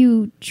 then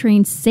you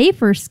train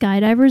safer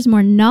skydivers,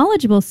 more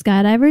knowledgeable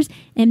skydivers,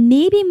 and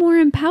maybe more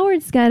empowered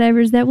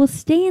skydivers that will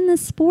stay in the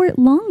sport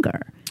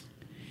longer.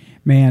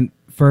 Man,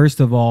 first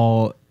of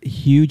all,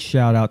 huge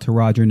shout out to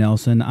Roger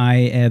Nelson.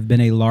 I have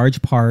been a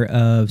large part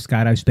of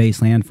Skydive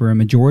Spaceland for a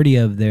majority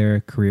of their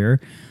career.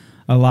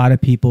 A lot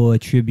of people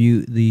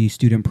attribute the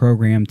student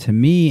program to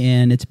me,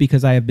 and it's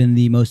because I have been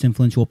the most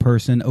influential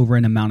person over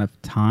an amount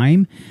of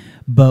time.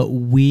 But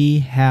we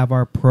have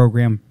our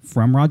program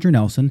from Roger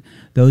Nelson.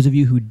 Those of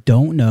you who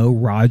don't know,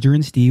 Roger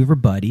and Steve are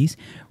buddies.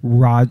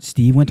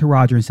 Steve went to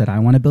Roger and said, I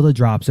want to build a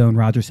drop zone.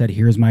 Roger said,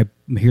 here's my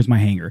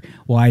hangar.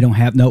 Well, I don't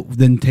have, no,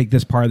 then take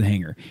this part of the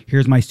hangar.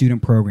 Here's my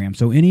student program.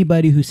 So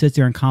anybody who sits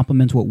there and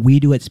compliments what we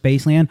do at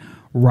Spaceland,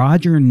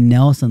 Roger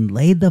Nelson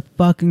laid the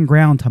fucking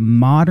ground to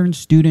modern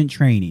student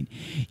training.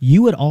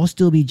 You would all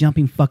still be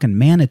jumping fucking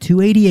Mana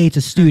 288s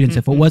as students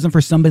if it wasn't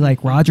for somebody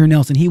like Roger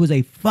Nelson. He was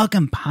a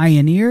fucking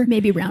pioneer.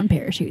 Maybe round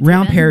parachutes.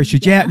 Round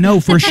parachutes, yeah. No,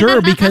 for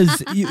sure,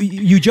 because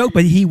you joke,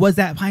 but he was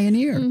that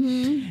pioneer.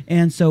 Mm-hmm.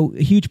 And so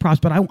huge props.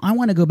 But I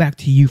want to go back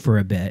to you for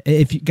a bit.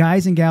 If you,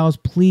 guys and gals,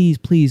 please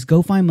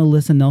go find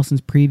Melissa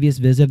Nelson's previous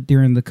visit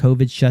during the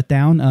COVID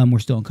shutdown. We're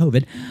still in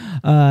COVID.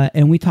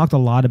 And we talked a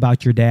lot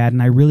about your dad,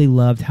 and I really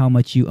loved how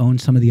much you owned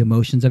some of the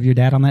emotions of your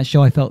dad on that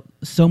show. I felt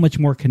so much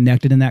more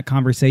connected in that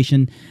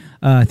conversation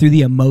through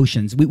the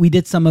emotions. We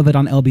did some of it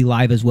on LB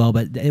Live as well,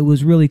 but it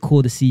was really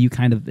cool to see you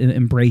kind of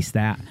embrace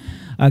that.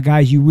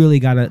 Guys, you really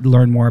got to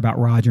learn more about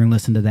Roger and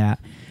listen to that.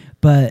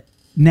 But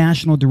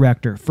national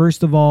director,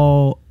 first of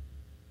all,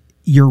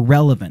 you're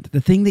relevant. The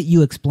thing that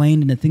you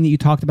explained and the thing that you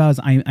talked about is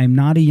I'm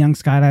not a young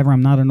skydiver.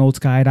 I'm not an old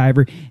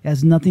skydiver. It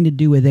has nothing to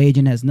do with age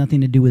and has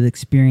nothing to do with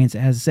experience. It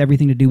has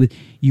everything to do with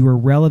you are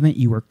relevant.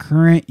 You are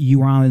current.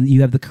 You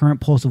have the current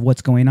pulse of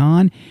what's going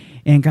on.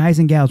 And guys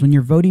and gals, when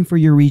you're voting for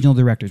your regional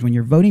directors, when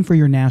you're voting for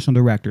your national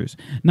directors,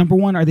 number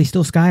one, are they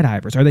still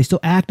skydivers? Are they still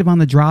active on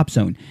the drop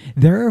zone?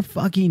 There are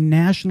fucking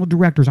national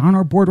directors on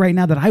our board right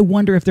now that I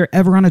wonder if they're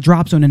ever on a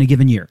drop zone in a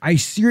given year. I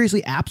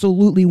seriously,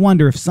 absolutely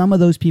wonder if some of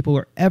those people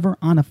are ever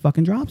on a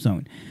fucking drop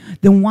zone.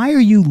 Then why are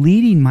you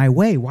leading my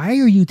way? Why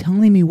are you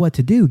telling me what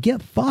to do?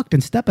 Get fucked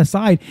and step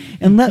aside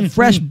and let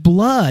fresh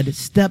blood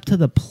step to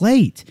the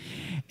plate.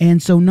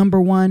 And so,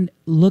 number one,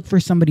 look for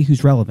somebody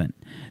who's relevant.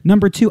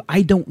 Number two,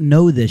 I don't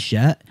know this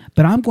yet,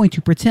 but I'm going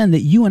to pretend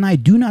that you and I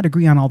do not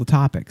agree on all the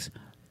topics.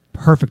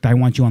 Perfect. I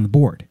want you on the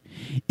board.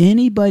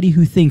 Anybody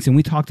who thinks, and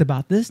we talked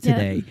about this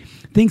today,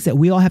 thinks that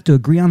we all have to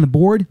agree on the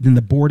board, then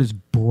the board is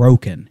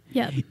broken.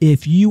 Yep.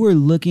 If you are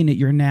looking at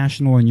your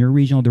national and your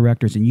regional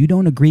directors and you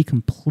don't agree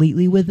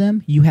completely with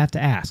them, you have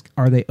to ask,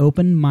 are they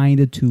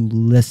open-minded to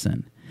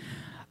listen?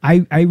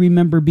 I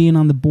remember being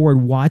on the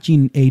board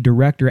watching a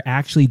director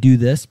actually do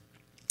this.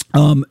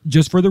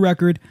 Just for the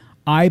record,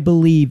 I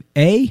believe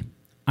A,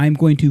 I'm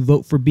going to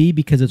vote for B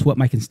because it's what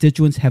my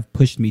constituents have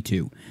pushed me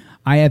to.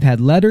 I have had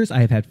letters, I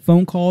have had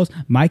phone calls,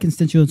 my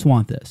constituents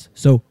want this.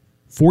 So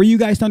for you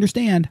guys to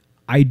understand,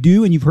 I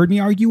do, and you've heard me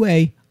argue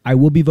A, I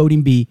will be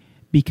voting B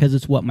because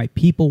it's what my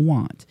people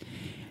want.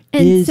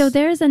 And so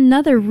there's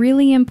another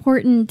really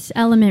important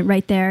element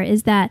right there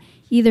is that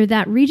either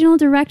that regional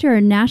director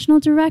or national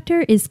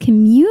director is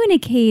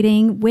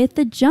communicating with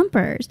the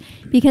jumpers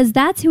because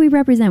that's who we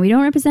represent. We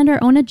don't represent our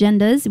own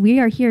agendas. We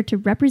are here to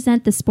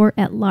represent the sport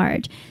at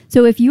large.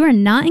 So if you are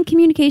not in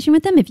communication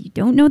with them, if you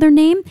don't know their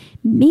name,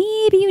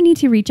 maybe you need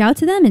to reach out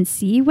to them and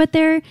see what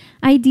their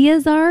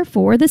ideas are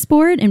for the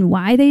sport and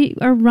why they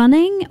are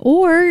running,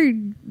 or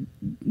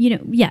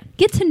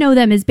get to know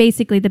them is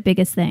basically the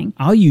biggest thing.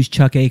 I'll use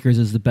Chuck Akers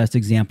as the best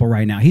example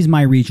right now. He's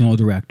my regional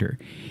director.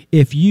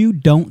 If you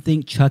don't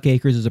think Chuck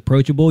Akers is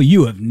approachable,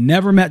 you have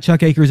never met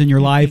Chuck Akers in your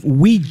life.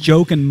 We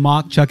joke and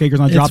mock Chuck Akers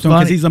on Drop Zone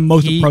because he's the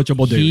most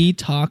approachable dude. He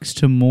talks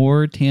to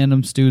more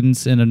tandem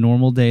students in a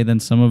normal day than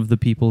some of the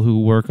people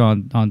who work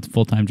on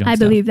full-time jump I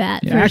stuff. believe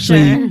that. Yeah,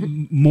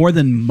 actually, more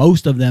than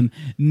most of them,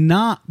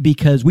 not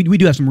because we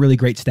do have some really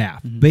great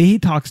staff, but he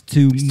talks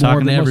to He's more talking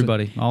to than most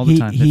everybody all the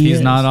time. If he's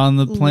not on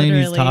the plane,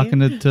 he's talking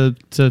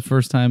to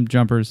first-time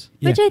jumpers.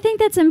 Which I think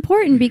that's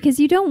important because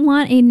you don't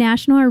want a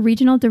national or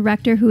regional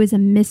director who is a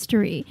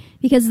mystery.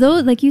 Because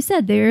those, like you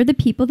said, they're the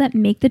people that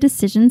make the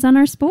decisions on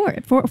our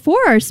sport, for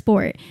our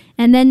sport.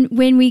 And then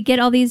when we get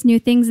all these new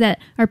things that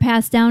are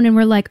passed down and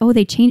we're like, oh,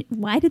 they changed.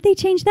 Why did they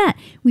change that?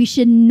 We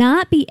should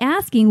not be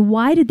asking,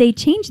 why did they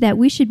change that?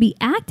 We should be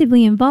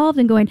actively involved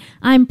and going,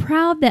 I'm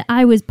proud that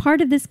I was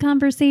part of this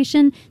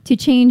conversation to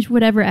change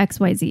whatever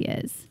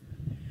XYZ is.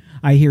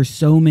 I hear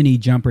so many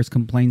jumpers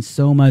complain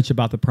so much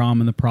about the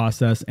problem in the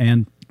process.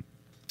 And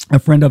a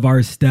friend of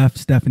ours,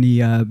 Stephanie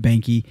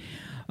Banky,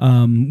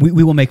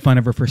 we will make fun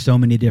of her for so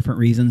many different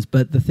reasons,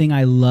 but the thing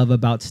I love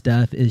about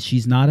Steph is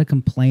she's not a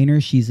complainer,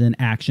 she's an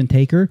action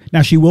taker.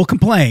 Now, she will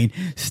complain.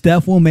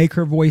 Steph will make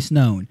her voice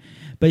known,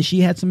 but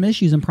she had some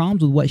issues and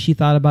problems with what she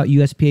thought about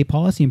USPA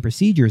policy and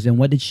procedures, and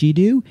what did she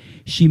do?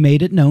 She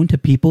made it known to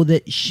people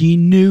that she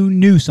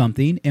knew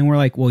something, and we're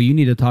like, well, you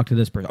need to talk to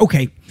this person.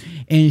 Okay,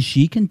 and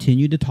she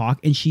continued to talk,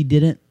 and she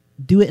didn't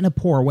do it in a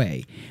poor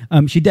way.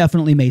 She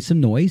definitely made some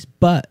noise,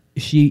 but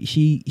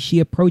she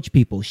approached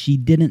people. She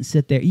didn't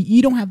sit there.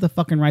 You don't have the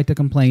fucking right to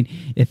complain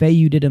if A,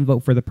 you didn't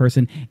vote for the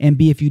person, and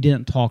B, if you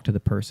didn't talk to the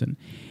person.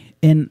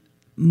 And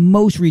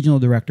most regional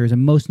directors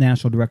and most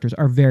national directors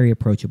are very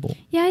approachable.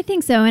 Yeah, I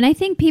think so. And I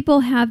think people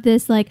have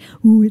this like,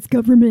 ooh, it's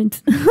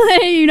government.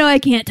 I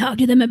can't talk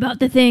to them about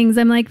the things.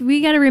 I'm like, we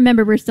got to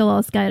remember we're still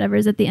all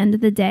skydivers at the end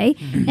of the day.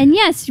 And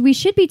yes, we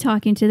should be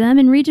talking to them.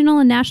 And regional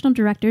and national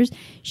directors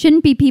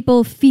shouldn't be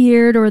people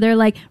feared or they're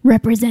like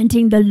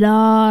representing the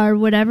law or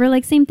whatever.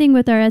 Like same thing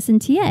with our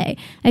SNTA.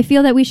 I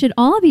feel that we should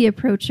all be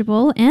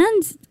approachable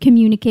and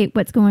communicate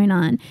what's going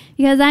on.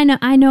 Because I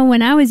know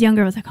when I was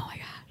younger, I was like, oh my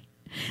God.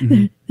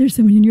 Mm-hmm. There's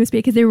someone in USPA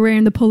because they were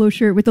wearing the polo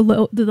shirt with the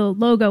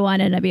logo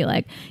on it. And I'd be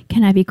like,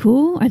 can I be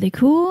cool? Are they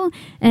cool?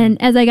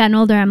 And as I gotten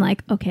older, I'm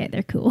like, okay,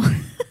 they're cool.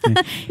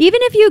 Even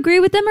if you agree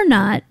with them or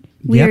not,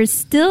 we are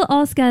still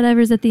all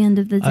skydivers at the end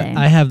of the day.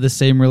 I have the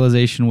same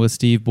realization with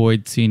Steve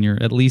Boyd Sr.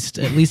 at least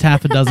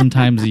half a dozen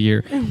times a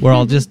year, where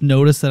I'll just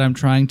notice that I'm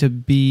trying to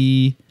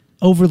be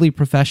overly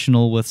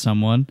professional with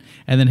someone,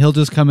 and then he'll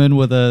just come in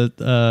with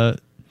a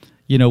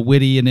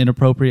witty and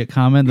inappropriate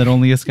comment that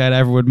only a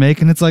skydiver would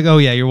make, and it's like, oh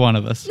yeah, you're one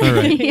of us. All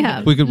right,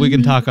 yeah, we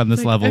can talk on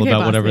this level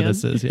about whatever man.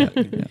 this is. Yeah.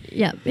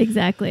 Yeah,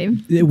 exactly.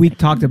 We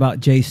talked about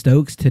Jay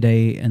Stokes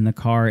today in the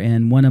car,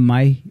 and one of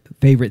my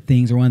favorite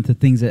things, or one of the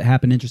things that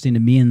happened interesting to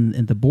me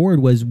and the board,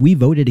 was we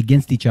voted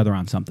against each other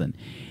on something,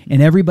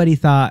 and everybody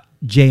thought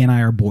Jay and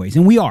I are boys,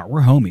 and we're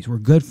homies, we're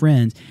good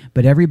friends,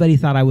 but everybody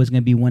thought I was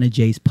going to be one of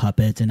Jay's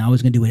puppets, and I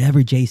was going to do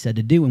whatever Jay said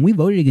to do, and we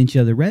voted against each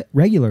other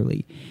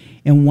regularly.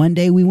 And one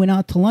day we went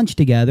out to lunch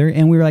together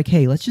and we were like,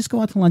 hey, let's just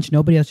go out to lunch.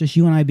 Nobody else, just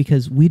you and I,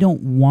 because we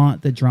don't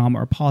want the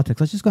drama or politics.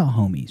 Let's just go out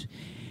homies.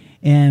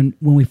 And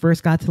when we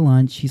first got to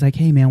lunch, he's like,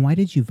 hey, man, why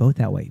did you vote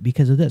that way?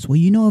 Because of this. Well,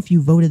 if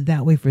you voted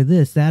that way for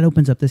this, that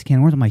opens up this can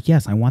of worms. I'm like,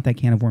 yes, I want that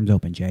can of worms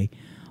open, Jay.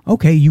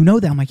 Okay, you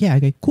know that. I'm like, yeah,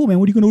 okay, cool, man.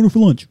 What are you going to order for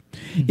lunch?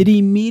 It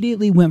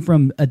immediately went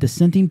from a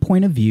dissenting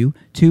point of view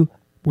to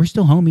we're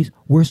still homies,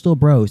 we're still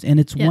bros. And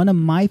it's one of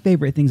my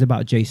favorite things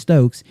about Jay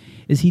Stokes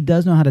is he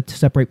does know how to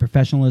separate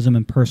professionalism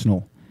and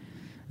personal,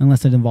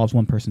 unless it involves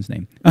one person's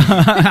name.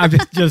 I'm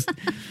just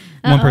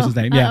one person's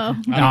name. Yeah.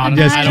 No, I'm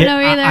just I don't know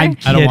either. I'm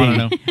I don't kidding.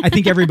 wanna know. I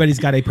think everybody's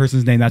got a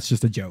person's name. That's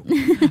just a joke.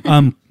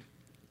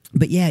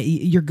 But yeah,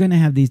 you're going to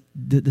have these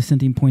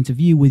dissenting points of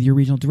view with your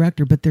regional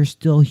director, but they're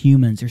still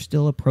humans. They're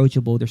still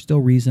approachable. They're still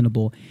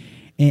reasonable.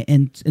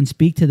 And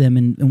speak to them.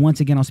 And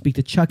once again, I'll speak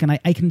to Chuck. And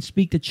I can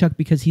speak to Chuck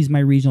because he's my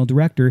regional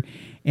director.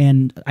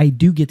 And I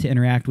do get to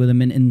interact with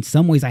him. And in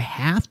some ways, I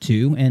have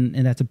to. And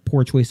that's a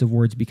poor choice of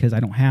words because I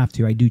don't have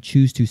to. I do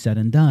choose to, said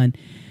and done.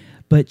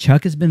 But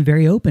Chuck has been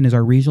very open as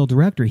our regional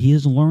director. He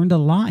has learned a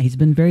lot. He's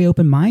been very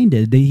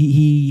open-minded.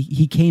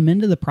 He came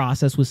into the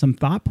process with some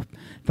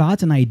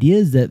thoughts and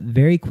ideas that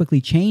very quickly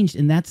changed.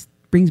 And that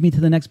brings me to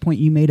the next point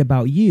you made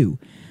about you.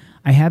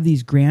 I have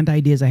these grand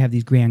ideas. I have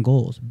these grand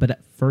goals. But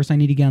at first, I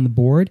need to get on the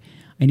board.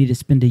 I need to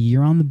spend a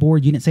year on the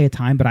board. You didn't say a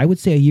time, but I would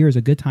say a year is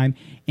a good time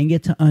and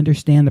get to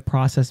understand the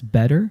process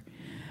better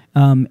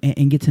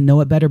and get to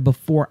know it better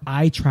before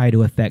I try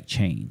to affect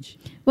change.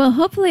 Well,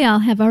 hopefully I'll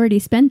have already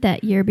spent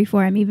that year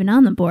before I'm even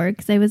on the board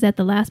because I was at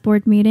the last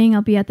board meeting.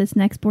 I'll be at this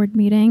next board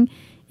meeting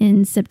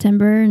in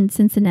September in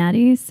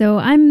Cincinnati. So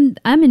I'm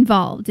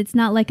involved. It's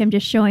not like I'm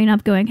just showing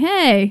up going,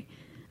 hey,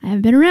 I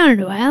haven't been around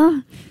in a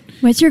while.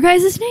 What's your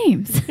guys'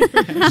 names?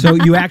 So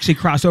you actually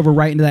cross over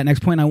right into that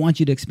next point. I want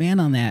you to expand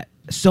on that.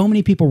 So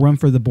many people run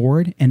for the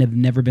board and have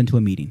never been to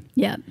a meeting.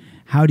 Yeah.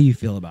 How do you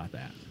feel about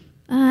that?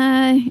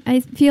 I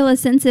feel a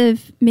sense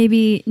of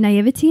maybe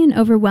naivety and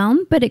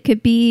overwhelm, but it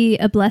could be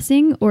a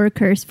blessing or a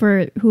curse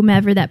for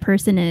whomever that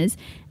person is.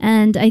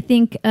 And I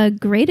think a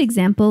great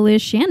example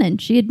is Shannon.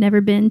 She had never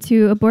been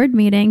to a board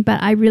meeting,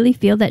 but I really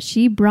feel that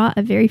she brought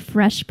a very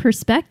fresh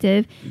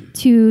perspective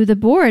to the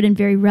board and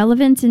very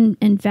relevant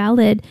and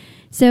valid.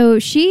 So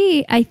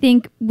she, I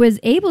think, was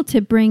able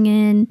to bring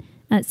in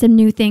some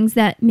new things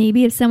that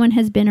maybe if someone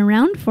has been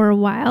around for a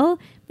while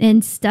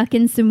and stuck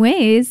in some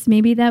ways,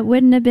 maybe that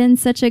wouldn't have been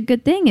such a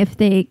good thing if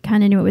they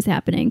kind of knew what was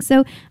happening.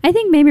 So I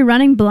think maybe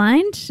running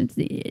blind,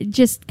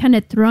 just kind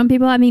of throwing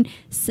people. I mean,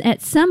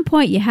 at some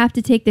point you have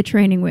to take the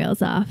training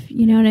wheels off.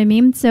 You know what I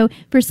mean? So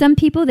for some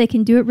people, they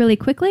can do it really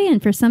quickly.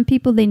 And for some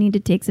people, they need to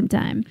take some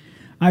time.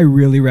 I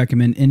really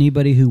recommend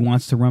anybody who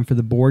wants to run for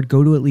the board,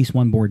 go to at least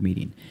one board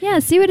meeting. Yeah,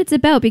 see what it's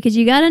about because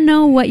you got to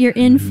know what you're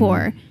in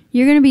for.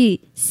 You're going to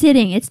be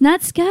sitting. It's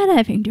not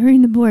skydiving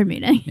during the board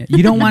meeting. Yeah,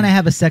 you don't want to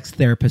have a sex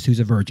therapist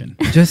who's a virgin.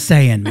 Just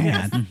saying,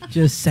 man.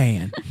 Just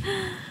saying.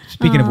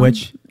 Speaking of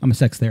which, I'm a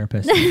sex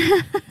therapist.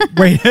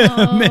 Wait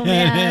a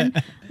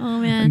minute. Oh,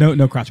 man.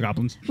 No crotch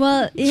goblins.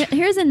 Well,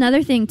 here's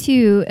another thing,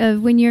 too,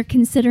 of when you're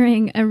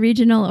considering a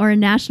regional or a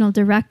national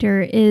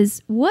director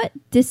is what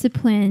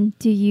discipline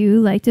do you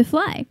like to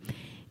fly?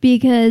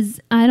 Because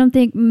I don't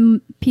think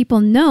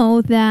people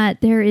know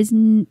that there is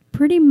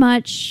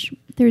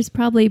there's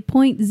probably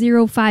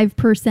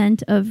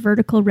 0.05% of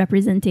vertical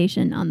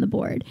representation on the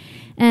board.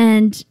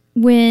 And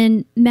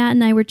when Matt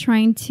and I were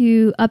trying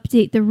to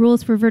update the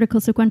rules for vertical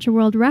sequential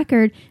world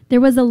record,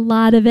 there was a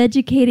lot of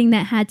educating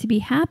that had to be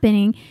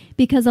happening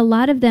because a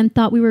lot of them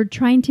thought we were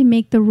trying to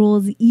make the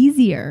rules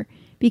easier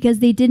because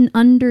they didn't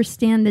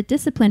understand the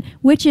discipline,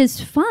 which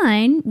is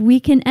fine. We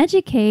can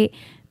educate.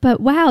 But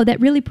wow,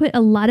 that really put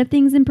a lot of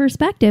things in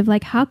perspective.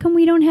 Like, how come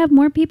we don't have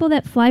more people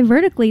that fly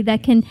vertically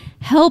that can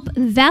help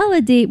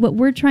validate what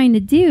we're trying to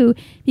do?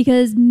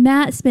 Because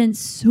Matt spent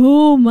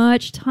so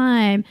much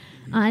time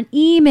on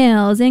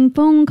emails and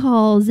phone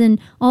calls and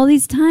all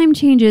these time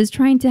changes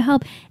trying to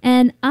help.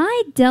 And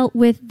I dealt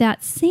with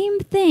that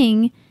same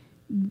thing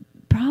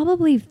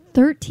probably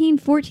 13,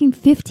 14,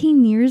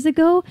 15 years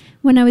ago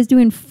when I was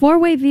doing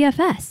 4-way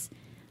VFS.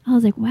 I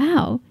was like,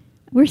 wow.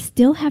 We're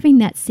still having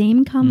that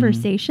same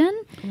conversation.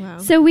 Wow.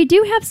 So we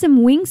do have some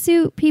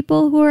wingsuit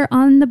people who are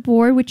on the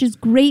board, which is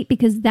great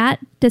because that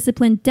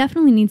discipline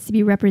definitely needs to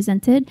be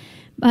represented.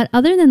 But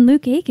other than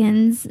Luke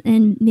Akins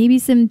and maybe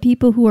some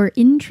people who are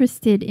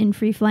interested in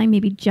free flying,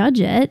 maybe judge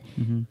it,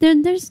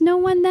 there's no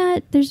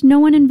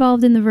one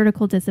involved in the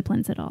vertical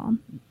disciplines at all.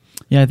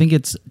 Yeah, I think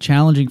it's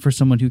challenging for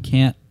someone who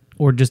can't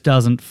or just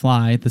doesn't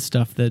fly the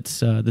stuff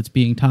that's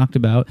being talked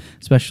about,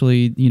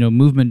 especially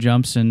movement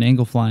jumps and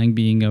angle flying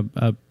being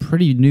a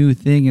pretty new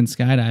thing in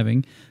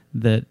skydiving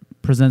that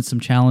presents some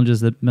challenges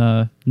that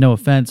no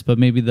offense, but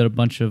maybe that a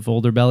bunch of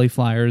older belly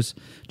flyers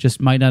just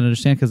might not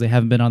understand because they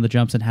haven't been on the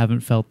jumps and haven't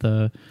felt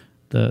the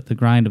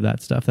grind of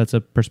that stuff. That's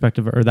a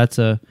perspective, or that's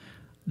a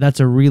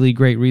really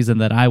great reason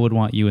that I would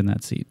want you in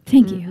that seat.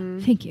 Thank you.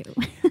 Thank you.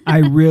 I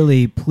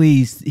really,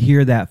 please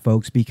hear that,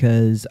 folks,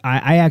 because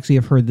I actually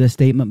have heard this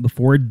statement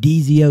before.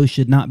 DZOs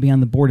should not be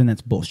on the board, and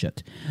that's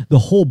bullshit. The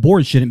whole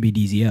board shouldn't be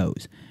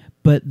DZOs.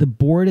 But the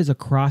board is a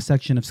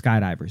cross-section of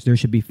skydivers. There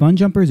should be fun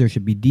jumpers, there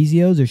should be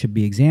DZOs, there should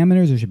be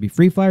examiners, there should be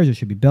free flyers, there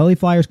should be belly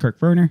flyers, Kirk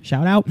Ferner,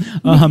 shout out.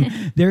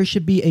 There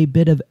should be a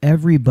bit of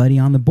everybody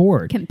on the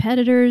board.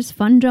 Competitors,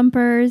 fun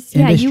jumpers.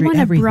 Industry, you want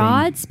everything. a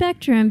broad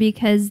spectrum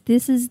because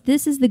this is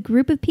the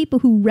group of people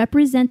who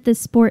represent the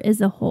sport as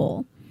a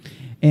whole.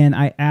 And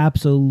I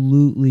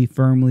absolutely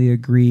firmly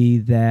agree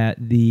that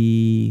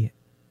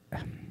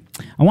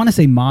I want to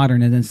say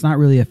modern, and it's not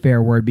really a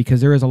fair word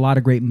because there is a lot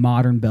of great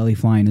modern belly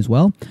flying as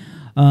well.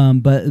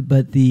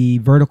 But the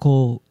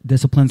vertical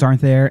disciplines aren't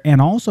there, and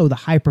also the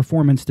high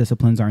performance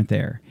disciplines aren't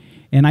there.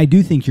 And I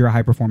do think you're a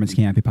high performance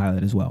canopy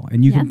pilot as well,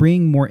 and you can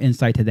bring more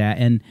insight to that.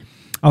 And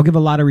I'll give a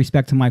lot of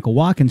respect to Michael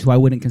Watkins, who I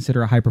wouldn't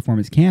consider a high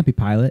performance canopy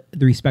pilot.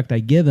 The respect I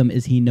give him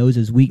is he knows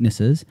his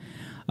weaknesses.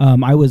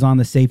 I was on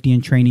the safety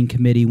and training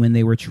committee when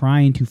they were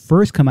trying to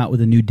first come out with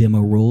the new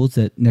demo rules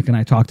that Nick and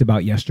I talked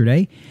about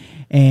yesterday.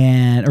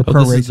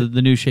 Pro this is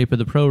the new shape of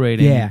the pro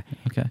rating. Yeah.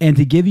 Okay. And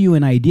to give you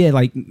an idea,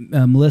 like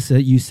Melissa,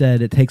 you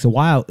said it takes a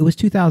while. It was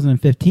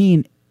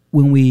 2015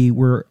 when we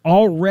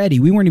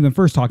weren't even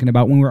first talking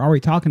about, when we were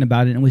already talking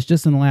about it. And it was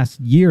just in the last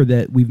year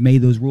that we've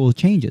made those rule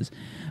changes.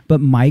 But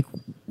Mike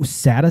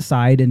sat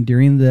aside and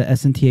during the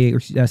SNTA,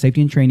 or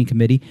Safety and Training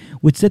Committee,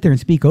 would sit there and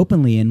speak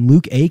openly. And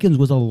Luke Akins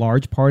was a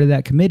large part of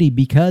that committee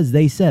because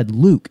they said,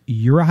 Luke,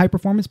 you're a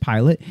high-performance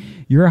pilot.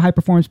 You're a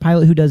high-performance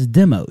pilot who does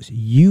demos.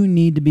 You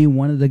need to be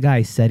one of the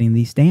guys setting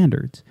these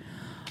standards.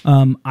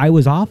 I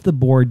was off the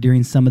board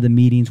during some of the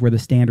meetings where the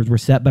standards were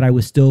set, but I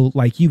was still,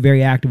 like you,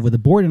 very active with the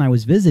board, and I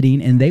was visiting,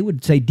 and they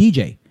would say,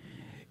 DJ,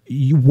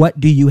 what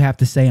do you have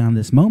to say on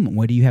this moment?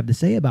 What do you have to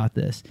say about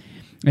this?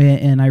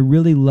 And I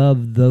really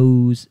love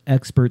those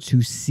experts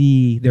who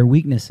see their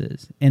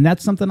weaknesses. And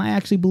that's something I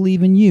actually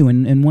believe in you.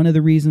 And one of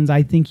the reasons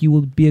I think you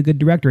will be a good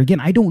director. Again,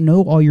 I don't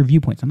know all your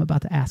viewpoints. I'm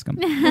about to ask them.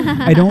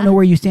 I don't know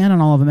where you stand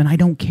on all of them, and I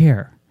don't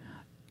care.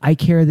 I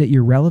care that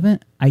you're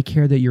relevant. I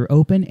care that you're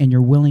open and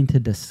you're willing to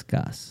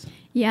discuss.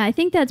 Yeah, I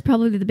think that's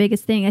probably the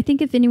biggest thing. I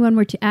think if anyone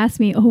were to ask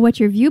me, what's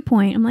your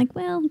viewpoint? I'm like,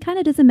 well, it kind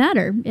of doesn't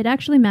matter. It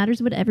actually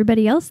matters what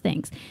everybody else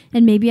thinks.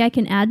 And maybe I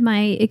can add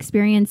my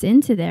experience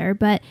into there,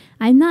 but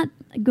I'm not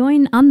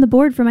going on the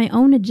board for my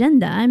own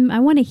agenda. I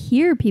want to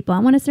hear people. I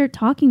want to start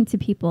talking to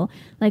people.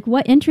 Like,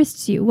 what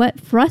interests you?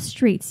 What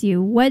frustrates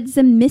you? What's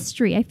a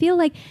mystery? I feel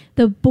like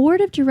the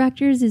board of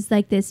directors is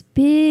like this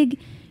big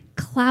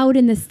cloud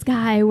in the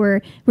sky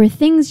where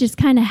things just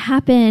kind of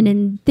happen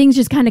and things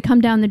just kind of come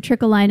down the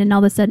trickle line, and all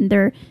of a sudden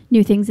there are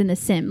new things in the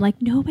sim. Like,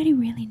 nobody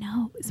really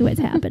knows what's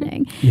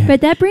happening. Yeah.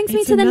 But that brings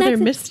me to the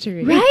next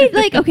mystery. Right?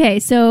 Like, okay,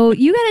 so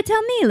you got to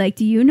tell me, like,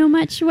 do you know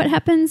much what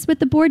happens with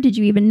the board? Did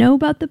you even know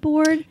about the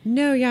board?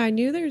 No, yeah, I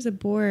knew there's a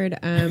board.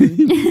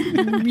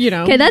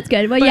 Okay, that's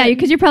good. Well, yeah,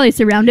 because you're probably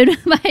surrounded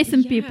by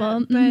some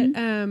people. But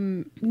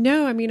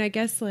no, I mean, I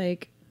guess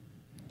like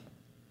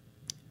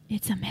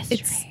it's a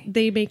mystery.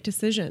 They make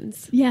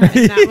decisions. Yeah.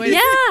 And that was,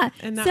 yeah.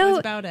 And that so was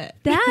about it.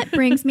 That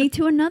brings me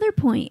to another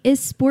point, is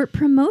sport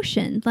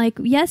promotion. Like,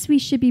 yes, we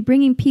should be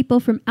bringing people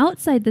from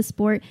outside the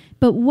sport,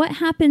 but what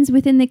happens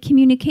within the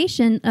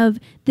communication of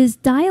this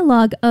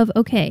dialogue of,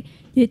 okay,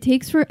 it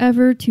takes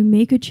forever to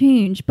make a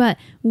change, but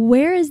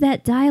where is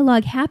that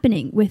dialogue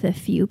happening? With a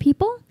few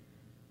people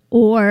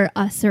or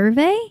a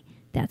survey?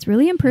 That's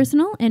really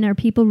impersonal. And are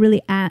people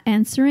really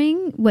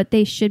answering what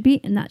they should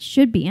be, and not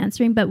should be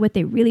answering, but what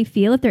they really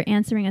feel if they're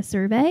answering a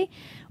survey?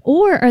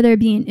 Or are they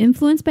being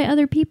influenced by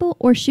other people?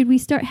 Or should we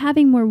start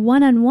having more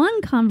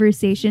one-on-one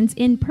conversations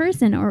in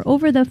person or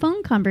over the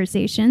phone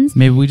conversations?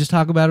 Maybe we just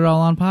talk about it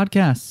all on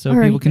podcasts so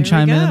people can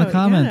chime in the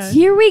comments.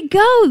 Yeah. Here we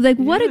go. Like,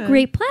 what a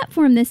great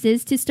platform this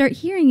is to start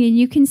hearing, and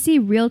you can see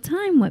real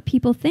time what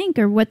people think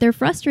or what they're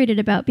frustrated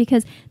about,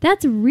 because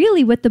that's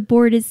really what the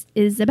board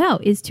is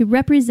about, is to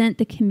represent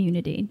the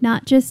community,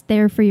 not just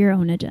there for your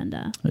own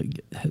agenda.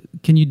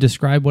 Can you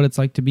describe what it's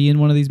like to be in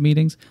one of these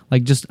meetings?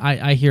 Like, just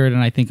I hear it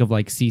and I think of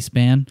like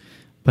C-SPAN,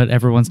 but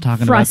everyone's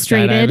talking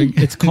Frustrated. about skydiving.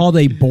 It's called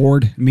a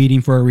board meeting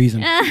for a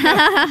reason.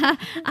 I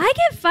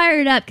get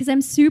fired up because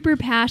I'm super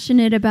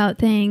passionate about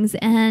things,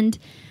 and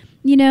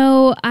you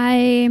know,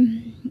 By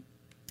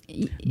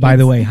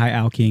the way, hi,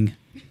 Al King.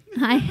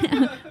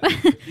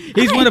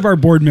 He's one of our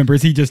board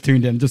members. He just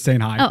tuned in. Just saying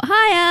hi. Oh,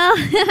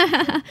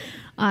 hi, Al.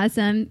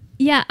 Awesome.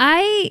 Yeah,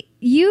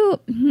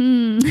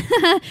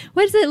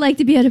 what's it like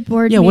to be at a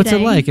board meeting? Yeah, what's it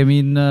like? I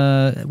mean,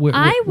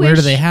 where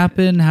do they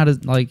happen? How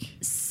does, like...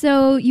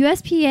 So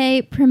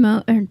USPA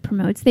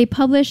promotes. They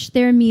publish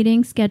their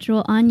meeting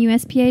schedule on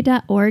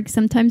USPA.org.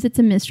 Sometimes it's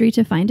a mystery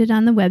to find it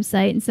on the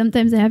website, and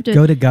sometimes I have to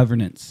go to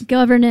governance.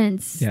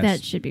 Governance. Yes.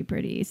 That should be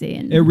pretty easy.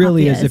 And it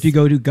really obvious. is. If you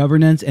go to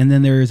governance, and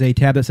then there's a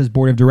tab that says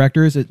board of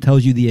directors, it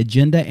tells you the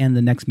agenda and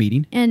the next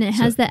meeting. And it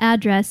has the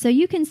address, so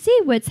you can see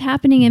what's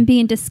happening and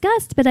being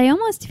discussed. past, but I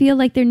almost feel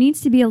like there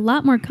needs to be a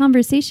lot more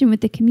conversation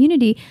with the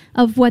community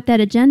of what that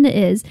agenda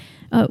is.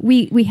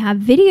 We have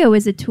video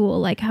as a tool.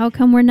 Like, how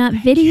come we're not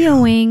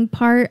videoing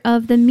part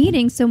of the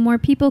meeting so more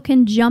people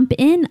can jump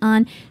in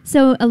on?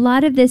 So a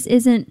lot of this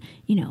isn't,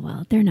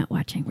 well, they're not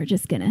watching. We're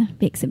just going to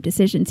make some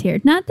decisions here.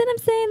 Not that I'm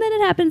saying that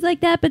it happens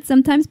like that, but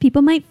sometimes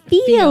people might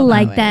feel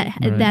like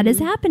that is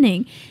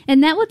happening.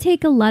 And that will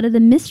take a lot of the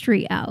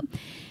mystery out.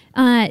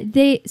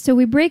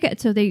 We break it.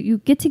 So you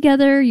get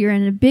together, you're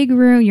in a big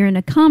room, you're in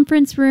a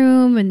conference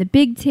room and the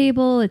big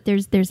table.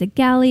 There's a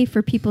galley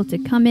for people to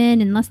come in.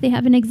 Unless they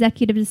have an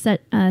executive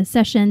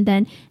session,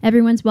 then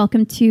everyone's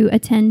welcome to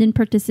attend and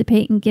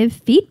participate and give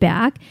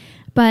feedback.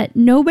 But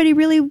nobody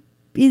really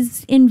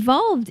is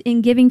involved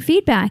in giving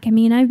feedback. I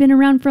mean, I've been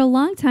around for a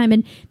long time,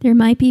 and there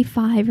might be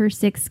 5 or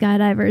 6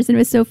 skydivers. And it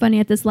was so funny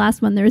at this last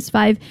one, there was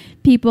 5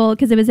 people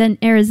because it was in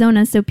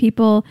Arizona. So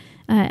people,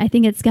 I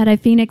think at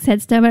Skydive Phoenix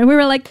had stuff, and we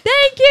were like,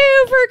 "Thank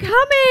you for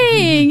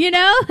coming!"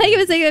 It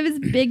was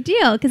a big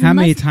deal. How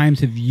many times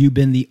have you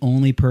been the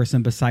only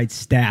person besides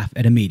staff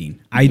at a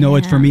meeting? I know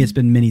it's for me. It's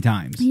been many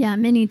times. Yeah,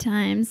 many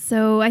times.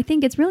 So I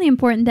think it's really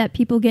important that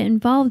people get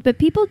involved, but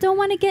people don't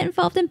want to get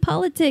involved in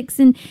politics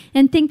and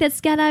think that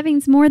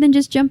skydiving's more than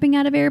just jumping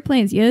out of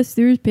airplanes. Yes,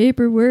 there's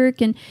paperwork,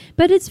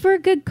 but it's for a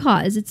good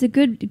cause. It's a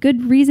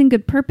good reason,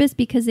 good purpose,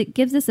 because it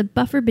gives us a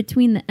buffer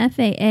between the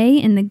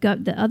FAA and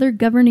the other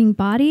governing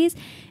bodies.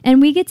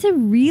 And we get to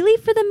really,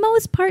 for the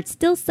most part,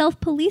 still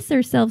self-police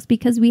ourselves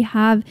because we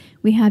have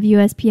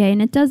USPA,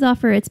 and it does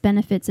offer its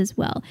benefits as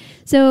well.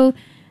 So,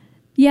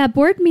 yeah,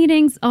 board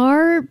meetings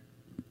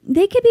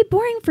they could be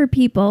boring for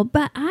people,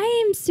 but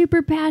I am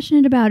super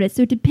passionate about it.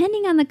 So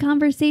depending on the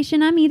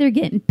conversation, I'm either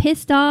getting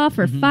pissed off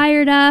or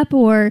fired up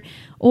or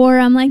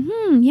I'm like,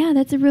 yeah,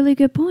 that's a really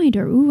good point.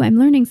 Or, ooh, I'm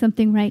learning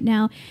something right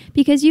now.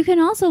 Because you can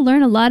also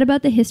learn a lot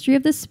about the history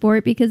of the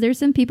sport, because there's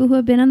some people who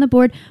have been on the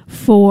board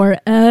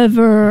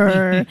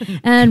forever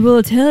and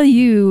will tell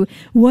you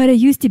what it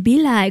used to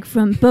be like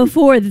from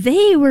before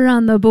they were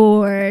on the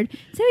board.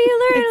 So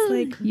you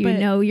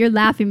learn, you're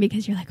laughing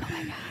because you're like, oh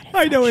my God.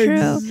 I know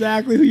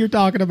exactly who you're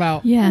talking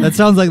about. Yeah. That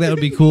sounds like that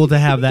would be cool to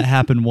have that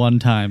happen one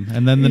time,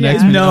 and then the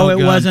next one. No,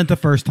 it wasn't the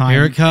first time.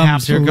 Here it comes.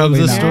 Absolutely Here comes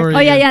the not. story. Oh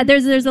yeah.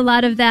 There's a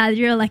lot of that.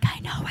 You're like, I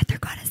know what they're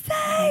gonna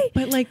say.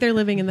 But like they're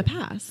living in the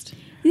past.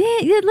 Yeah,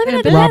 living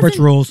in the Robert's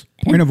past. rules.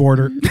 Point of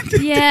order.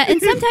 Yeah,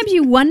 and sometimes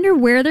you wonder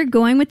where they're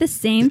going with the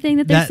same thing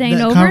that they're saying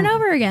over and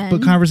over again.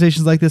 But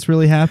conversations like this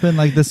really happen,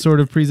 like this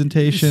sort of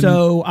presentation.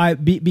 So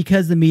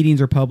because the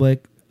meetings are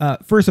public.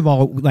 First of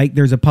all, like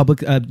there's a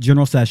public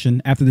general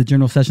session. After the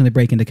general session, they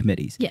break into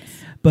committees. Yes.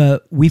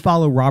 But we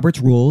follow Robert's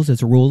rules.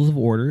 It's a rules of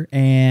order.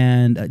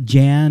 And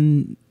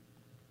Jan,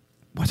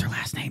 what's her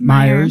last name?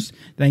 Myers.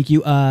 Thank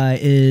you.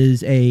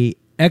 Is a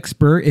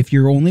expert. If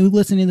you're only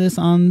listening to this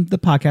on the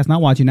podcast,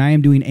 not watching, I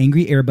am doing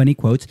Angry Air Bunny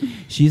quotes.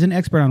 She's an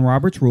expert on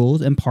Robert's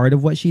rules, and part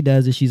of what she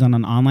does is she's on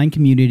an online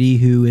community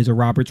who is a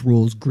Robert's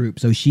rules group.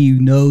 So she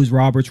knows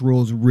Robert's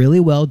rules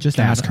really well. Just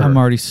ask her. I'm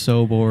already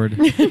so bored.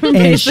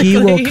 And she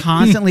will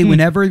constantly,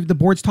 whenever the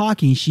board's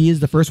talking, she is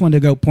the first one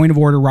to go, point of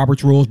order,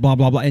 Robert's rules, blah,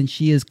 blah, blah. And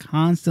she is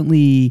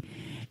constantly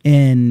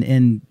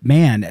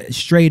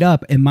straight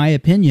up, in my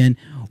opinion,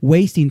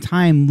 wasting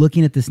time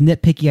looking at this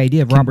nitpicky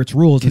idea of Robert's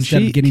rules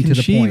instead of getting to the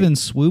point. Can she even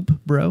swoop,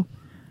 bro?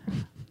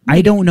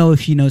 I don't know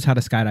if she knows how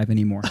to skydive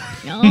anymore.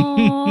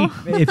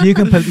 Oh. If you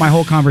can put my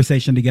whole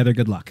conversation together,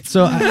 good luck.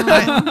 So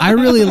I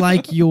really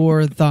like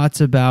your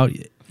thoughts about,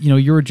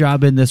 your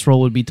job in this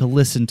role would be to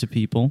listen to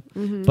people.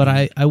 Mm-hmm. But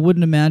I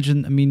wouldn't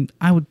imagine,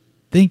 I would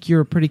think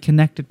you're a pretty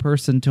connected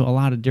person to a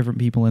lot of different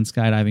people in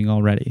skydiving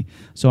already.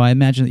 So I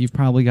imagine that you've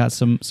probably got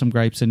some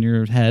gripes in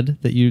your head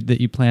that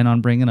you plan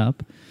on bringing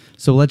up.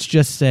 So let's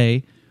just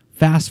say,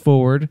 fast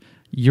forward,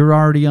 you're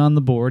already on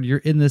the board, you're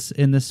in this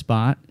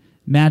spot,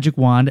 magic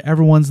wand,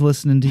 everyone's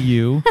listening to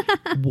you.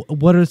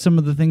 What are some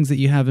of the things that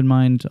you have in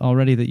mind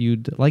already that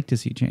you'd like to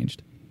see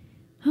changed?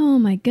 Oh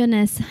my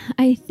goodness.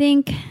 I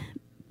think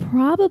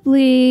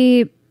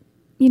probably,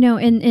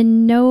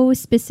 in no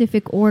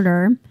specific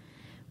order,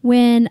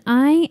 when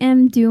I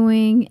am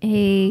doing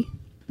a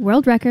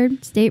world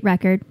record, state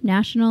record,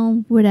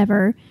 national,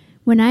 whatever,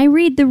 when I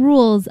read the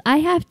rules, I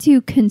have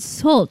to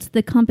consult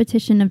the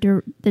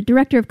the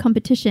director of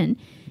competition,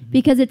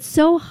 because it's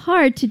so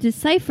hard to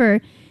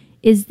decipher,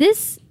 if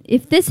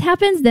this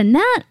happens, then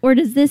that, or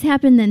does this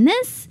happen, then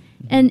this?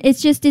 And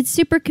it's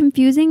super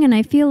confusing, and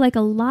I feel like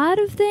a lot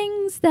of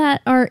things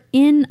that are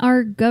in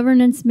our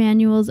governance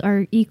manuals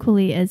are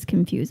equally as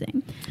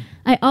confusing.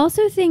 I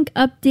also think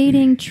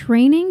updating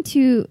training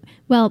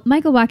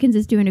Michael Watkins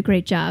is doing a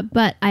great job,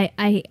 but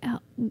I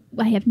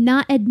have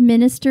not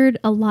administered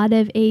a lot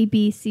of A,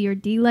 B, C, or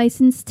D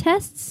license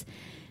tests,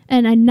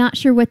 and I'm not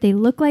sure what they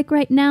look like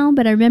right now,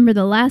 but I remember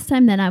the last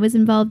time that I was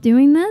involved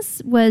doing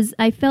this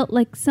I felt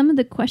like some of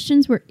the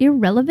questions were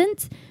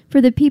irrelevant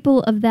for the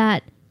people of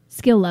that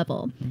skill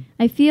level.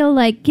 I feel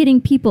like getting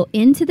people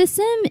into the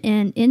sim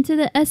and into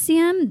the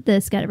SCM, the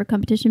Skydiver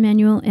Competition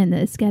Manual and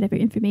the Skydiver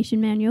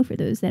Information Manual, for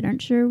those that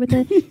aren't sure what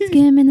the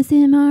SCM and the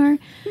sim are,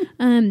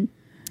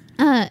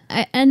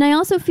 And I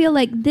also feel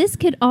like this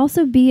could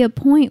also be a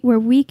point where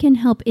we can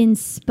help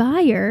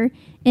inspire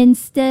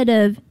instead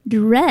of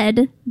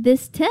dread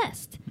this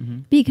test.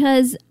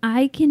 Because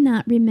I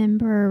cannot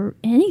remember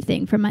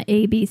anything from my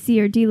A, B, C,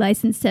 or D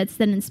license tests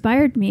that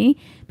inspired me.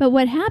 But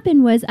what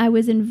happened was I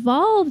was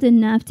involved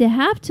enough to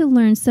have to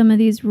learn some of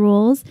these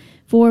rules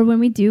for when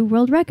we do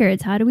world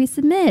records. How do we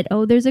submit?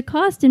 Oh, there's a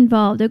cost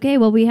involved. Okay,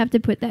 well, we have to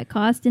put that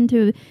cost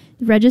into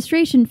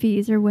registration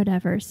fees or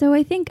whatever. So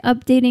I think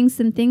updating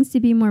some things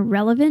to be more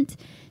relevant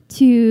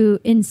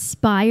to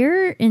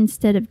inspire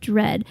instead of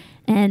dread.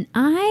 And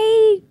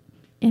I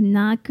am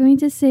not going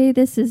to say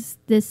this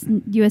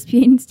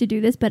USPA needs to do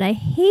this, but I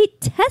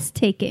hate test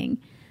taking.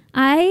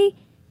 I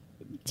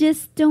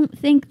just don't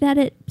think that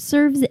it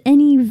serves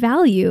any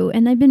value.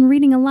 And I've been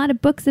reading a lot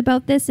of books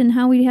about this and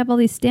how we have all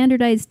these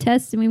standardized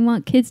tests and we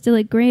want kids to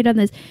like grade on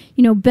this,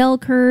 bell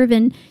curve.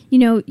 And,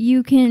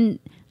 you can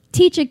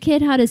teach a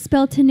kid how to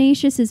spell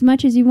tenacious as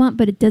much as you want,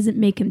 but it doesn't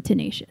make him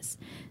tenacious.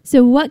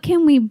 So what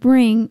can we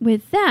bring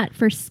with that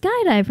for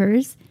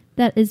skydivers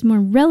that is more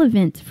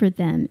relevant for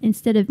them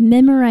instead of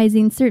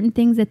memorizing certain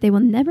things that they will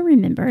never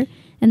remember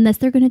unless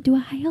they're going to do a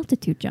high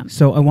altitude jump?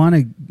 So I want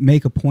to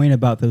make a point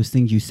about those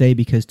things you say,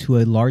 because to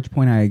a large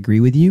point I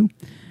agree with you.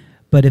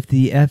 But if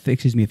if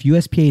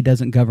USPA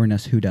doesn't govern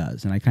us, who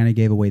does? And I kind of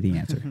gave away the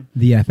answer.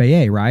 The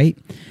FAA, right?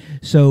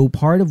 So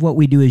part of what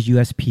we do as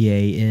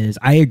USPA is,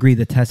 I agree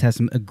the test has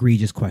some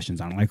egregious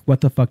questions on it. Like, what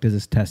the fuck does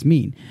this test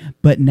mean?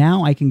 But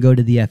now I can go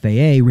to the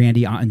FAA,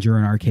 Randy Ottinger,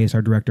 in our case,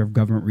 our Director of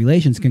Government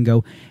Relations, can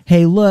go,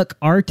 hey, look,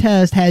 our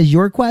test has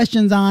your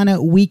questions on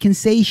it. We can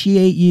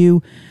satiate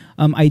you.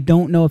 I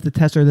don't know if the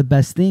tests are the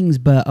best things,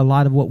 but a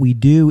lot of what we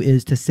do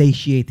is to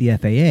satiate the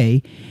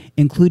FAA,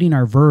 including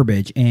our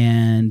verbiage.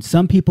 And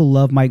some people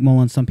love Mike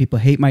Mullins. Some people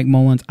hate Mike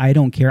Mullins. I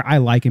don't care. I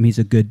like him. He's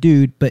a good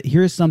dude. But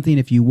here's something,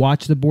 if you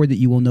watch the board, that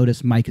you will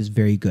notice Mike is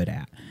very good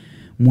at.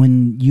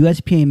 When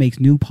USPA makes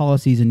new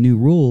policies and new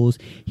rules,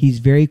 he's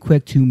very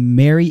quick to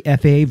marry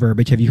FAA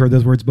verbiage. Have you heard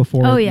those words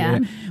before? Oh, yeah.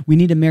 We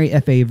need to marry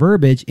FAA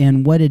verbiage.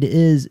 And what it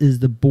is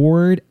the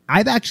board.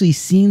 I've actually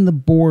seen the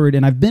board,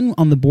 and I've been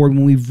on the board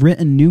when we've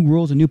written new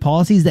rules and new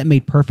policies that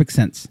made perfect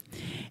sense.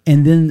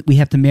 And then we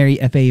have to marry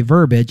FAA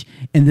verbiage,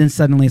 and then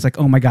suddenly it's like,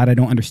 oh my God, I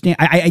don't understand.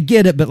 I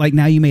get it, but like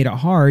now you made it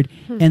hard.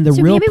 And the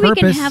so real maybe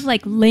purpose, we can have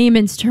like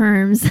layman's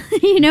terms, like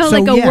a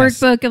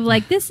workbook of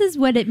like, this is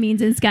what it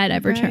means in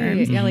skydiver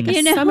terms. Yeah, like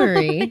a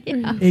summary.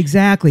 Yeah.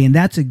 Exactly, and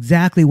that's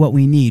exactly what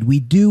we need.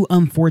 We do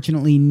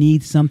unfortunately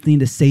need something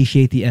to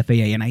satiate the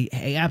FAA, and I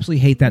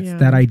absolutely hate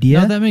that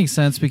idea. No, that makes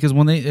sense, because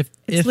when if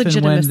and when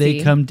legitimacy.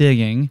 they come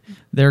digging,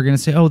 they're going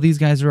to say, oh, these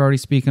guys are already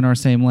speaking our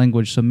same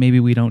language, so maybe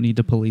we don't need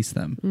to police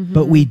them.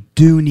 But we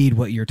do need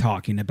what you're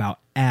talking about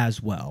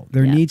as well.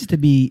 There needs to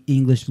be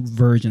English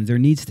versions. There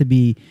needs to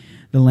be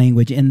the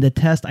language. And the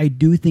test, I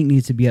do think,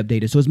 needs to be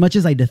updated. So as much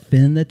as I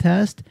defend the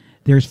test,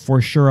 there's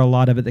for sure a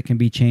lot of it that can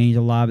be changed,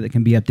 a lot of it that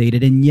can be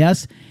updated. And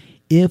yes,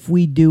 if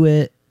we do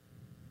it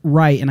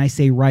right, and I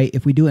say right,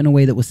 if we do it in a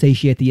way that will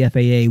satiate the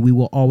FAA, we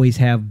will always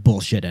have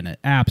bullshit in it.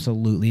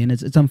 Absolutely. And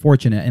it's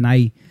unfortunate. And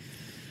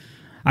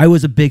I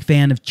was a big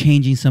fan of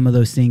changing some of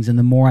those things, and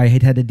the more I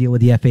had to deal with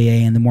the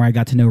FAA, and the more I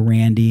got to know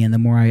Randy, and the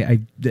more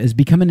I as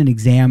becoming an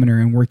examiner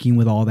and working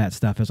with all that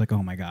stuff, I was like,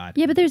 oh my God.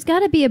 Yeah, but there's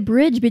got to be a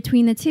bridge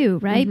between the two,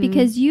 right?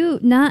 Because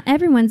not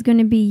everyone's going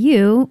to be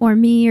you or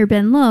me or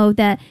Ben Lowe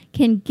that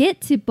can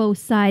get to both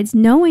sides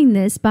knowing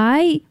this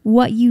by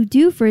what you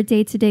do for a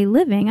day-to-day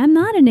living. I'm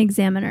not an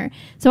examiner.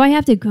 So I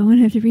have to go and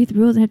I have to read the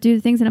rules and I have to do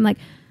the things, and I'm like,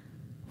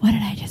 what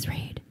did I just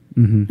read?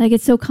 Like,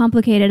 it's so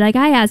complicated. Like,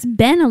 I asked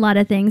Ben a lot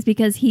of things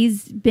because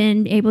he's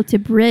been able to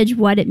bridge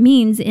what it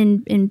means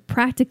in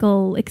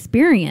practical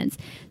experience.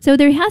 So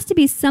there has to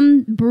be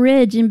some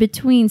bridge in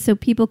between so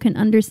people can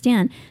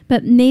understand.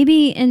 But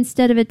maybe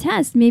instead of a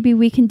test, maybe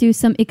we can do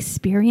some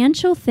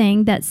experiential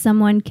thing that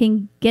someone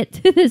can get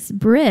to this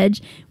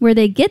bridge where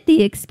they get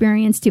the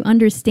experience to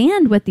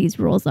understand what these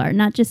rules are,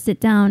 not just sit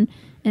down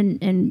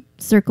and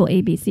circle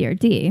A, B, C, or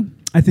D.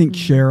 I think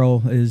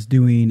Cheryl is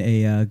doing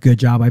a good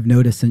job. I've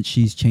noticed since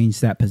she's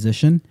changed that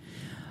position.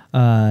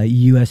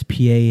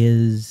 USPA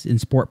is in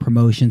sport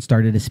promotion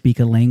started to speak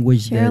a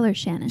language. Cheryl or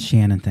Shannon?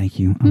 Shannon, thank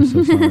you. I'm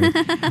so sorry.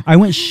 I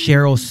went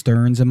Cheryl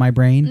Stearns in my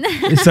brain,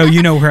 so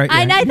you know where.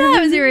 I thought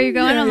that was where you're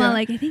going. I'm all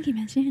like, I think you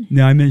meant Shannon.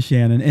 No, I meant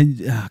Shannon.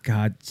 And oh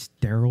God,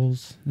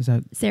 Steryl's, is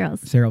that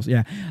Steryl's?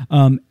 Yeah.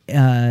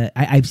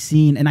 I've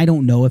seen, and I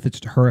don't know if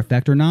it's her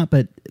effect or not,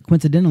 but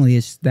coincidentally,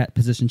 as that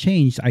position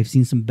changed, I've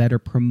seen some better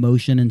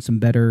promotion and some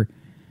better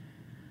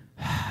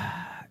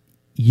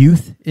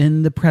youth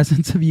in the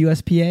presence of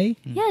USPA.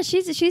 Yeah,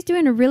 she's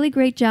doing a really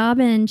great job,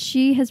 and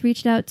she has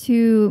reached out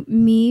to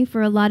me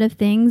for a lot of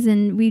things,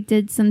 and we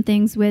did some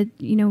things with,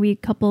 we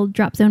coupled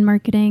Drop Zone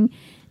marketing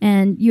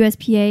and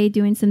USPA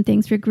doing some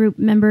things for group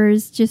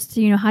members, just,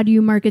 how do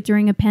you market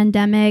during a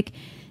pandemic,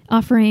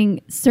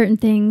 offering certain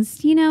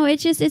things,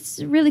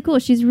 it's really cool.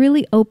 She's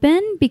really open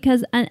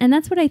because, and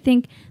that's what I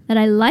think that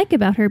I like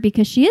about her,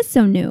 because she is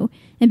so new.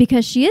 And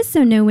because she is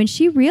so new, when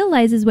she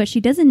realizes what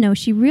she doesn't know,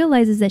 she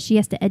realizes that she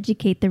has to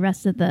educate the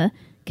rest of the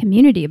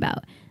community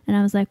about. And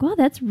I was like, well,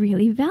 that's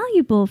really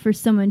valuable for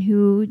someone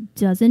who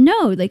doesn't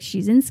know. Like,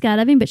 she's in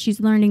skydiving, but she's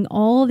learning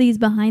all these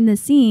behind the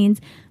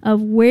scenes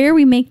of where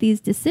we make these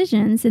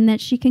decisions, and that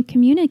she can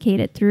communicate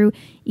it through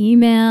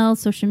email,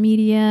 social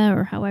media,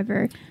 or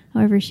however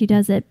she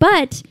does it.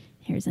 But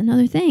here's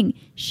another thing.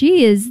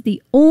 She is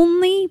the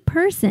only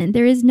person.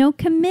 There is no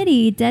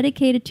committee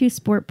dedicated to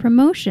sport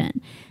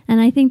promotion. And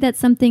I think that's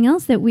something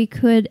else that we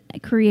could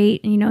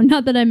create. You know,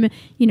 not that I'm,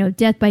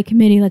 death by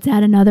committee, let's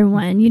add another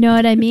one. You know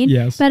what I mean?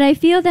 Yes. But I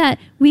feel that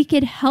we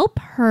could help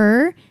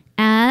her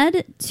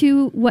add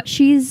to what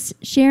she's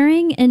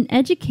sharing and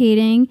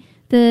educating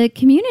the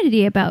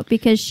community about,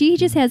 because she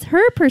just has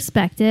her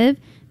perspective,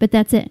 but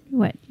that's it.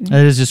 What? It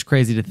is just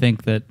crazy to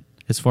think that,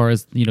 as far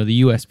as the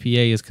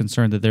USPA is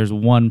concerned, that there's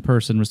one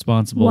person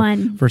responsible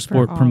for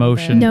sport all of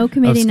promotion it. No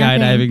committee, of skydiving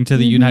nothing. to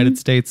the United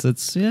States.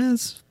 That's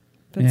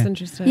That's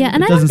interesting. Yeah,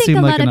 and it I don't doesn't think seem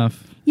a like lot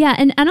enough.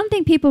 and I don't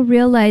think people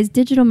realize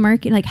digital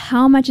marketing, like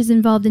how much is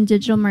involved in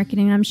digital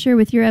marketing. And I'm sure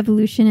with your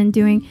evolution and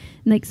doing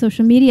like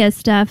social media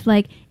stuff,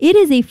 like it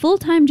is a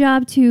full-time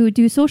job to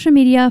do social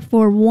media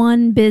for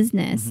one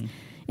business.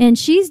 And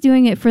she's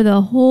doing it for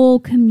the whole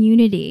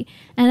community.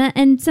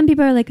 And some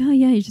people are like, oh,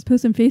 yeah, you just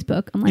post on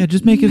Facebook. I'm like,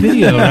 Just make a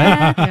video,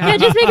 right? yeah,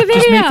 just make a video.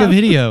 Just make a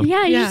video.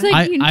 Yeah, you're just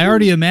like, I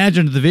already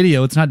imagined the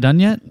video. It's not done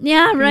yet.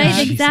 Yeah, right.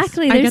 Yeah.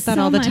 Exactly. I There's get that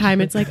so all the much.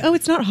 time. It's like, oh,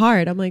 it's not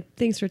hard. I'm like,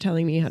 thanks for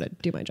telling me how to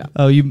do my job.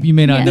 Oh, you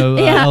may not Yeah. know.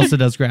 Yeah. Elsa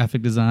does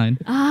graphic design.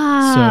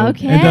 Ah, So-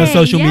 okay. And does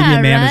social Yeah,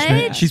 media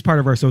management. right? She's part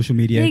of our social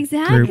media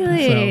Exactly. group.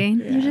 So.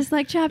 You're just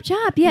like chop.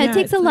 Yeah, it Yeah,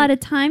 takes a it's lot of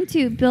time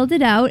to build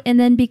it out, and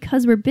then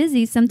because we're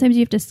busy, sometimes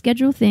you have to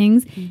schedule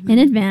things in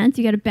advance.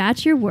 You got to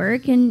batch your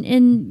work,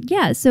 and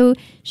yeah. So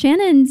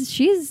Shannon,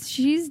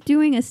 she's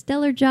doing a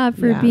stellar job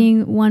for Yeah.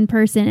 being one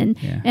person. And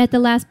Yeah. at the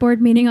last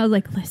board meeting, I was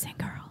like, listen,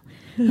 girl,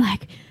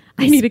 like.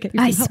 I need to get you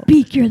I some help."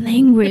 speak your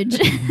language.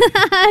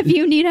 If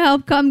you need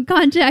help, come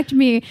contact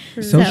me.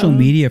 Social So-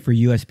 media for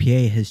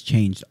USPA has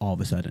changed all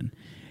of a sudden.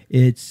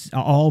 It's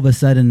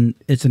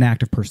an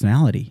act of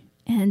personality.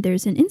 And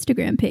there's an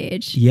Instagram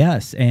page.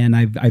 Yes, and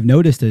I've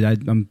noticed it.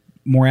 I'm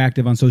more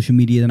active on social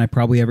media than I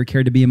probably ever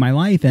cared to be in my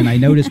life, and I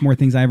notice more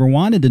things I ever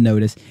wanted to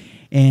notice.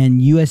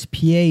 And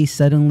USPA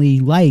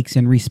suddenly likes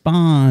and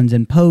responds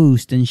and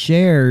posts and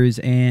shares,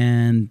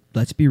 and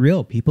let's be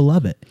real, people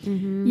love it.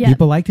 Yeah.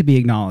 People like to be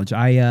acknowledged.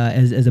 I,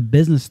 as a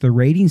business, the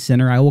Rating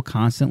Center, I will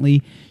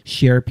constantly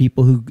share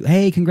people who,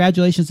 hey,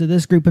 congratulations to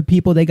this group of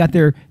people. They got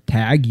their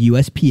tag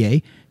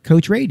USPA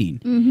Coach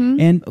Rating.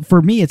 And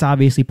for me, it's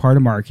obviously part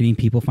of marketing.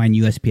 People find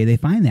USPA, they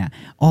find that.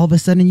 All of a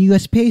sudden,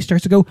 USPA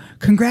starts to go,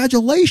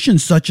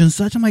 congratulations, such and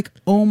such. I'm like,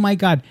 oh my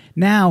God.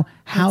 Now,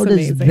 how That's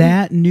does amazing.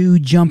 that new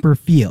jumper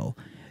feel?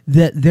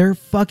 That their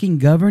fucking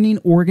governing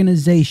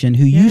organization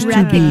who used to be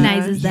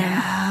Recognizes them.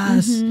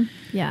 Yes.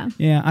 Yeah.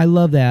 Yeah, I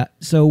love that.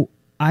 So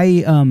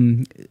I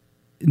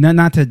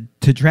not to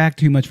detract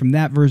too much from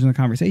that version of the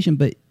conversation,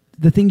 but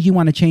the things you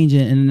want to change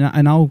it,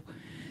 and I'll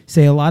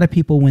say a lot of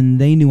people, when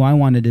they knew I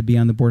wanted to be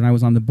on the board and I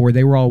was on the board,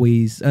 they were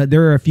always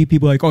there are a few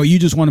people like, oh, you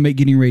just want to make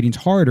getting ratings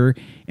harder.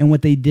 And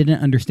what they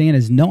didn't understand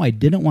is, no, I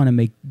didn't want to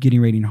make getting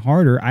rating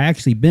harder. I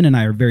actually, Ben and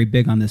I are very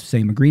big on this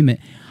same agreement.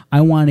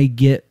 I want to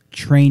get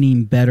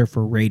training better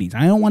for ratings.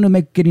 I don't want to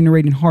make getting a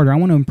rating harder. I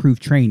want to improve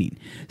training.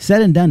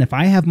 Said and done, if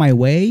I have my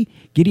way,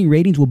 getting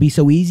ratings will be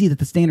so easy that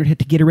the standard hit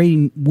to get a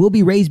rating will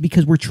be raised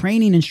because we're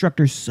training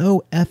instructors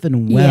so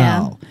effing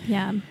well.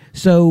 Yeah.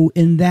 So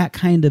in that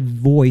kind of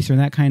voice or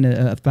that kind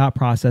of thought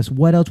process,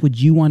 what else would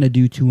you want to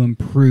do to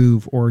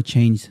improve or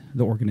change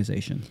the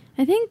organization?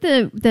 I think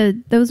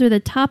those are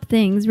the top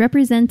things: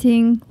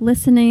 representing,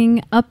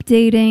 listening,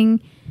 updating,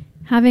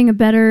 having a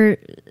better,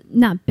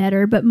 not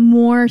better, but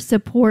more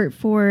support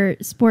for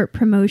sport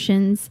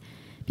promotions.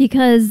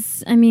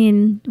 Because, I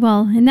mean,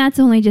 well, and that's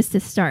only just a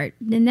start.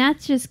 And that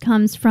just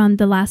comes from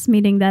the last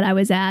meeting that I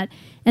was at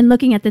and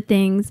looking at the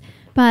things.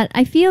 But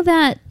I feel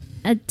that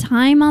a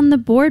time on the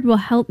board will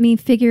help me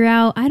figure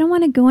out, I don't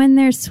want to go in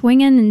there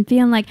swinging and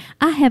feeling like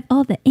I have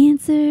all the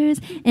answers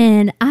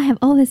and I have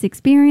all this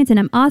experience and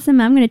I'm awesome,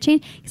 I'm going to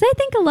change. Because I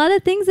think a lot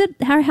of things that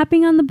are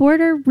happening on the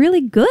board are really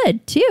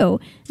good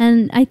too.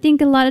 And I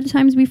think a lot of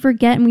times we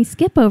forget and we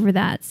skip over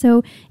that.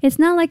 So it's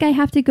not like I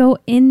have to go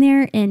in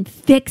there and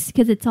fix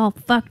because it's all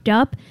fucked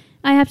up.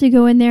 I have to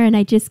go in there and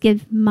I just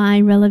give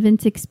my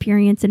relevant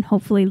experience and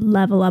hopefully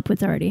level up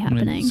what's already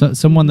happening. So,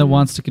 someone that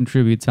wants to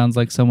contribute sounds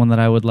like someone that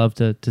I would love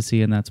to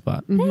see in that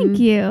spot. Thank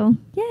you.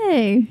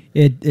 Yay.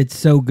 It's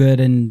so good,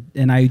 and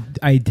I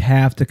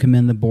have to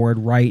commend the board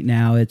right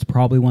now. It's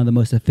probably one of the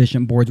most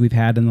efficient boards we've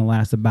had in the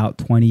last about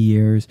 20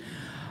 years.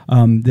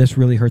 This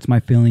really hurts my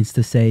feelings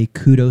to say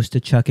kudos to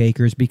Chuck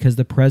Akers, because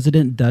the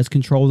president does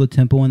control the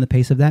tempo and the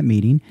pace of that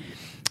meeting.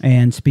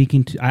 And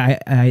speaking to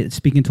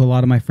a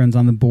lot of my friends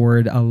on the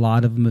board, a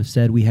lot of them have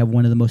said we have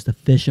one of the most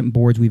efficient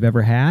boards we've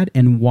ever had.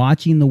 And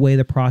watching the way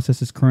the process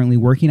is currently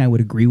working, I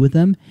would agree with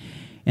them.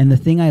 And the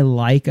thing I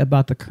like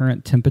about the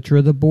current temperature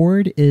of the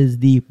board is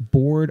the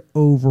board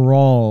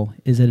overall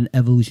is at an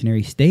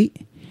evolutionary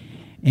state.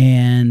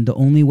 And the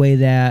only way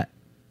that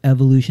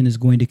evolution is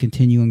going to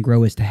continue and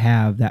grow is to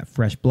have that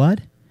fresh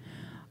blood.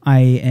 I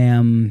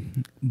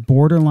am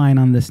borderline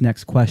on this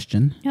next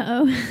question.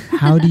 Uh-oh.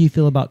 How do you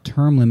feel about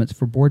term limits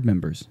for board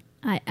members?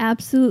 I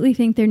absolutely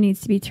think there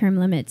needs to be term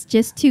limits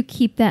just to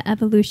keep that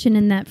evolution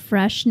and that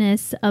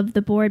freshness of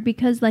the board,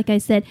 because like I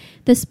said,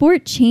 the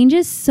sport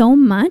changes so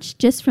much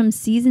just from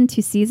season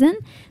to season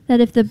that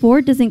if the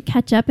board doesn't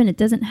catch up and it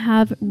doesn't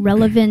have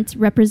relevant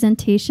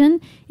representation,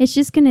 it's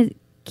just going to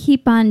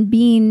keep on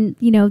being,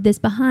 this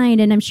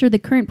behind. And I'm sure the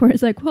current board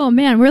is like, oh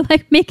man, we're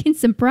like making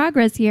some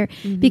progress here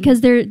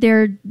because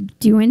they're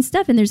doing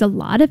stuff and there's a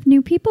lot of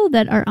new people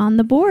that are on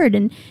the board.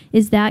 And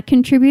is that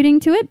contributing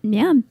to it?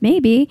 Yeah,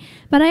 maybe.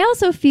 But I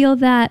also feel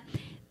that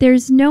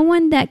there's no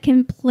one that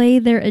can play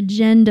their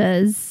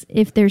agendas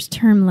if there's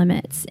term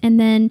limits. And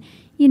then,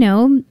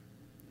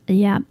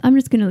 yeah, I'm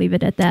just going to leave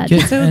it at that.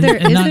 So there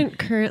isn't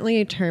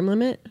currently a term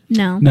limit?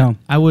 No.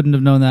 I wouldn't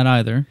have known that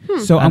either.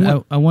 So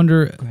I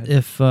wonder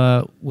if,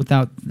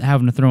 without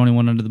having to throw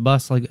anyone under the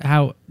bus, like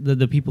how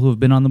the people who have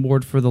been on the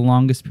board for the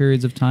longest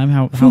periods of time,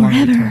 how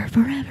long?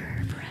 Forever.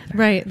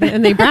 Right.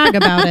 And they brag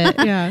about it.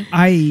 Yeah.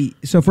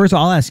 So first of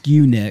all, I'll ask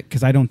you, Nick,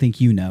 because I don't think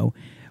you know.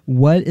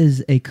 What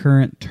is a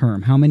current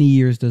term? How many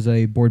years does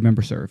a board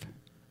member serve?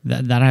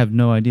 That I have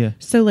no idea.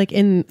 So like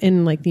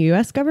in like the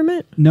U.S.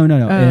 government? No.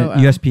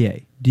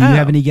 USPA. Do you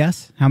have any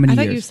guess? How many I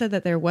years? thought you said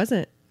that there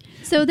wasn't.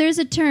 So there's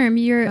a term.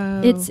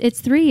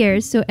 It's 3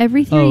 years. So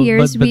every 3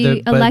 years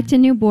we elect a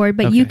new board,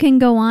 but you can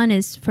go on for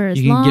as long as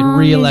you want. You can get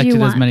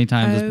reelected as many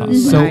times as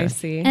possible. So I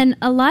see. And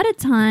a lot of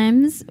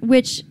times,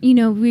 which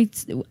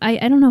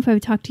I don't know if I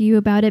would talk to you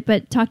about it,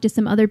 but talk to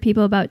some other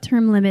people about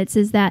term limits,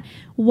 is that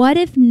what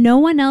if no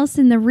one else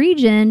in the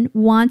region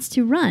wants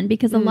to run?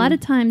 Because a lot of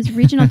times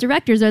regional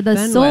directors are the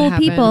Then sole what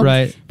people. happens?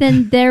 Right.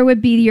 Then there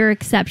would be your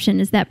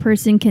exception, is that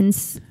person can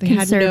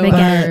had serve no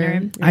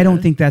again. other- I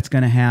don't think that's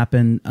going to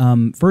happen.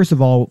 First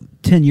of all,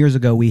 10 years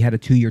ago, we had a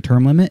 2-year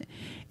term limit.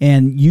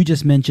 And you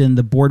just mentioned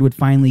the board would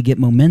finally get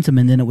momentum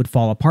and then it would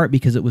fall apart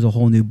because it was a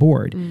whole new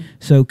board.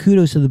 So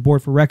kudos to the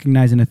board for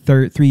recognizing a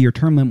 3-year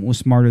term limit was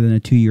smarter than a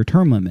 2-year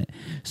term limit.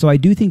 So I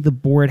do think the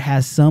board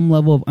has some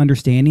level of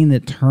understanding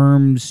that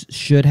terms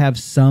should have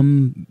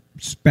some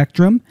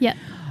spectrum. Yep.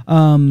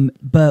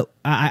 But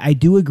I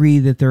do agree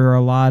that there are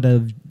a lot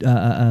of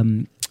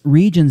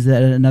regions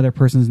that another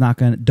person's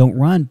don't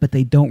run, but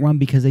they don't run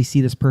because they see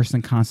this person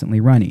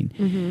constantly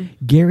running.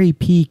 Gary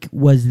Peak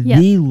was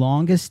the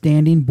longest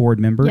standing board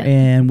member,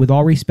 and with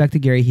all respect to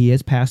Gary, he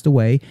has passed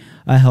away,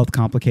 health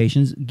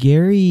complications.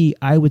 Gary,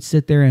 I would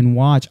sit there and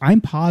watch.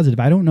 I'm positive.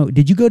 I don't know.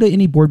 Did you go to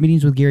any board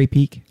meetings with Gary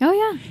Peak? Oh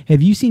yeah.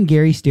 Have you seen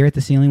Gary stare at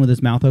the ceiling with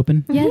his mouth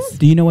open? Yes.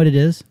 Do you know what it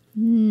is?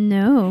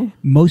 No.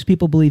 Most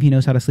people believe he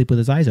knows how to sleep with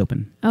his eyes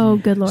open. Oh,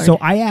 good Lord. So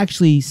I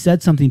actually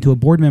said something to a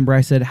board member. I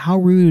said, how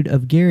rude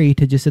of Gary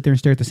to just sit there and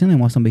stare at the ceiling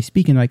while somebody's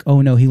speaking. Like,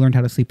 oh no, he learned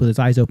how to sleep with his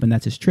eyes open.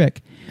 That's his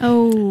trick.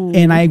 Oh.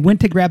 And I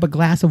went to grab a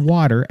glass of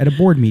water at a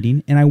board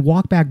meeting, and I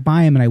walked back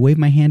by him, and I waved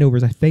my hand over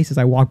his face as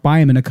I walked by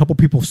him, and a couple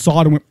people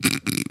saw it and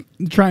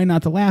went, trying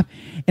not to laugh.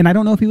 And I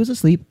don't know if he was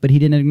asleep, but he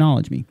didn't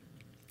acknowledge me.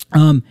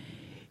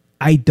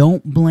 I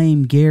don't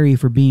blame Gary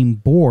for being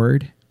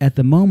bored at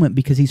the moment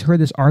because he's heard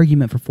this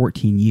argument for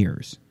 14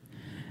 years.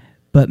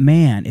 But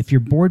man, if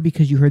you're bored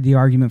because you heard the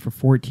argument for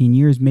 14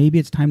 years, maybe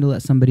it's time to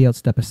let somebody else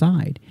step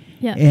aside.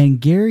 Yeah. And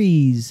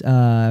Gary's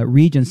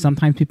region,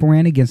 sometimes people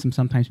ran against him,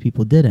 sometimes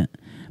people didn't.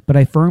 But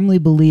I firmly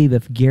believe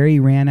if Gary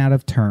ran out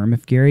of term,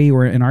 if Gary,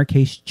 or in our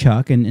case,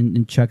 Chuck,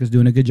 and Chuck is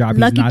doing a good job.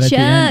 Lucky He's not Chuck. At the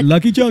end.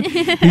 Lucky Chuck.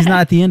 He's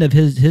not at the end of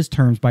his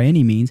terms by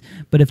any means.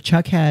 But if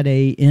Chuck had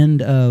a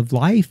end of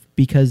life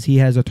because he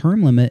has a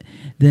term limit,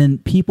 then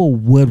people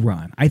would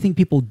run. I think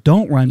people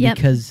don't run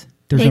because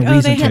there's no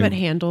reason they to. have it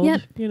handled.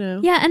 Yep.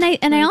 Yeah,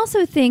 and I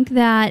also think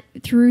that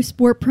through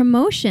sport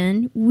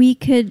promotion, we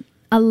could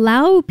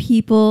allow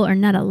people, or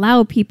not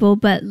allow people,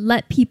 but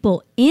let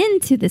people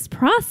into this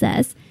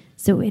process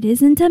so it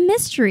isn't a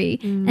mystery.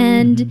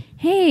 And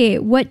hey,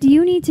 what do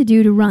you need to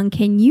do to run?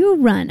 Can you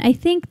run? I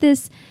think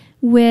this,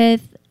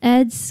 with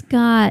Ed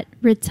Scott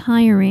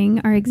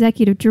retiring, our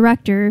executive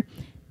director,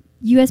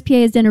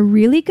 USPA has done a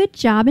really good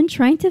job in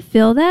trying to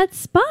fill that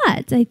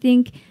spot. I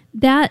think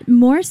that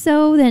more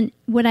so than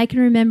what I can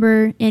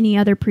remember any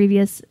other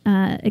previous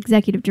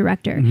executive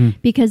director,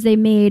 because they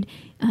made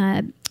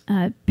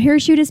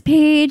parachutist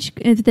page.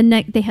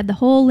 They had the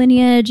whole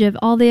lineage of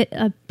all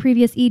the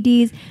previous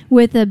EDs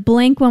with a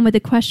blank one with a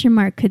question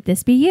mark. Could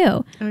this be you?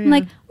 Oh, yeah. I'm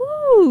like,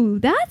 ooh,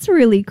 that's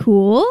really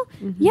cool.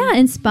 Yeah,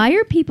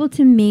 inspire people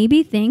to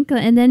maybe think,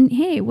 and then,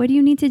 hey, what do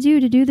you need to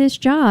do this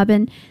job?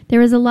 And there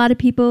was a lot of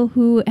people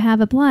who have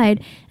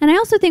applied. And I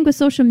also think with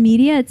social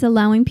media, it's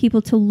allowing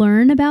people to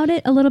learn about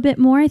it a little bit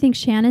more. I think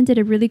Shannon did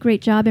a really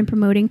great job in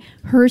promoting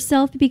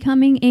herself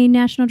becoming a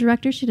national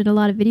director. She did a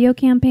lot of video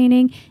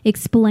campaigning,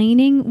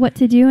 explaining what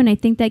to do. And I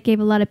think that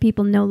gave a lot of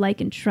people know, like,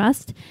 and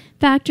trust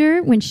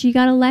factor when she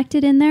got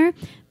elected in there.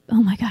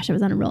 Oh my gosh, I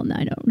was on a roll now.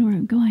 I don't know where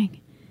I'm going.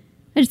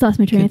 I just lost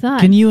my train of thought.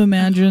 Can you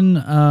imagine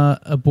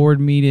a board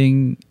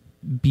meeting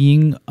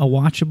being a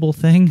watchable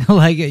thing?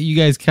 Like, you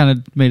guys kind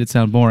of made it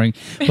sound boring,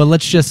 but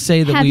let's just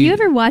say that Have you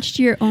ever watched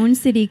your own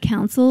city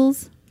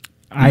councils?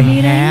 I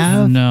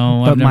have.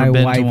 No, but I've never my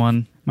been wife, to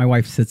one. My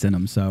wife sits in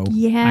them, so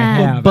Yeah. I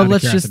have. But out of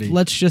let's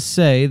curiosity. just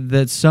say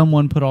that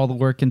someone put all the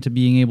work into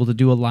being able to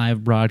do a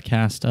live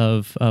broadcast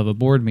of a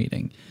board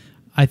meeting.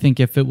 I think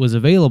if it was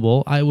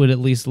available, I would at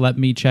least let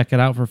me check it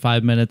out for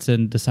 5 minutes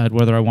and decide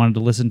whether I wanted to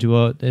listen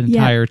to an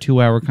entire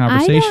 2-hour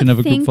conversation of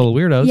a group full of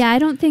weirdos. Yeah, I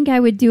don't think I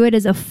would do it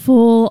as a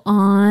full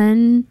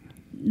on,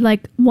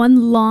 like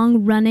one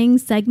long running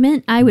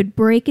segment. I would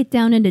break it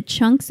down into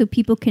chunks so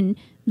people can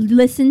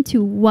listen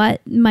to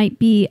what might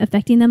be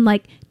affecting them,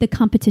 like the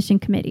competition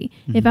committee.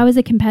 If I was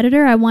a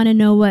competitor, I want to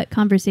know what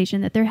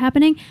conversation that they're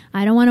happening.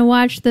 I don't want to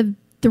watch the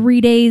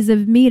 3 days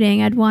of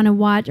meeting. I'd want to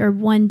watch, or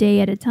 1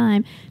 day at a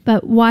time,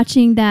 but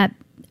watching that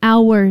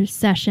hour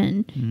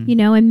session, you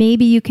know, and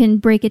maybe you can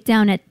break it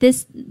down at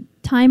this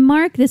time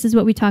mark. This is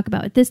what we talk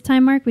about. At this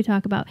time mark, we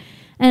talk about.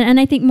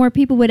 And I think more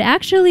people would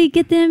actually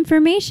get the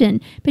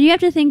information. But you have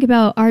to think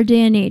about our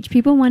day and age.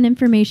 People want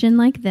information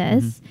like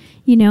this.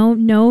 You know,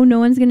 no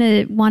one's going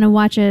to want to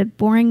watch a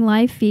boring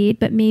live feed.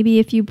 But maybe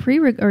if you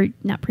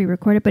not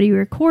pre-record it, but you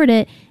record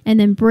it and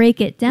then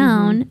break it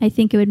down, I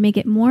think it would make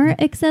it more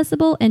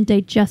accessible and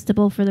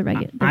digestible for the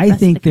regular. I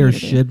think there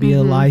should be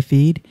a live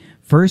feed.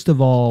 First of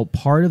all,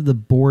 part of the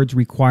board's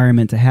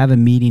requirement to have a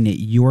meeting at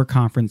your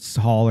conference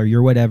hall or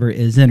your whatever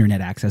is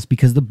internet access,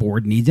 because the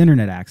board needs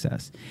internet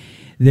access.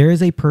 There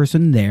is a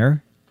person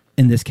there,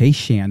 in this case,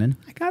 Shannon.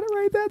 I got it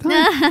right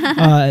that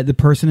time. The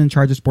person in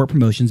charge of sport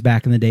promotions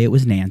back in the day, it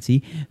was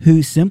Nancy,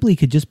 who simply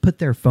could just put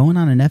their phone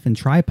on an effing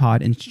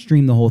tripod and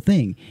stream the whole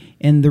thing.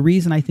 And the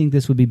reason I think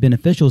this would be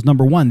beneficial is,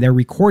 number one, they're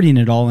recording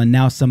it all, and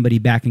now somebody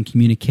back in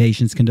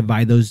communications can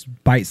divide those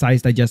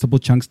bite-sized digestible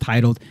chunks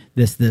titled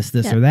this,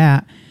 or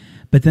that.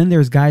 But then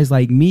there's guys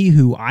like me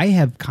who I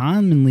have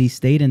commonly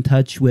stayed in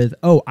touch with.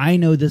 Oh, I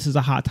know this is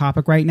a hot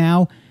topic right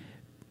now.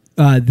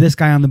 This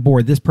guy on the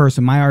board, this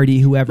person, my RD,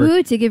 whoever.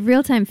 Ooh, to give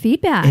real-time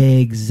feedback.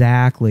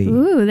 Exactly.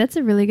 Ooh, that's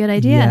a really good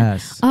idea.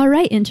 Yes. All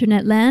right,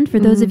 Internet land. For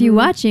those of you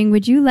watching,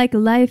 would you like a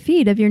live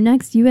feed of your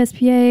next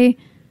USPA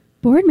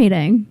board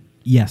meeting?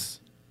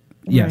 Yes.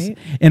 Yes. Right.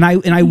 And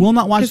I will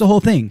not watch the whole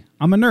thing.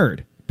 I'm a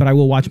nerd, but I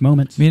will watch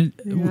moments. I mean,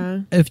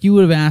 Yeah. if you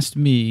would have asked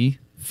me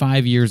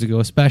 5 years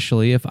ago,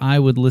 especially if I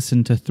would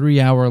listen to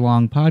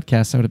 3-hour-long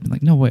podcasts, I would have been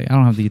like, no way, I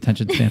don't have the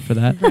attention span for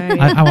that. Right.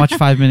 I watch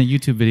 5-minute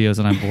YouTube videos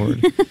and I'm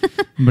bored.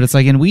 But it's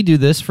like, and we do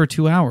this for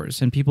 2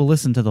 hours and people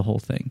listen to the whole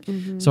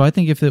thing. So I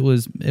think if it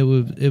was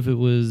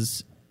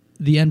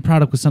the end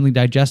product was something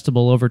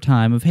digestible over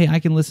time of, hey, I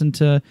can listen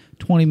to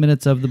 20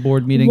 minutes of the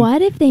board meeting.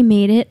 What if they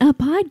made it a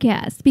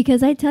podcast?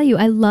 Because I tell you,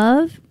 I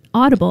love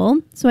Audible,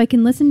 so I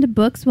can listen to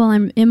books while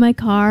I'm in my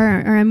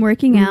car or I'm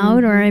working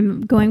out or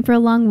I'm going for a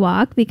long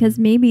walk, because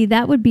maybe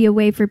that would be a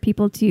way for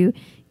people to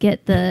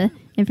get the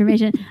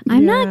information.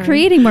 I'm not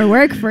creating more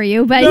work for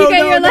you, but you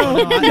guys are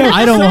like,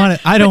 I don't want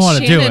it. I don't want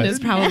to do Shannon it. is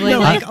probably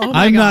like, oh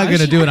my I'm not gosh. going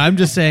to do it. I'm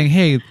just saying,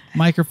 hey,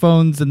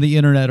 microphones and the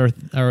internet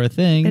are a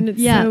thing. And it's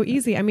Yeah. so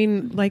easy. I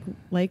mean, like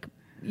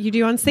you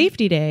do on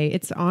Safety Day.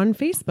 It's on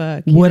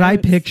Facebook. you What know, I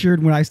it's-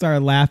 pictured when I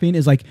started laughing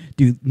is like,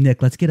 dude,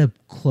 Nick, let's get a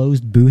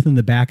closed booth in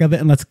the back of it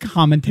and let's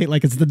commentate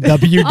like it's the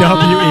WWE.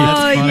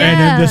 Oh, And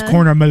yeah. in this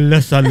corner,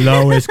 Melissa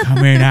Lowe is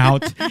coming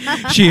out.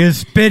 She is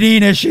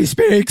spitting as she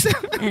speaks.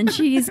 and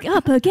she's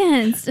up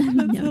against.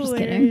 No, just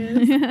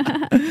kidding.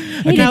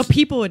 Hey, Now did-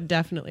 people would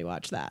definitely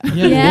watch that.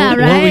 Yeah, Or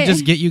we right.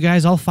 just get you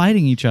guys all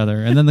fighting each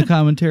other, and then the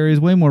commentary is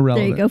way more there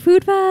relevant. you go,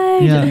 food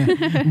fight.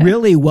 Yeah.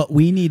 Really, what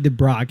we need to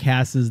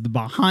broadcast is the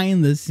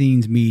behind the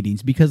scenes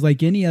meetings, because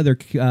like any other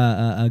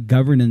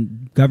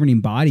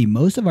governing body,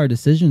 most of our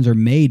decisions are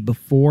made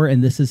before,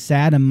 and this is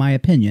sad in my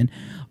opinion,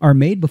 are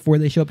made before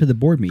they show up to the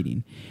board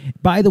meeting.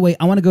 By the way,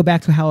 I want to go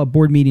back to how a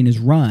board meeting is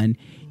run.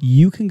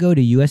 You can go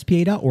to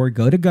USPA.org,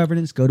 go to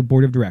governance, go to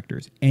board of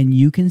directors, and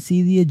you can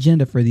see the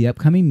agenda for the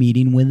upcoming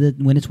meeting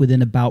when it's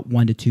within about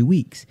 1 to 2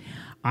 weeks.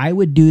 I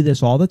would do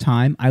this all the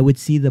time. I would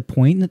see the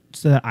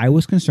points that I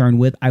was concerned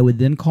with. I would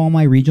then call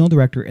my regional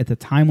director at the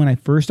time when I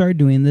first started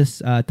doing this,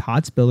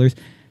 Todd Spillers.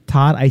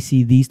 Todd, I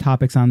see these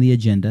topics on the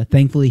agenda.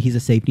 Thankfully, he's a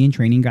safety and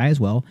training guy as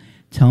well.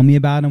 Tell me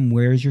about them.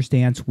 Where's your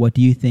stance? What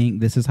do you think?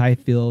 This is how I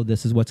feel.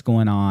 This is what's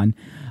going on.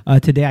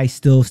 Today, I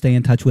still stay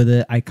in touch with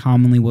it. I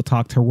commonly will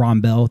talk to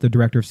Ron Bell, the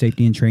director of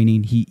safety and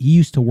training. He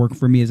used to work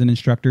for me as an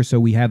instructor, so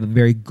we have a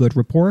very good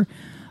rapport.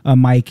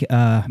 Michael,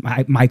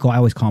 I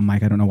always call him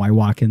Mike. I don't know why,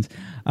 Watkins.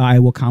 I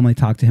will commonly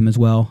talk to him as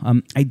well.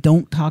 I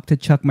don't talk to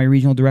Chuck, my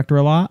regional director,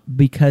 a lot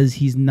because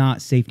he's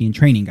not safety and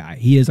training guy.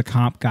 He is a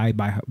comp guy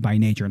by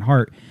nature and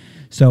heart.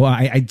 So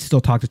I still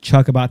talk to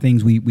Chuck about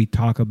things. We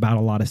talk about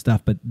a lot of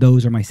stuff, but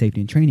those are my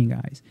safety and training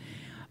guys.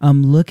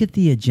 Look at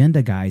the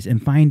agenda, guys,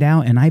 and find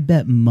out. And I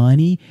bet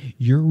money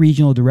your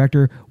regional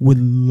director would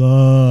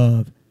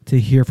love to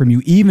hear from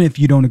you, even if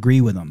you don't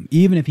agree with him,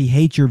 even if he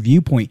hates your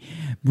viewpoint.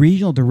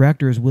 Regional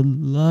directors would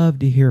love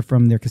to hear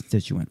from their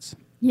constituents.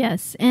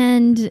 Yes,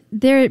 and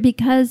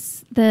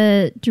because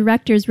the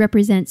directors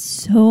represent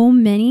so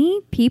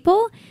many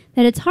people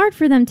that it's hard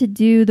for them to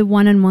do the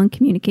one-on-one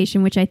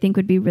communication, which I think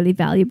would be really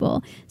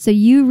valuable. So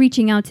you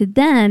reaching out to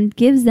them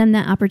gives them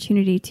that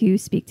opportunity to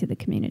speak to the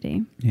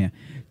community. Yeah.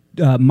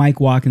 Mike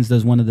Watkins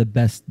does one of the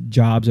best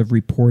jobs of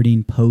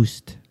reporting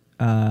post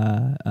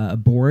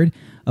board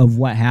of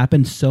what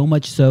happened, so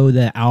much so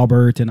that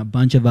Albert and a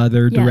bunch of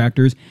other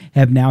directors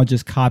have now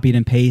just copied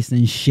and pasted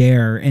and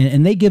share,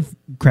 and they give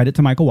credit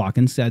to Michael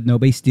Watkins, said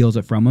nobody steals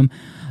it from him.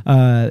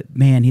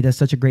 Man, he does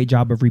such a great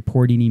job of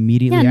reporting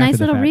immediately after nice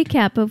the little fact.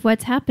 recap of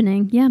what's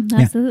happening. Yeah,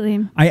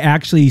 absolutely. I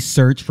actually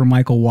search for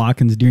Michael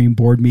Watkins during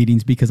board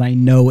meetings because I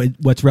know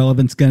what's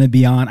relevant's going to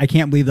be on. I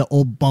can't believe the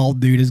old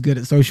bald dude is good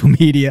at social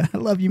media. I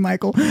love you,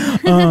 Michael.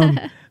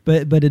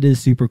 But it is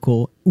super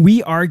cool.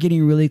 We are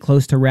getting really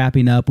close to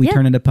wrapping up. We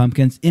turn into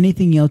pumpkins.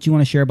 Anything else you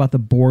want to share about the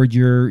board,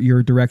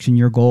 your direction,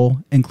 your goal,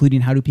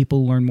 including how do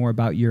people learn more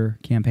about your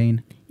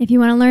campaign? If you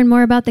want to learn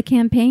more about the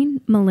campaign,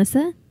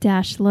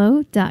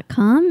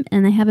 melissa-low.com,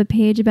 and I have a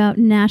page about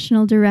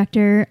National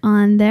Director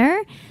on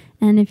there.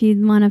 And if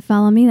you want to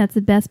follow me, that's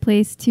the best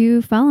place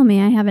to follow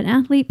me. I have an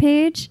athlete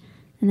page,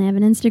 and I have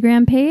an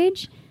Instagram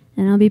page,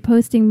 and I'll be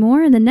posting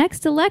more. The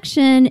next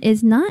election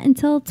is not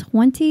until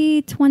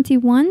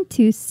 2021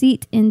 to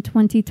seat in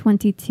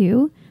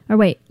 2022. Or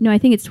wait, no, I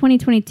think it's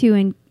 2022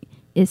 and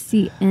is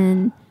seat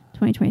in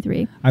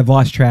 2023. I've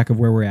lost track of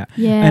where we're at.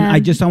 Yeah. And I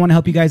want to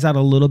help you guys out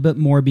a little bit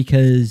more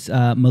because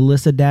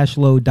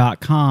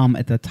melissa-low.com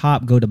at the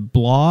top, go to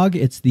blog.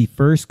 It's the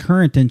first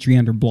current entry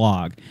under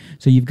blog.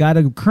 So you've got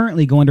to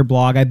currently go under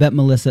blog. I bet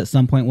Melissa at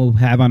some point will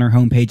have on her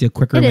homepage a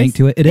quicker link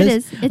to it. It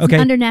is? It's okay.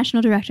 under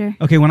National Director.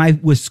 Okay, when I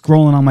was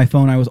scrolling on my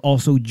phone, I was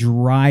also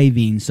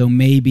driving. So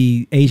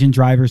maybe Asian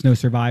drivers, no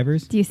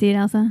survivors. Do you see it,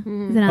 Elsa?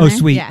 Is it on Oh, there?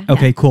 sweet. Yeah.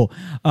 Okay, cool.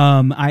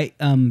 I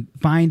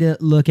find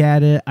it, look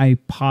at it. I'm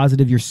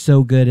positive you're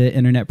so good at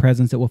internet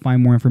presence that we'll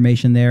find more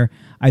information there.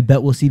 I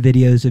bet we'll see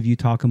videos of you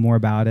talking more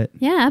about it.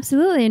 Yeah,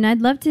 absolutely. And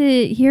I'd love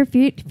to hear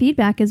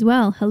feedback as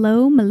well.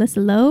 Hello,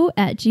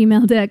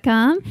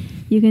 melissalow@gmail.com.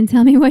 You can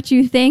tell me what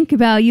you think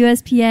about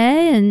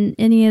USPA and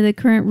any of the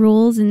current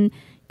rules and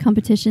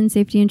competition,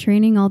 safety and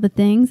training, all the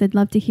things. I'd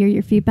love to hear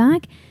your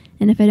feedback.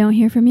 And if I don't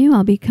hear from you,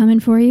 I'll be coming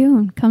for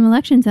you come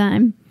election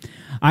time.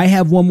 I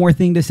have one more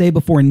thing to say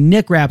before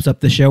Nick wraps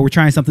up the show. We're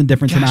trying something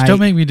different Gosh, tonight. don't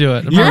make me do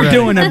it. I'm You're not ready.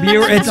 doing it.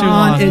 It's Too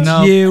on. long. It's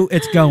No. you.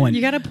 It's going. You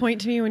got to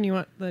point to me when you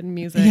want the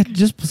music. Yeah,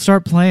 just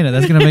start playing it.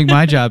 That's going to make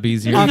my job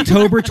easier.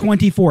 October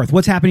 24th.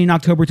 What's happening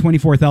October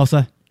 24th,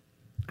 Elsa?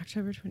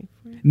 October 24th.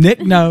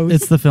 Nick knows.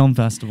 It's the film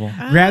festival.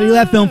 Gravity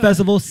Lab Film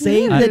Festival.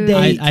 Save the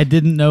date. I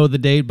didn't know the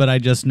date, but I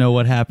just know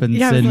what happens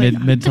Yeah, I was in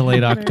like, mid to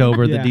late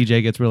October. Yeah. The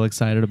DJ gets real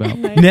excited about.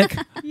 Nick,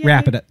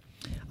 wrap it up.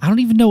 I don't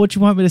even know what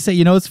you want me to say.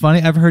 You know, it's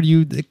funny. I've heard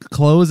you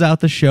close out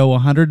the show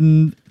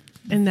 140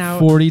 And now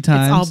times. it's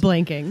all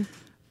blanking.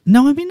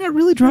 No, I mean, not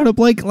really drawing a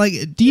blank. Like,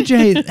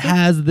 DJ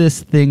has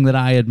this thing that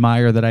I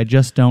admire that I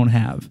just don't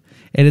have.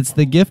 And it's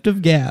the gift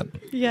of gab.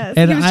 Yes.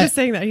 And he was I- just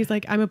saying that. He's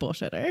like, I'm a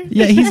bullshitter.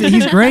 Yeah,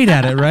 he's great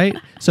at it, right?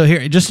 So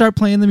here, just start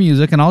playing the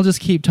music, and I'll just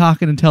keep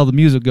talking until the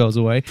music goes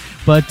away.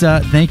 But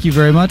thank you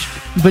very much.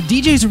 But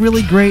DJ's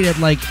really great at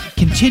like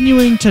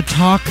continuing to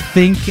talk,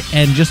 think,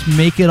 and just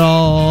make it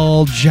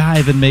all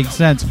jive and make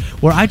sense.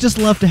 Where I just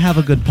love to have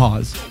a good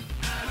pause.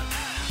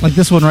 Like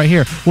this one right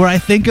here, where I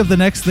think of the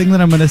next thing that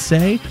I'm going to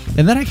say,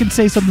 and then I can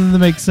say something that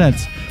makes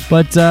sense.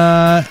 But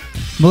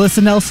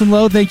Melissa Nelson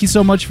Lowe, thank you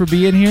so much for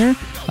being here.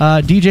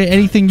 DJ,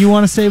 anything you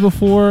want to say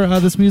before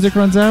this music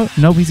runs out?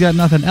 Nope, he's got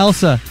nothing.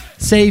 Elsa,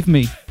 save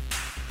me.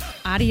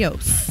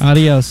 Adios.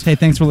 Adios. Hey,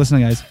 thanks for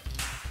listening, guys.